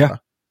main camera,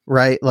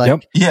 right?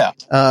 Like,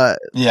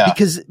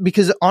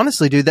 because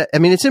honestly, dude, that, I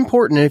mean, it's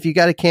important. And if you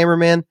got a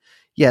cameraman,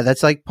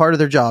 that's like part of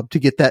their job to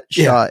get that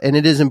shot, and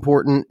it is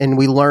important, and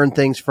we learn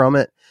things from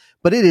it.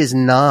 But it is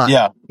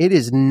not. It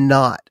is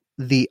not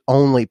the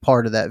only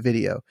part of that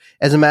video.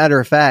 As a matter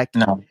of fact,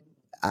 No.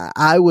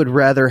 I would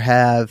rather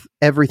have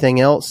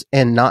everything else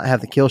and not have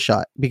the kill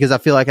shot, because I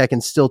feel like I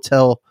can still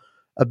tell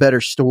a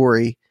better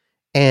story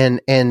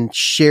and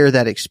share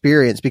that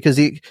experience. Because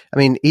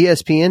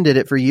ESPN did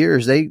it for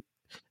years. They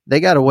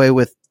got away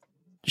with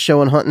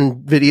showing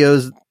hunting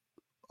videos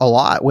a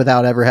lot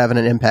without ever having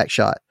an impact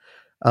shot,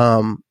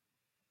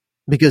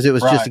 because it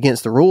was just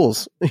against the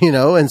rules,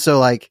 And so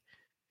like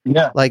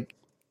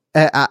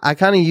I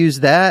kind of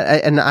used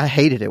that, and I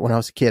hated it when I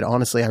was a kid.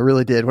 Honestly, I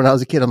really did. When I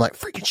was a kid, I'm like,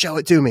 freaking show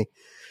it to me.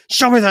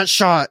 Show me that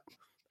shot.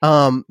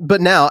 But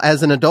now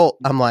as an adult,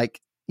 I'm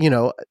like,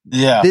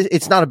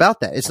 it's not about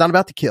that. It's not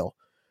about the kill.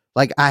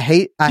 Like I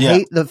hate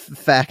the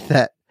fact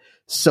that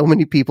so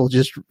many people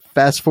just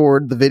fast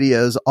forward the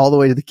videos all the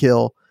way to the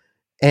kill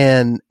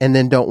and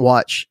then don't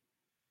watch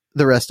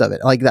the rest of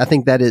it. Like, I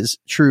think that is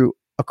true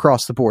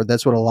across the board.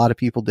 That's what a lot of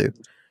people do.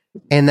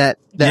 And that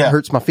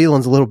hurts my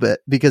feelings a little bit,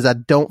 because I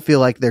don't feel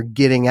like they're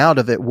getting out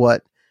of it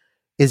what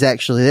is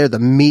actually there, the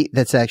meat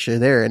that's actually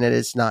there. And it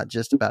is not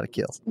just about a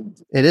kill.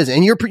 It is.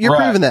 And you're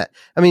proving that.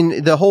 I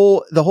mean, the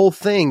whole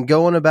thing,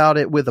 going about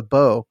it with a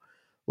bow,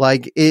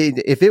 like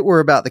if it were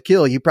about the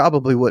kill, you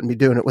probably wouldn't be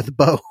doing it with a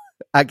bow.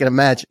 I can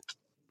imagine.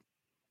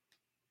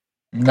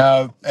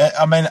 No,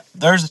 I mean,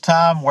 there's a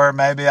time where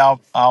maybe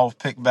I'll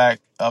pick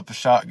back up a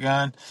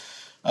shotgun.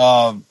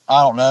 I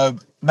don't know,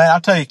 man. I'll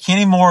tell you,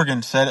 Kenny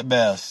Morgan said it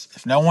best.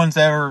 If no one's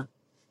ever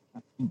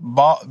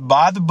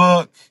buy the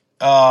book,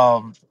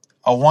 A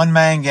One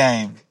Man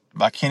Game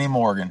by Kenny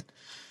Morgan,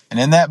 and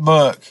in that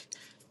book,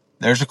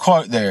 there's a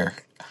quote there,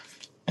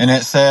 and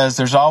it says,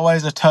 "There's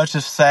always a touch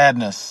of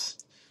sadness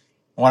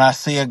when I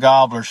see a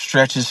gobbler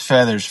stretch his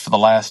feathers for the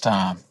last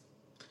time."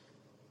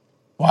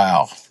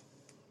 Wow.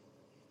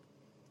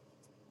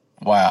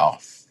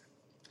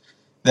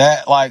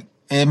 That, like,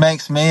 it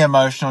makes me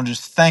emotional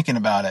just thinking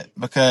about it,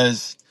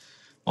 because,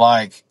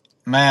 like,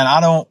 man,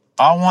 I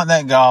want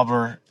that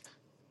gobbler.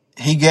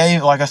 He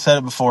gave, like I said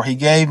it before, he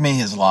gave me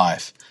his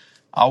life.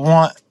 I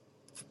want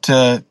him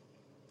to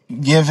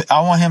have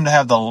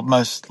the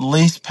most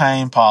least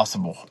pain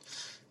possible.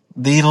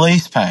 The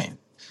least pain.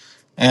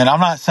 And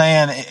I'm not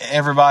saying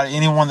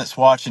anyone that's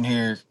watching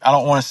here, I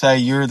don't want to say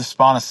you're the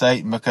spawn of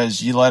Satan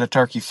because you let a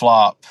turkey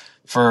flop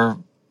for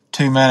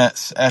 2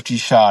 minutes after you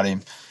shot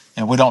him,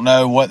 and we don't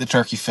know what the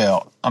turkey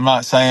felt. I'm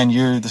not saying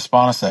you're the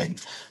spawn of Satan.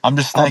 I'm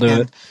just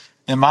thinking,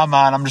 in my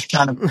mind, I'm just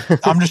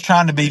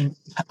trying to be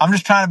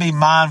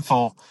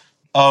mindful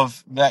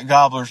of that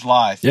gobbler's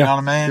life. You know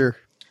what I mean? Sure.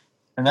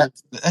 And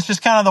that's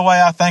just kind of the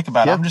way I think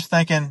about it. I'm just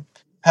thinking,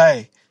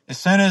 hey, as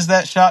soon as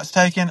that shot's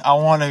taken, I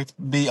want to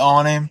be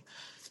on him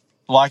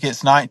like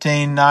it's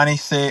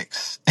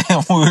 1996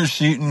 and we were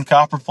shooting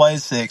copper plate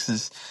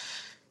sixes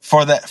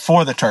for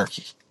the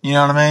turkey. You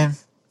know what I mean?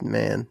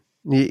 Man,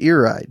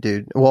 you're right,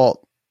 dude.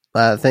 Walt,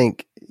 I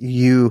think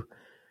you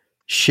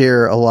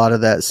share a lot of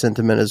that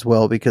sentiment as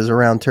well, because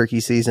around turkey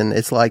season,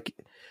 it's like,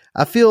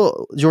 I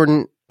feel,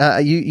 Jordan,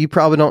 you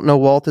probably don't know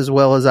Walt as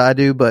well as I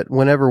do, but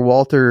whenever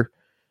Walter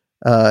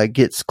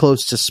gets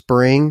close to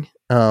spring,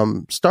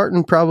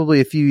 starting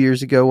probably a few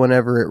years ago,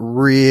 whenever it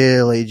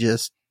really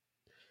just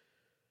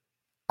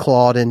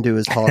clawed into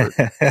his heart.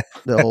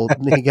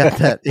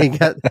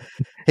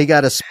 He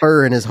got a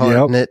spur in his heart,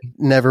 Yep. and it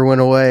never went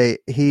away.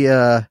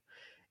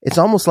 It's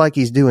almost like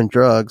he's doing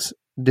drugs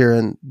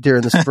during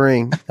the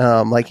spring.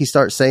 Like he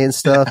starts saying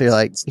stuff. You're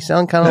like, you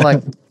sound kind of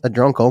like a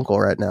drunk uncle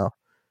right now,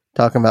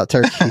 talking about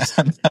turkeys.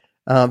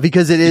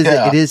 Because it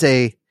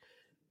is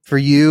for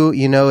you,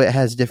 it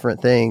has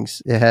different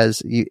things.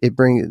 It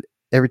brings,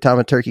 every time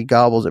a turkey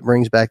gobbles, it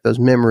brings back those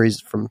memories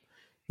from,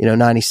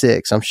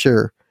 96, I'm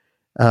sure.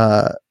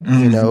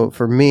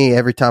 For me,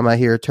 every time I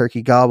hear a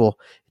turkey gobble,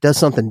 it does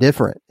something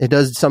different. It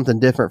does something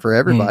different for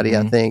everybody,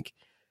 I think.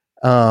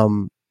 But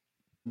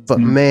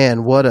man,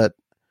 I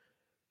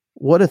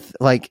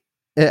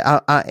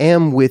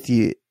am with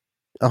you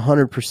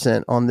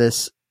 100% on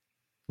this.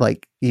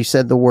 Like you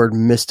said, the word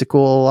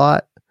mystical a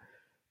lot.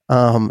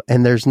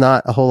 And there's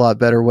not a whole lot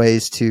better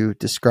ways to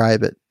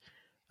describe it.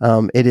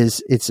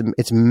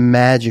 It's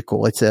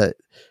magical.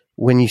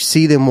 When you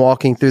see them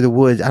walking through the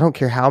woods, I don't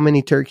care how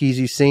many turkeys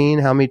you've seen,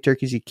 how many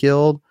turkeys you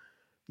killed.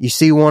 You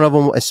see one of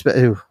them, a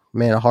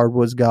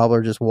hardwoods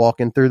gobbler just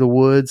walking through the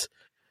woods.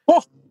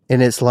 Oh.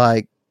 And it's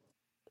like,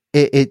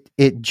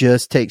 it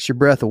just takes your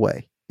breath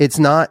away. It's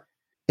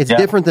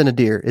different than a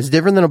deer. It's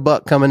different than a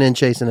buck coming in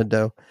chasing a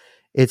doe.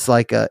 It's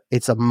like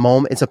it's a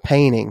moment. It's a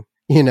painting,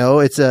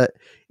 I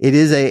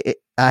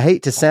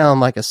hate to sound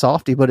like a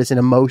softie, but it's an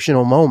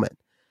emotional moment.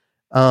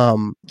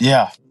 Man,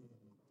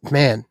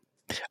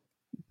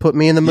 put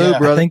me in the mood,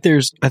 brother. I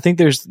think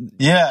there's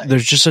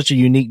just such a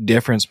unique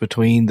difference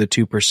between the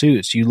two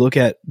pursuits. You look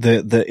at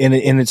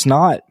and it's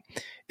not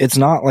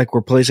like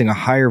we're placing a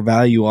higher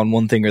value on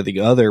one thing or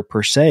the other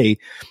per se,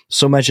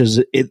 so much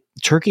as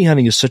turkey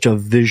hunting is such a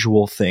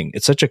visual thing.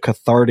 It's such a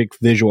cathartic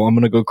visual. I'm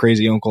going to go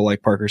crazy uncle,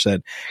 like Parker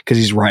said, because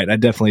he's right. I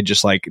definitely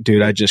just I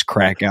just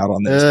crack out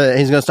on this.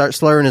 He's going to start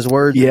slurring his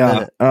words.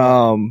 Yeah.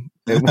 We'll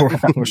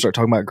start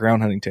talking about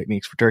ground hunting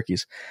techniques for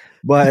turkeys.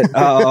 But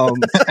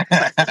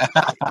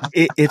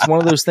it's one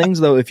of those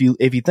things, though. If you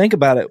think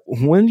about it,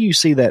 when do you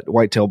see that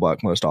whitetail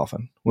buck most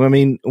often? Well, I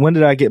mean, when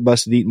did I get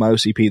busted eating my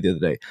OCP the other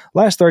day?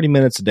 Last 30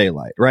 minutes of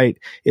daylight, right?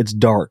 It's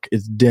dark,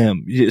 it's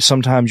dim.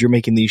 Sometimes you're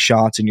making these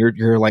shots and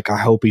you're like, I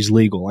hope he's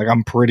legal. Like,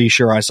 I'm pretty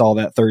sure I saw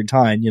that third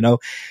time,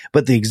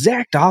 But the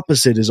exact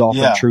opposite is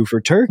often true for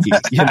turkey.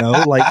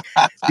 Like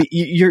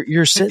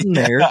you're sitting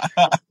there,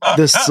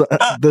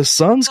 the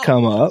sun's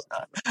come up,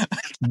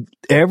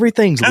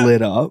 everything's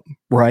lit up,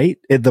 right?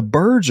 The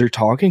birds are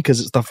talking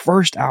because it's the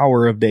first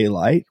hour of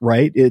daylight,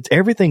 right?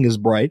 Everything is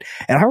bright.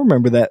 And I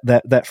remember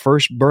that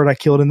first bird I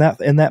killed in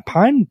that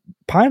pine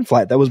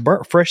flat that was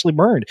freshly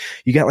burned.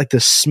 You got like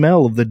the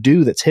smell of the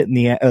dew that's hitting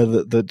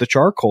the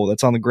charcoal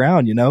that's on the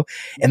ground,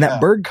 and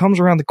that bird comes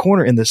around the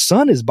corner and the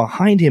sun is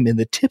behind him and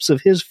the tips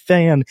of his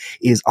fan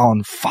is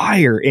on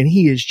fire and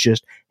he is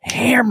just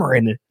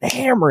hammering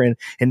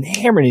and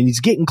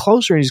he's getting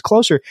closer and he's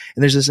closer,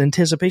 and there's this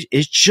anticipation.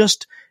 It's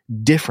just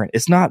different.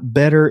 It's not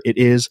better.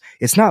 It's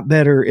not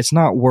better. It's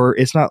not worse.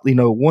 It's not,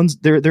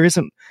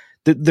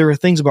 there are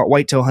things about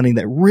whitetail hunting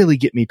that really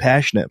get me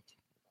passionate.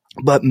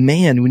 But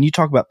man, when you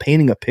talk about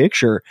painting a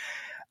picture,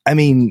 I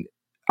mean,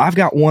 I've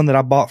got one that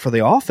I bought for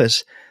the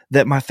office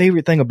that my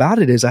favorite thing about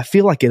it is I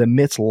feel like it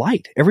emits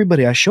light.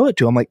 Everybody I show it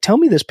to, I'm like, tell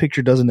me this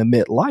picture doesn't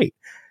emit light.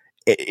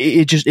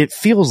 It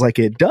feels like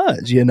it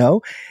does,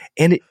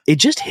 and it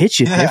just hits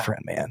you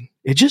different, man.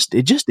 It just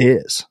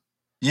is.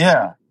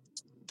 Yeah.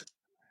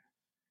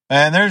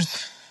 Man,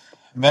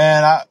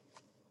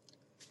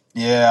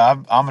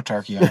 I'm a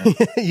turkey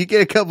hunter. You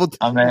get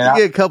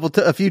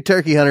a few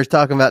turkey hunters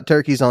talking about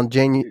turkeys on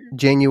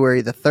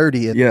January the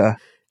 30th. Yeah.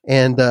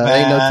 And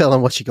ain't no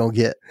telling what you're going to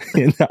get.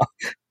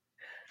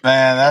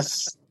 Man,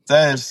 that's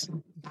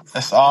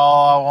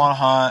all I want to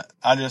hunt.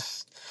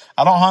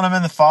 I don't hunt them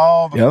in the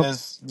fall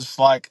because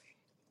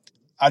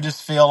I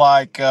just feel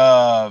like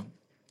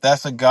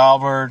that's a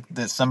gobbler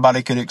that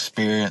somebody could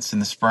experience in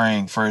the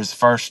spring for his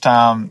first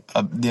time.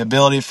 The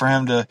ability for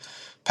him to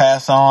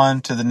pass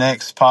on to the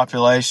next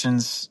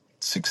population's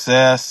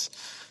success.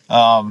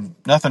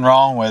 Nothing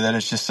wrong with it.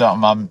 It's just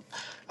something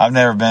I've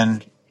never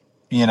been,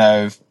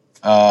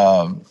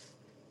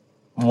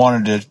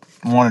 wanted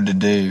to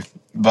do.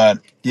 But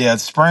yeah,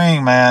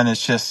 spring, man,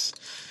 it's just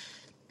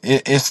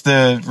it's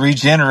the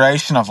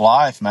regeneration of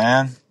life,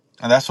 man.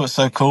 And that's what's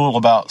so cool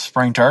about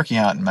spring turkey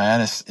hunting, man.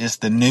 It's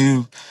the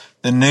new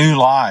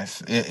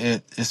life.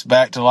 It's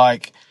back to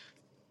like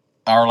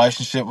our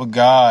relationship with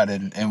God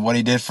and what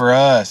he did for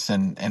us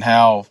and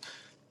how,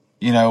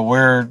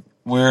 we're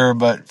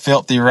but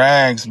filthy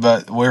rags,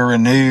 but we're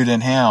renewed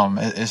in him.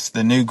 It's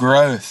the new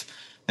growth.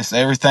 It's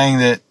everything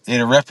that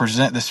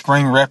the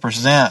spring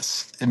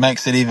represents. It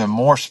makes it even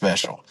more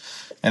special.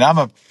 And I'm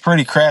a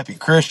pretty crappy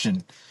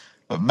Christian,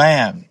 but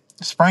man,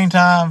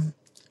 springtime,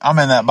 I'm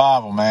in that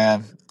Bible,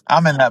 man.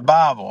 I'm in that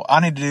Bible. I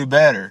need to do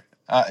better.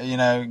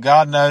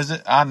 God knows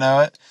it. I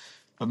know it.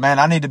 But man,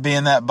 I need to be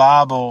in that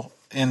Bible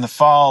in the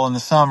fall and the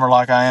summer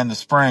like I am the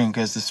spring,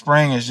 because the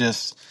spring is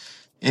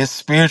it's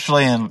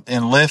spiritually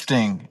and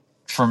lifting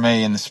for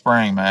me in the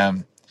spring,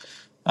 man.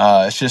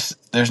 It's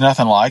just, there's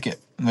nothing like it.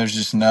 There's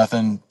just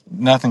nothing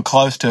nothing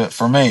close to it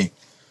for me.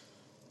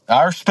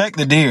 I respect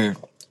the deer.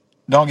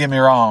 Don't get me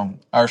wrong.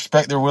 I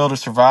respect their will to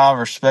survive. I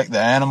respect the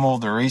animal,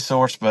 the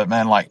resource, but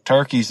man, like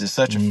turkeys is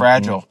such a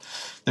fragile.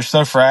 They're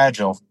so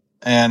fragile,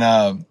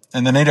 and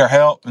they need our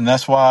help. And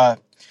that's why,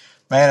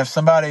 man, if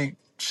somebody,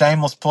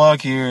 shameless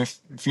plug here,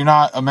 if you're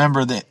not a member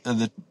of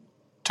the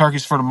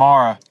Turkeys for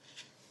Tomorrow,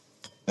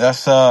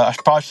 that's I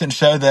probably shouldn't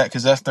show that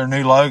because that's their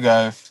new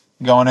logo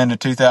going into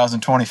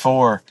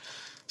 2024.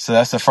 So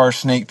that's the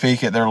first sneak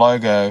peek at their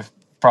logo.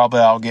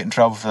 Probably I'll get in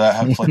trouble for that.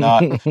 Hopefully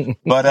not.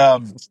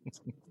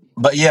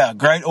 But yeah,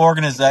 great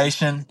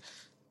organization.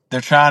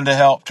 They're trying to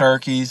help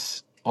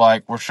turkeys.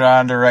 Like, we're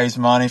trying to raise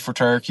money for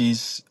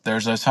turkeys.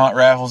 There's those hunt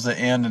raffles that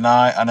end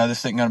tonight. I know this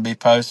isn't going to be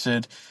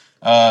posted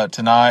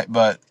tonight,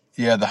 but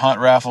yeah, the hunt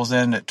raffles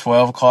end at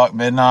 12 o'clock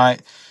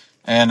midnight.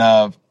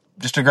 And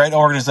just a great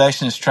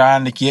organization is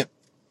trying to get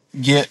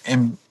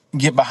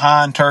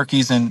behind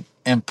turkeys and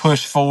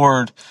push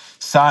forward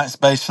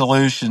science-based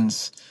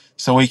solutions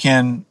so we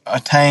can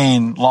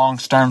attain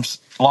long-term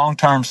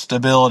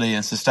stability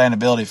and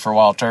sustainability for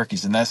wild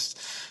turkeys. And that's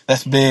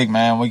big,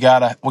 man. We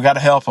gotta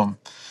help them,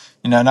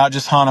 not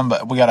just hunt them,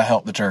 but we gotta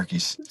help the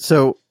turkeys.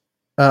 So,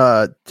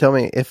 tell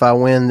me, if I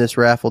win this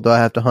raffle, do I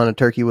have to hunt a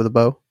turkey with a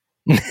bow?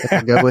 If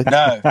I go with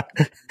No.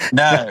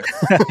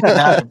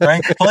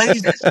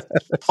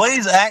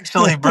 Please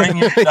actually bring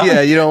your shotgun. Yeah,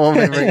 you don't want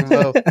me to bring a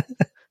bow.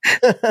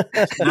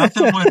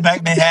 Nothing would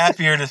make me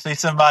happier to see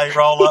somebody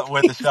roll up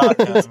with a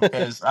shotgun,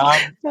 because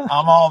I'm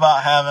all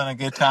about having a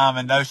good time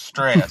and no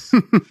stress.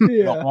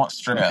 Don't want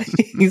stress.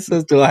 He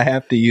says, "Do I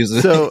have to use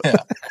it?" So, Yeah.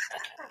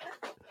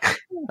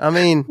 I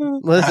mean,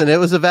 listen, it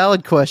was a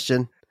valid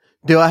question.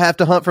 Do I have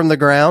to hunt from the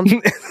ground?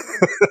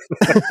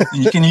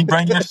 Can you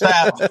bring your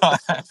saddle?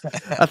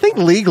 I think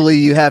legally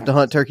you have to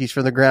hunt turkeys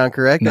from the ground,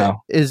 correct?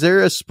 No. Is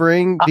there a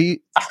spring?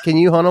 Can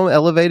you hunt them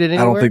elevated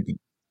anywhere? I don't think.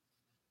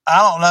 I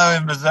don't know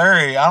in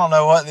Missouri. I don't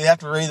know what they have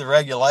to read the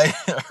regulations.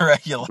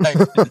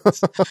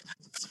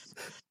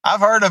 I've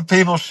heard of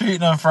people shooting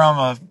them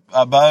from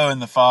a bow in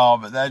the fall,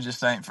 but that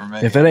just ain't for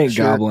me. If it ain't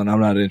gobbling,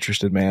 I'm not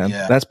interested, man.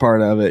 Yeah. That's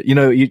part of it.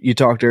 You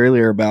talked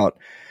earlier about,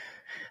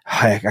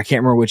 I can't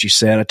remember what you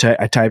said.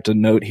 I typed a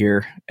note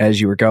here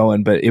as you were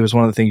going, but it was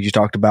one of the things you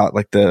talked about,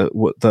 like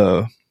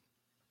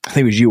I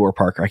think it was you or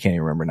Parker. I can't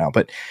even remember now,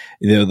 but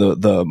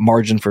the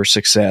margin for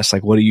success,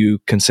 like what do you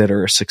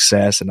consider a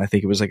success? And I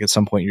think it was like at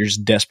some point you're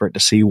just desperate to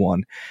see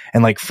one.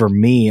 And like for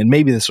me, and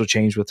maybe this will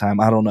change with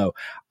time, I don't know.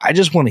 I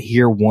just want to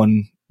hear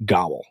one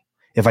gobble.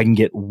 If I can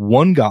get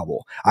one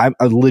gobble, I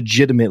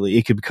legitimately,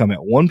 it could come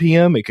at 1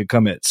 p.m. It could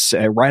come at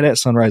right at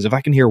sunrise. If I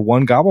can hear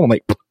one gobble, I'm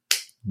like,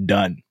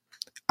 done.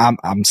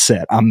 I'm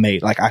set. I'm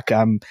made. Like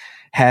I'm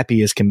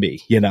happy as can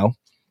be,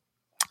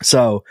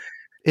 So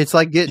it's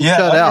like getting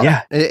shut out.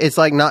 Yeah. It's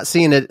like not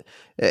seeing it.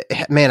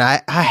 Man,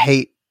 I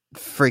hate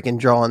freaking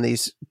drawing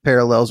these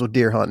parallels with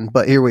deer hunting,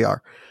 but here we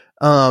are.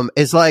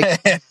 It's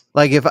like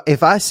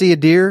if I see a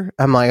deer,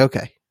 I'm like,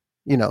 okay,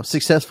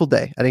 successful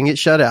day. I didn't get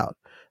shut out.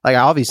 Like,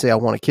 obviously I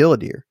want to kill a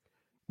deer,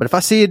 but if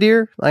I see a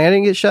deer, like, I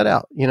didn't get shut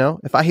out.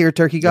 If I hear a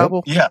turkey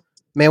gobble, yeah,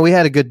 man, we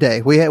had a good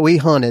day. We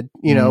hunted,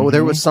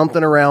 there was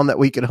something around that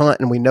we could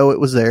hunt and we know it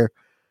was there.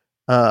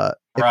 It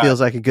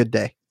feels like a good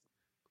day.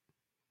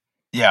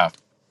 Yeah.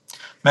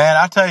 Man,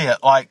 I tell you,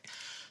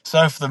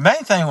 so for the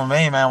main thing with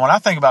me, man, when I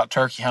think about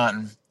turkey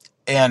hunting,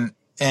 and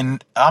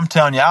I'm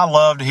telling you, I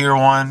love to hear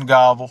one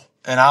gobble,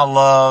 and I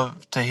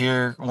love to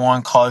hear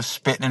one close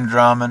spitting and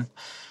drumming.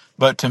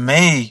 But to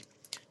me,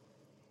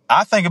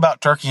 I think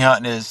about turkey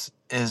hunting is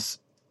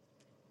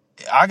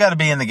I got to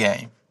be in the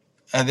game.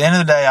 At the end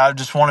of the day, I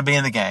just want to be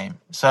in the game.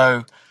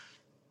 So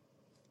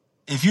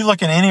if you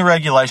look in any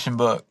regulation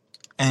book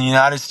in the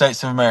United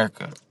States of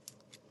America,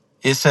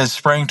 it says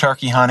spring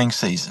turkey hunting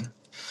season.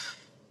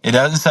 It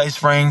doesn't say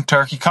spring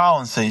turkey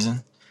calling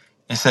season.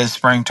 It says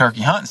spring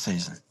turkey hunting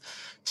season.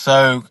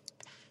 So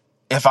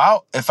if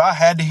I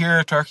had to hear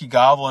a turkey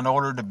gobble in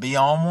order to be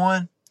on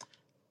one,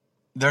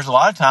 there's a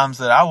lot of times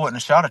that I wouldn't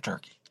have shot a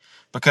turkey,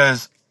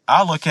 because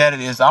I look at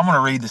it as I'm going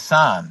to read the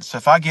signs. So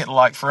if I get,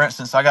 like, for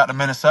instance, I got to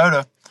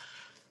Minnesota,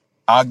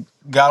 I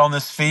got on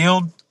this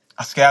field,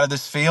 I scouted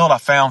this field, I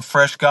found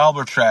fresh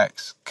gobbler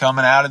tracks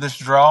coming out of this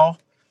draw,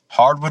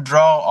 hardwood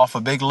draw off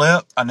a big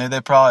lip. I knew they're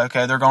going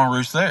to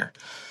roost there.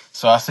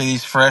 So I see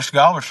these fresh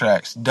gobbler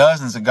tracks,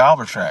 dozens of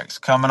gobbler tracks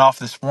coming off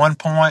this one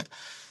point,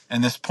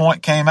 and this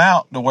point came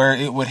out to where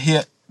it would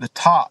hit the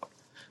top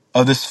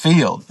of this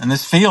field. And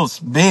this field's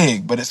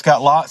big, but it's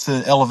got lots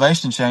of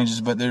elevation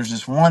changes, but there's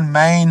this one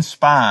main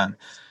spine.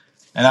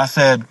 And I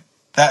said,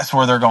 that's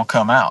where they're going to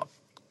come out.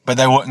 But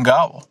they wouldn't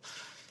gobble.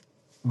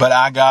 But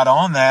I got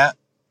on that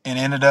and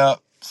ended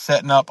up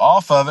setting up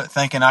off of it,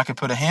 thinking I could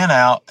put a hen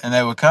out and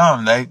they would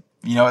come.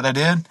 You know what they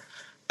did?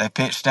 They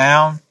pitched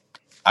down.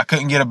 I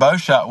couldn't get a bow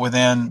shot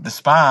within the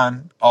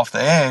spine off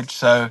the edge,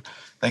 so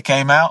they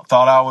came out,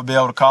 thought I would be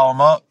able to call them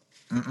up.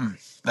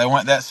 They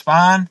went that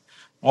spine,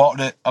 walked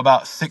it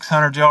about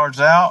 600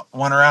 yards out,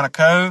 went around a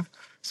cove.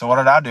 So what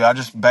did I do? I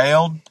just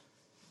bailed,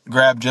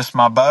 grabbed just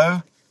my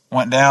bow,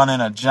 went down in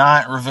a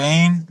giant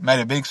ravine, made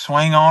a big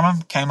swing on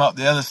them, came up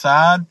the other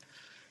side,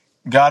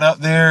 got up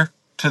there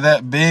to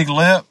that big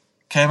lip,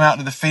 came out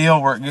to the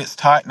field where it gets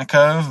tight in the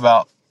cove.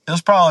 It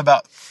was probably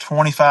about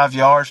 25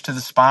 yards to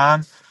the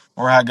spine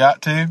where I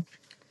got to.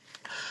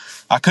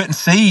 I couldn't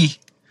see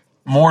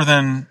more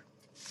than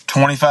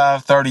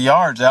 25, 30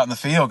 yards out in the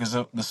field because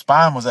the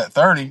spine was at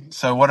 30.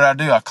 So what did I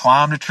do? I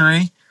climbed a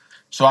tree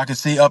so I could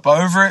see up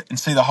over it and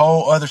see the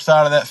whole other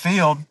side of that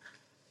field.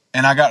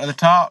 And I got to the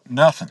top,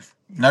 nothing,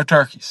 no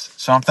turkeys.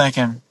 So I'm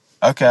thinking,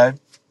 okay,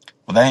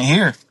 well, they ain't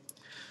here.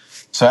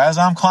 So as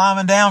I'm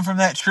climbing down from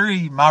that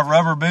tree, my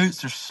rubber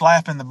boots are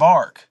slapping the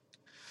bark.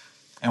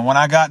 And when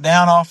I got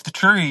down off the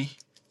tree,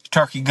 the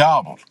turkey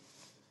gobbled.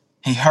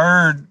 He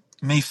heard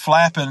me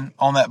flapping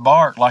on that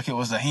bark like it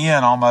was a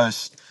hen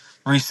almost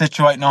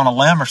resituating on a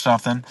limb or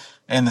something,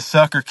 and the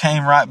sucker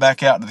came right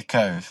back out to the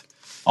cove.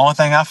 Only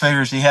thing I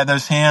figured is he had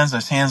those hens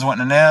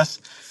went in the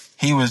nest.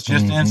 He was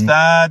just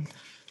inside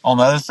on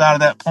the other side of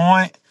that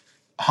point,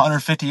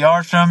 150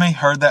 yards from me,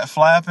 heard that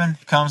flapping,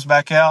 comes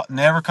back out,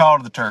 never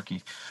called the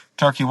turkey.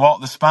 Turkey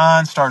walked the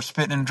spine, started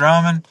spitting and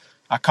drumming.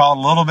 I called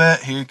a little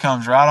bit, here he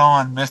comes right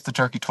on, missed the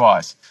turkey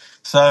twice.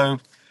 So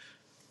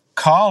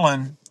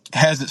calling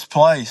has its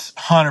place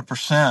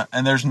 100%,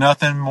 and there's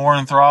nothing more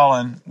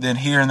enthralling than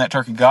hearing that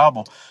turkey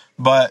gobble.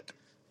 But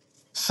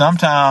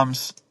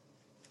sometimes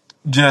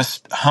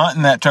just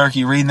hunting that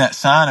turkey, reading that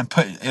sign,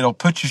 and it'll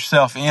put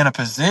yourself in a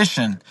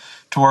position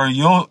to where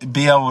you'll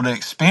be able to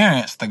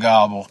experience the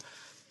gobble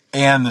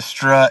and the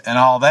strut and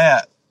all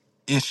that.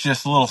 It's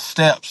just little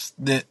steps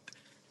that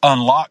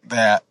unlock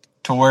that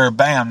to where,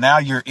 bam, now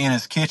you're in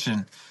his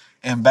kitchen,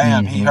 and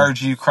bam, he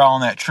heard you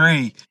crawling that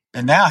tree,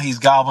 and now he's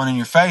gobbling in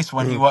your face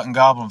when he wasn't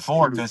gobbling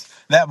before. Because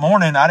that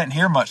morning I didn't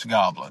hear much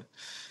gobbling,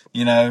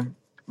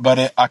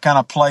 but I kind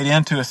of played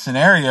into a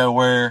scenario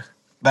where,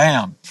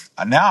 bam,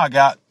 now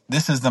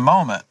this is the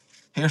moment.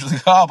 Here's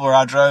the gobbler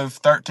I drove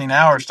 13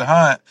 hours to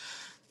hunt,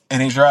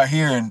 and he's right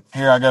here, and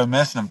here I go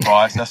missing him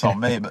twice. That's on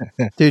me. But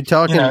dude,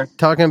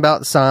 talking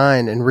about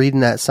sign and reading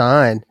that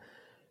sign,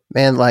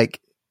 man, like,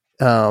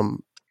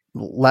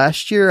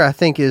 last year I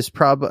think is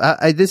probably,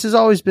 this has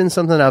always been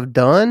something I've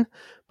done,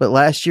 but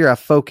last year I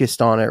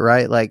focused on it,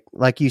 right?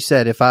 Like you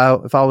said, if I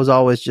was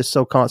always just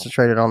so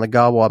concentrated on the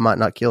gobble, I might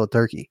not kill a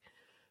turkey.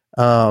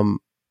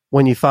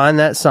 When you find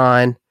that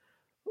sign,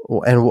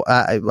 and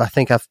I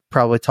think I've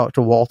probably talked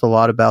to Walt a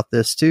lot about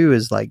this too,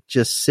 is like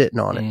just sitting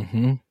on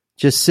it,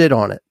 just sit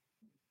on it.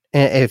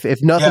 And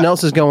if nothing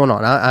else is going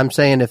on, I'm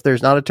saying if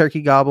there's not a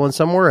turkey gobbling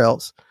somewhere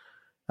else,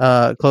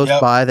 close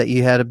by that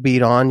you had a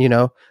beat on,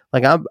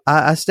 like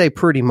I stay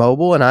pretty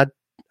mobile, and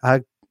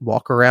I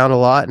walk around a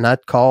lot, and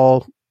I'd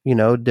call,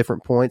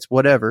 different points,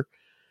 whatever.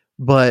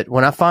 But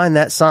when I find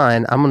that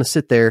sign, I'm going to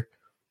sit there.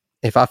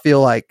 If I feel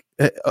like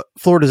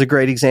Florida's a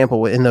great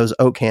example in those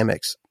oak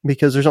hammocks,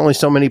 because there's only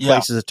so many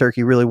places a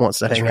turkey really wants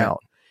to hang out.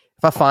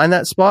 If I find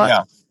that spot,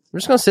 I'm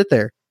just going to sit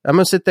there. I'm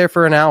going to sit there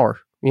for an hour,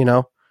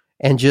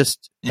 and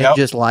just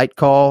light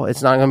call.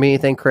 It's not going to be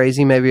anything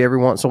crazy. Maybe every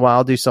once in a while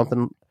I'll do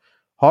something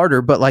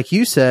harder, but like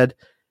you said,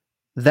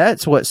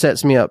 that's what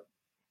sets me up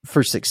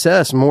for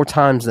success more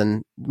times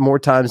than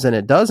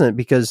it doesn't,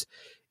 because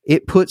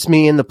it puts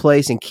me in the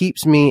place and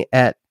keeps me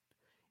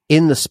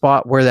in the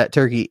spot where that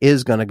turkey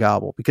is going to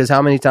gobble. Because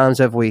how many times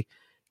have we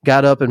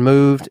got up and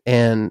moved,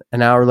 and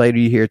an hour later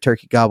you hear a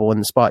turkey gobble in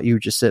the spot you were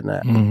just sitting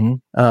at?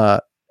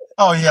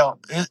 Oh, yeah.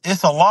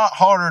 It's a lot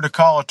harder to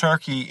call a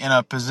turkey in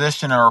a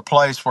position or a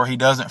place where he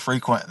doesn't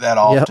frequent that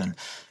often. Yep.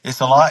 It's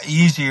a lot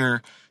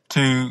easier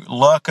to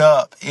luck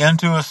up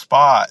into a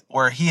spot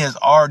where he has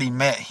already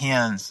met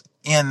hens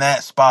in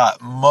that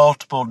spot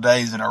multiple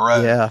days in a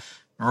row.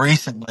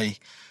 Recently,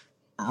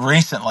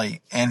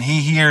 and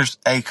he hears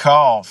a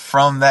call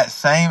from that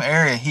same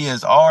area he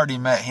has already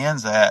met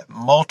hens at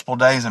multiple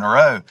days in a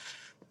row.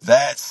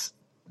 That's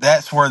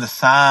where the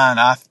sign,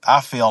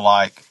 I feel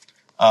like,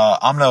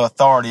 I'm no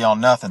authority on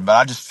nothing, but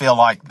I just feel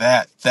like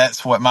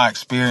that's what my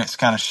experience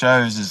kind of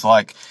shows, is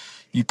like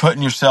you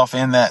putting yourself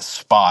in that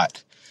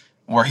spot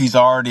where he's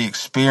already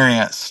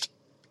experienced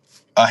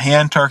a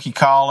hen turkey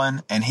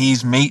calling, and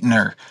he's meeting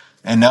her,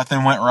 and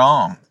nothing went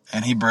wrong,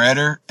 and he bred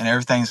her, and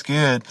everything's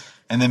good.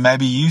 And then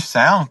maybe you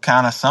sound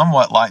kind of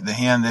somewhat like the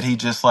hen that he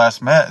just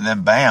last met, and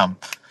then bam,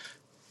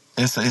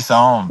 it's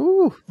on.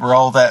 Ooh.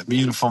 Roll that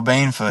beautiful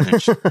bean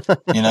footage,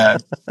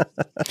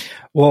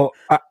 Well,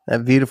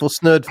 that beautiful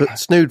snood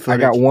footage. I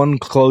got one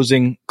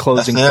closing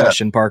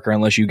question, Parker,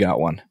 unless you got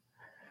one.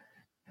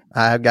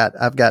 I've got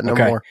no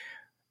more.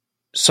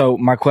 So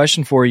my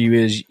question for you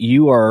is,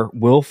 you are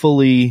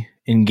willfully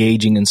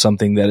engaging in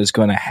something that is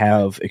going to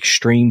have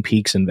extreme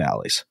peaks and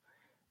valleys.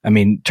 I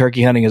mean,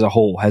 turkey hunting as a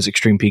whole has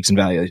extreme peaks and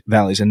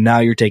valleys, and now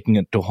you're taking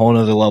it to a whole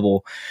nother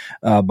level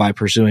by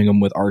pursuing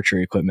them with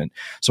archery equipment.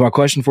 So my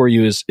question for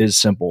you is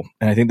simple,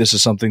 and I think this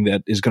is something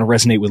that is going to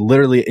resonate with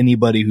literally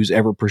anybody who's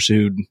ever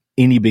pursued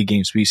any big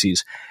game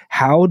species.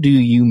 How do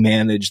you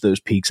manage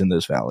those peaks and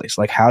those valleys?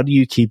 Like, how do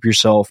you keep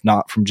yourself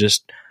not from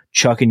just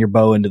chucking your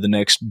bow into the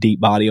next deep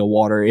body of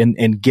water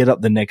and get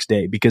up the next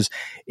day, because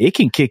it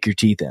can kick your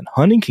teeth in.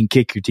 Hunting can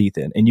kick your teeth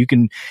in, and you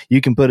can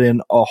put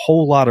in a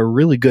whole lot of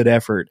really good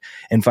effort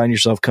and find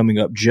yourself coming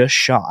up just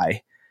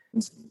shy.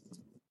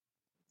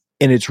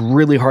 And it's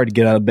really hard to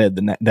get out of bed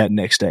that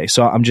next day.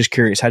 So I'm just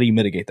curious, how do you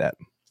mitigate that?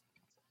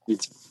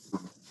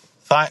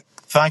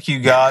 Thank you,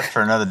 God,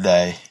 for another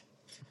day.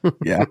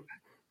 Yeah.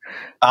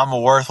 I'm a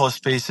worthless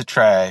piece of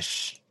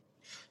trash.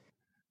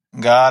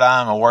 God,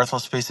 I'm a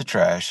worthless piece of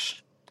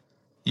trash.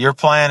 Your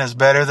plan is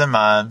better than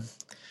mine.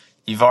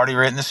 You've already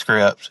written the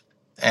script,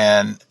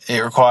 and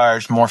it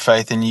requires more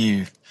faith in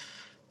you.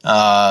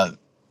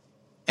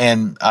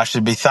 And I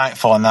should be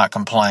thankful and not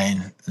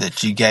complain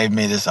that you gave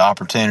me this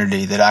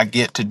opportunity, that I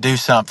get to do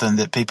something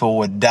that people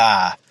would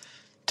die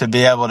to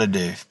be able to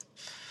do.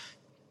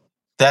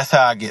 That's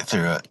how I get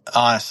through it,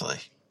 honestly.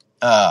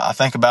 I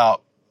think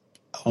about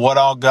what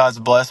all God's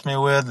blessed me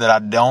with that I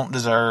don't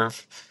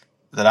deserve,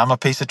 that I'm a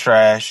piece of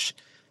trash,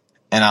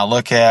 and I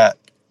look at,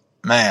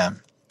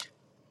 man,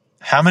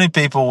 how many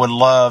people would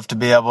love to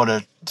be able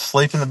to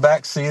sleep in the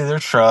back seat of their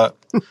truck,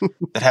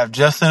 that have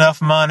just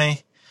enough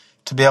money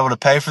to be able to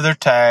pay for their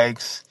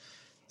tags,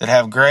 that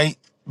have great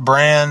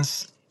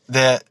brands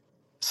that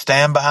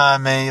stand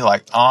behind me,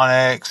 like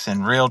Onyx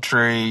and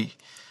Realtree,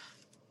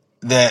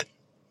 that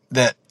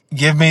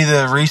give me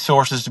the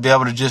resources to be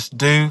able to just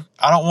do.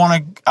 I don't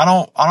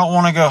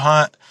want to go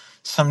hunt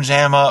some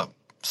jam up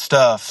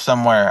stuff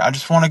somewhere. I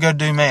just want to go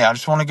do me. I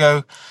just want to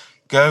go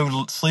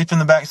sleep in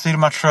the back seat of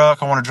my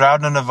truck. I want to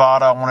drive to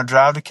Nevada. I want to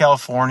drive to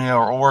California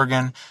or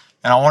Oregon,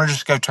 and I want to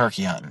just go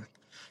turkey hunting,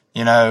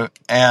 and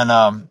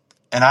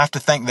I have to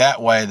think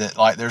that way, that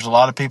like there's a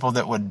lot of people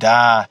that would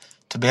die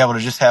to be able to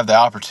just have the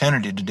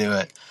opportunity to do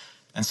it.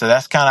 And so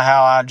that's kind of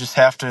how I just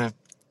have to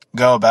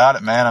go about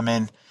it, man. I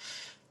mean,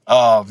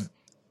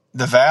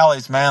 the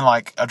valleys, man,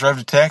 like I drove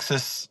to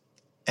Texas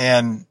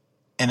and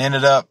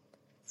ended up,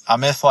 I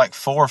missed like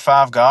 4 or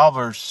 5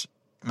 gobblers,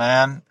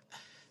 man.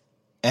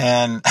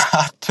 And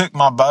I took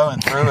my bow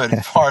and threw it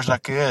as far as I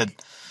could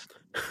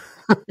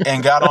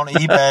and got on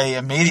eBay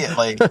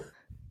immediately.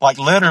 Like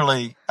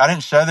literally, I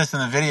didn't show this in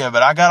the video,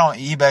 but I got on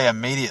eBay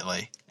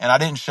immediately. And I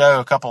didn't show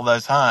a couple of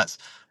those hunts,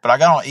 but I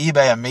got on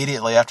eBay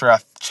immediately after I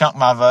chunked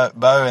my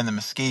bow in the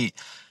mesquite.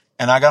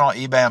 And I got on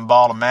eBay and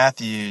bought a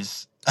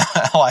Matthews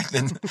like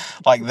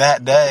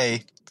that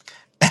day.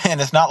 And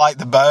it's not like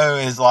the bow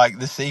is like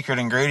the secret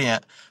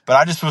ingredient, but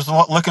I just was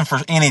looking for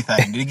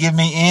anything to give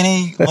me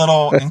any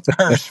little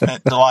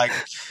encouragement to like,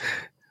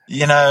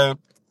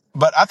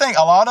 but I think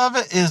a lot of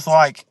it is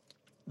like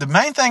the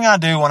main thing I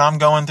do when I'm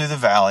going through the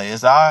valley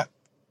is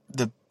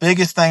the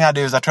biggest thing I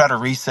do is I try to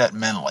reset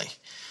mentally.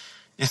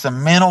 It's a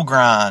mental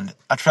grind.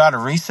 I try to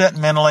reset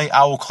mentally.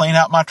 I will clean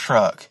out my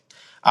truck.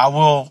 I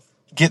will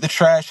get the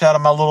trash out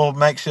of my little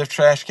makeshift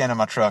trash can in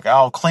my truck.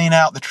 I'll clean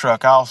out the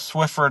truck. I'll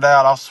Swiffer it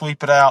out. I'll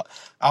sweep it out.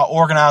 I'll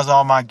organize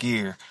all my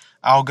gear.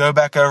 I'll go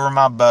back over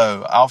my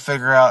bow. I'll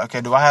figure out,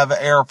 okay, do I have an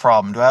air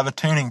problem? Do I have a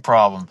tuning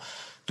problem?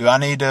 Do I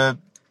need to,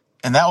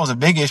 and that was a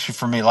big issue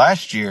for me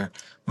last year.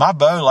 My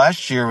bow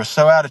last year was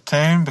so out of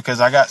tune because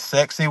I got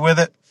sexy with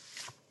it.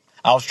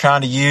 I was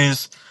trying to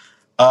use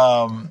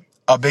a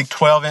big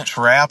 12-inch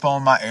wrap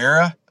on my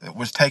Era. It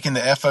was taking the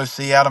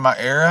FOC out of my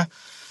Era.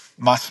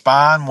 My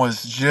spine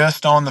was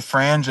just on the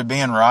fringe of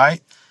being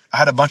right. I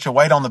had a bunch of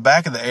weight on the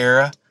back of the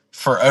Era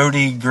for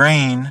OD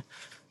green,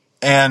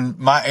 and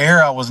my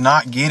Era was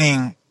not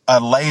getting a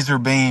laser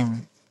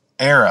beam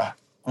Era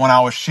when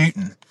I was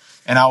shooting.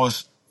 And I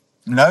was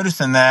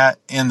noticing that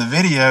in the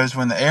videos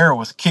when the Era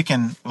was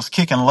kicking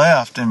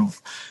left and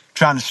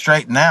trying to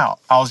straighten out.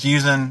 I was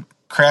using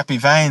crappy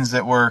vanes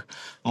that were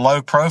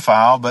low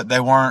profile, but they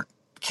weren't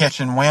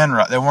catching wind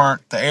right. The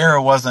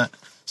Era wasn't.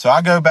 So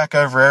I go back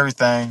over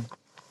everything.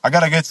 I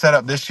got a good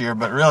setup this year,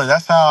 but really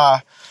that's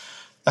how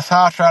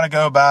I try to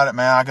go about it,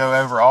 man. I go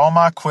over all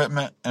my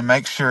equipment and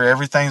make sure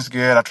everything's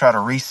good. I try to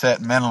reset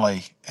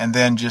mentally and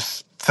then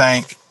just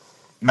think,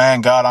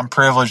 man, God, I'm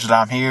privileged that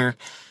I'm here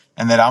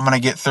and that I'm going to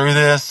get through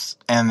this.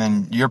 And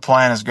then your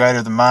plan is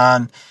greater than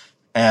mine.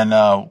 And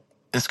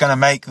it's going to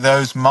make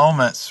those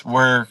moments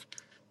where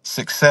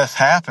success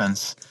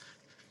happens.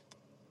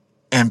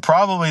 And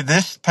probably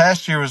this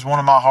past year was one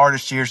of my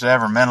hardest years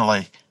ever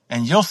mentally.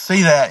 And you'll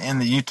see that in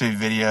the YouTube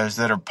videos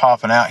that are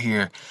popping out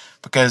here,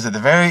 because at the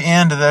very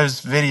end of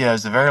those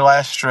videos, the very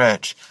last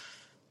stretch,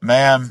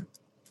 man,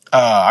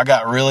 I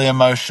got really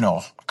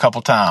emotional a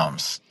couple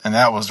times, and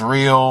that was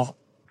real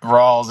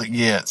raw as it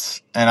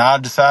gets. And I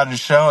decided to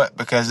show it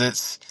because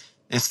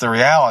it's the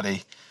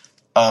reality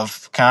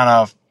of kind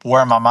of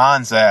where my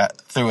mind's at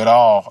through it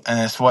all. And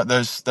it's what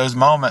those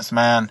moments,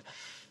 man,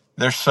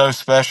 they're so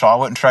special. I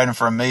wouldn't trade them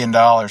for $1 million,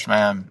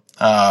 man.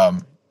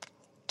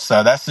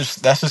 So that's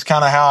just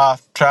kind of how I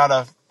try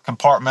to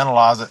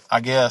compartmentalize it, I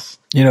guess.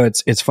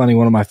 It's funny.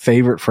 One of my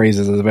favorite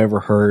phrases I've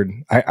ever heard.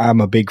 I'm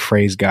a big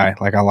phrase guy.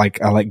 Like I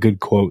like good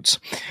quotes.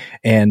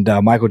 And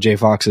Michael J.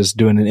 Fox is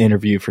doing an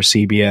interview for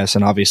CBS,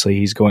 and obviously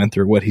he's going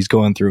through what he's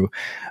going through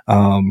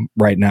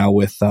right now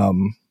with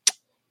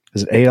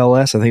is it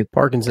ALS? I think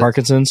Parkinson's.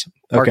 Okay.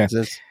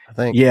 Parkinson's, I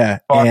think. Yeah.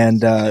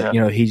 And, you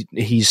know,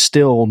 he's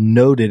still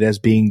noted as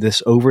being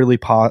this overly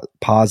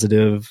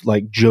positive,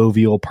 like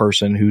jovial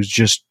person who's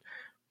just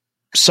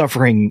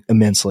suffering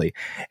immensely.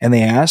 And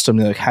they asked him,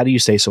 like, how do you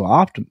stay so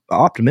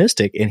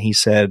optimistic? And he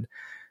said,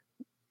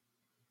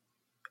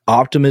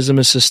 optimism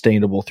is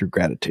sustainable through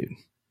gratitude.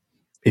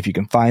 If you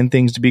can find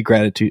things to be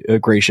grateful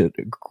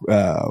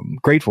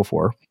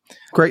for.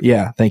 Great.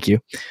 Yeah. Thank you.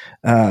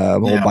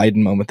 Old Biden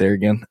moment there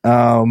again.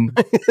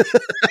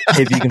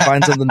 If you can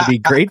find something to be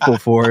grateful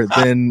for,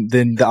 then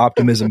the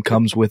optimism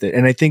comes with it.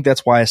 And I think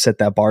that's why I set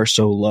that bar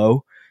so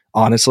low,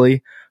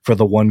 honestly, for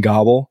the one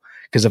gobble.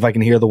 Because if I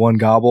can hear the one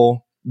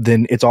gobble,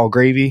 then it's all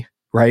gravy,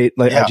 right?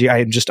 Like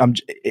I'm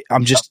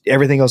just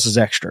everything else is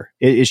extra.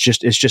 It's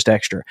just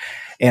extra.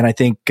 And I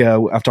think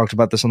I've talked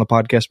about this on the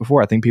podcast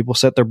before. I think people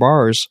set their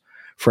bars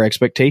for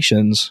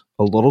expectations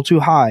a little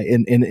too high,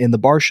 and the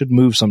bar should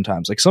move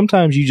sometimes. Like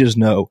sometimes you just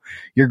know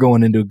you're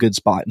going into a good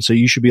spot, and so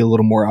you should be a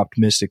little more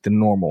optimistic than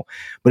normal.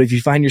 But if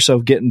you find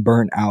yourself getting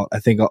burnt out, I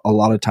think a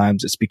lot of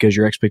times it's because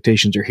your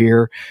expectations are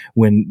here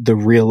when the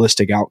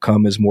realistic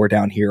outcome is more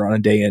down here on a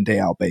day in, day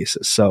out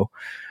basis. So,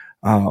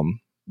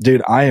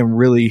 dude, I am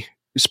really,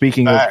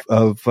 speaking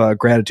of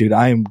gratitude,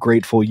 I am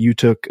grateful you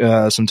took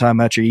some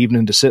time out your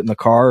evening to sit in the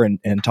car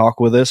and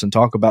talk with us and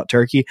talk about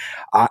turkey.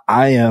 I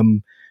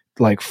am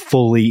like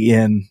fully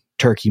in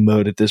turkey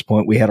mode at this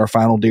point. We had our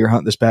final deer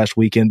hunt this past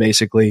weekend,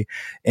 basically,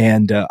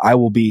 and I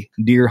will be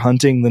deer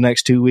hunting the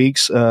next 2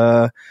 weeks.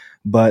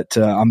 But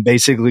I'm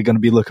basically going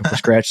to be looking for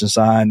scratch and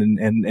sign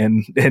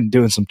and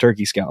doing some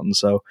turkey scouting.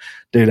 So,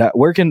 dude,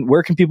 where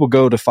can people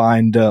go to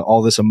find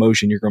all this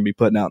emotion you're going to be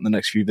putting out in the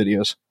next few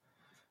videos?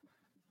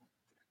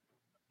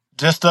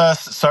 Just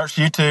search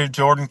YouTube,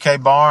 Jordan K.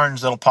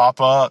 Barnes. It'll pop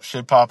up.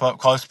 Should pop up.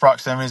 Close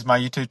Proximity is my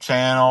YouTube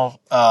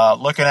channel.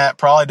 Looking at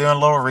probably doing a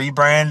little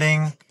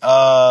rebranding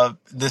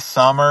this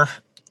summer.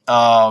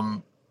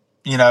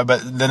 You know,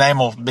 but the name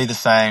will be the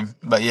same.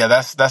 But yeah,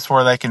 that's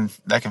where they can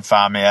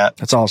find me at.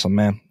 That's awesome,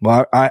 man.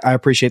 Well, I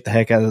appreciate the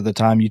heck out of the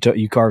time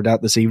you carved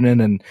out this evening,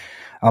 and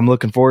I'm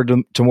looking forward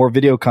to more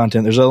video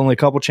content. There's only a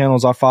couple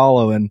channels I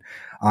follow, and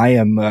I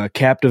am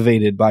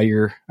captivated by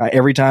your.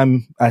 Every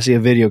time I see a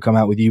video come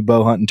out with you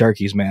bow hunting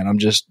turkeys, man,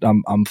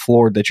 I'm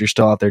floored that you're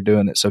still out there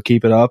doing it. So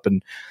keep it up,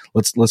 and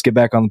let's get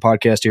back on the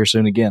podcast here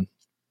soon again.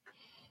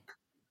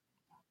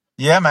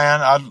 Yeah, man,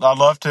 I'd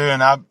love to,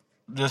 and I'm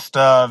just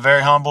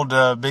very humbled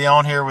to be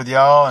on here with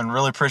y'all, and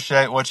really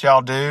appreciate what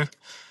y'all do,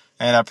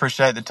 and I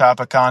appreciate the type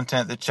of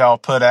content that y'all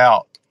put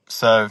out.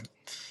 So,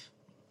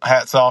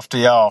 hats off to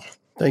y'all.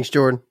 Thanks,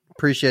 Jordan.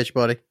 Appreciate you,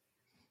 buddy.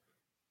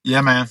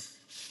 Yeah, man.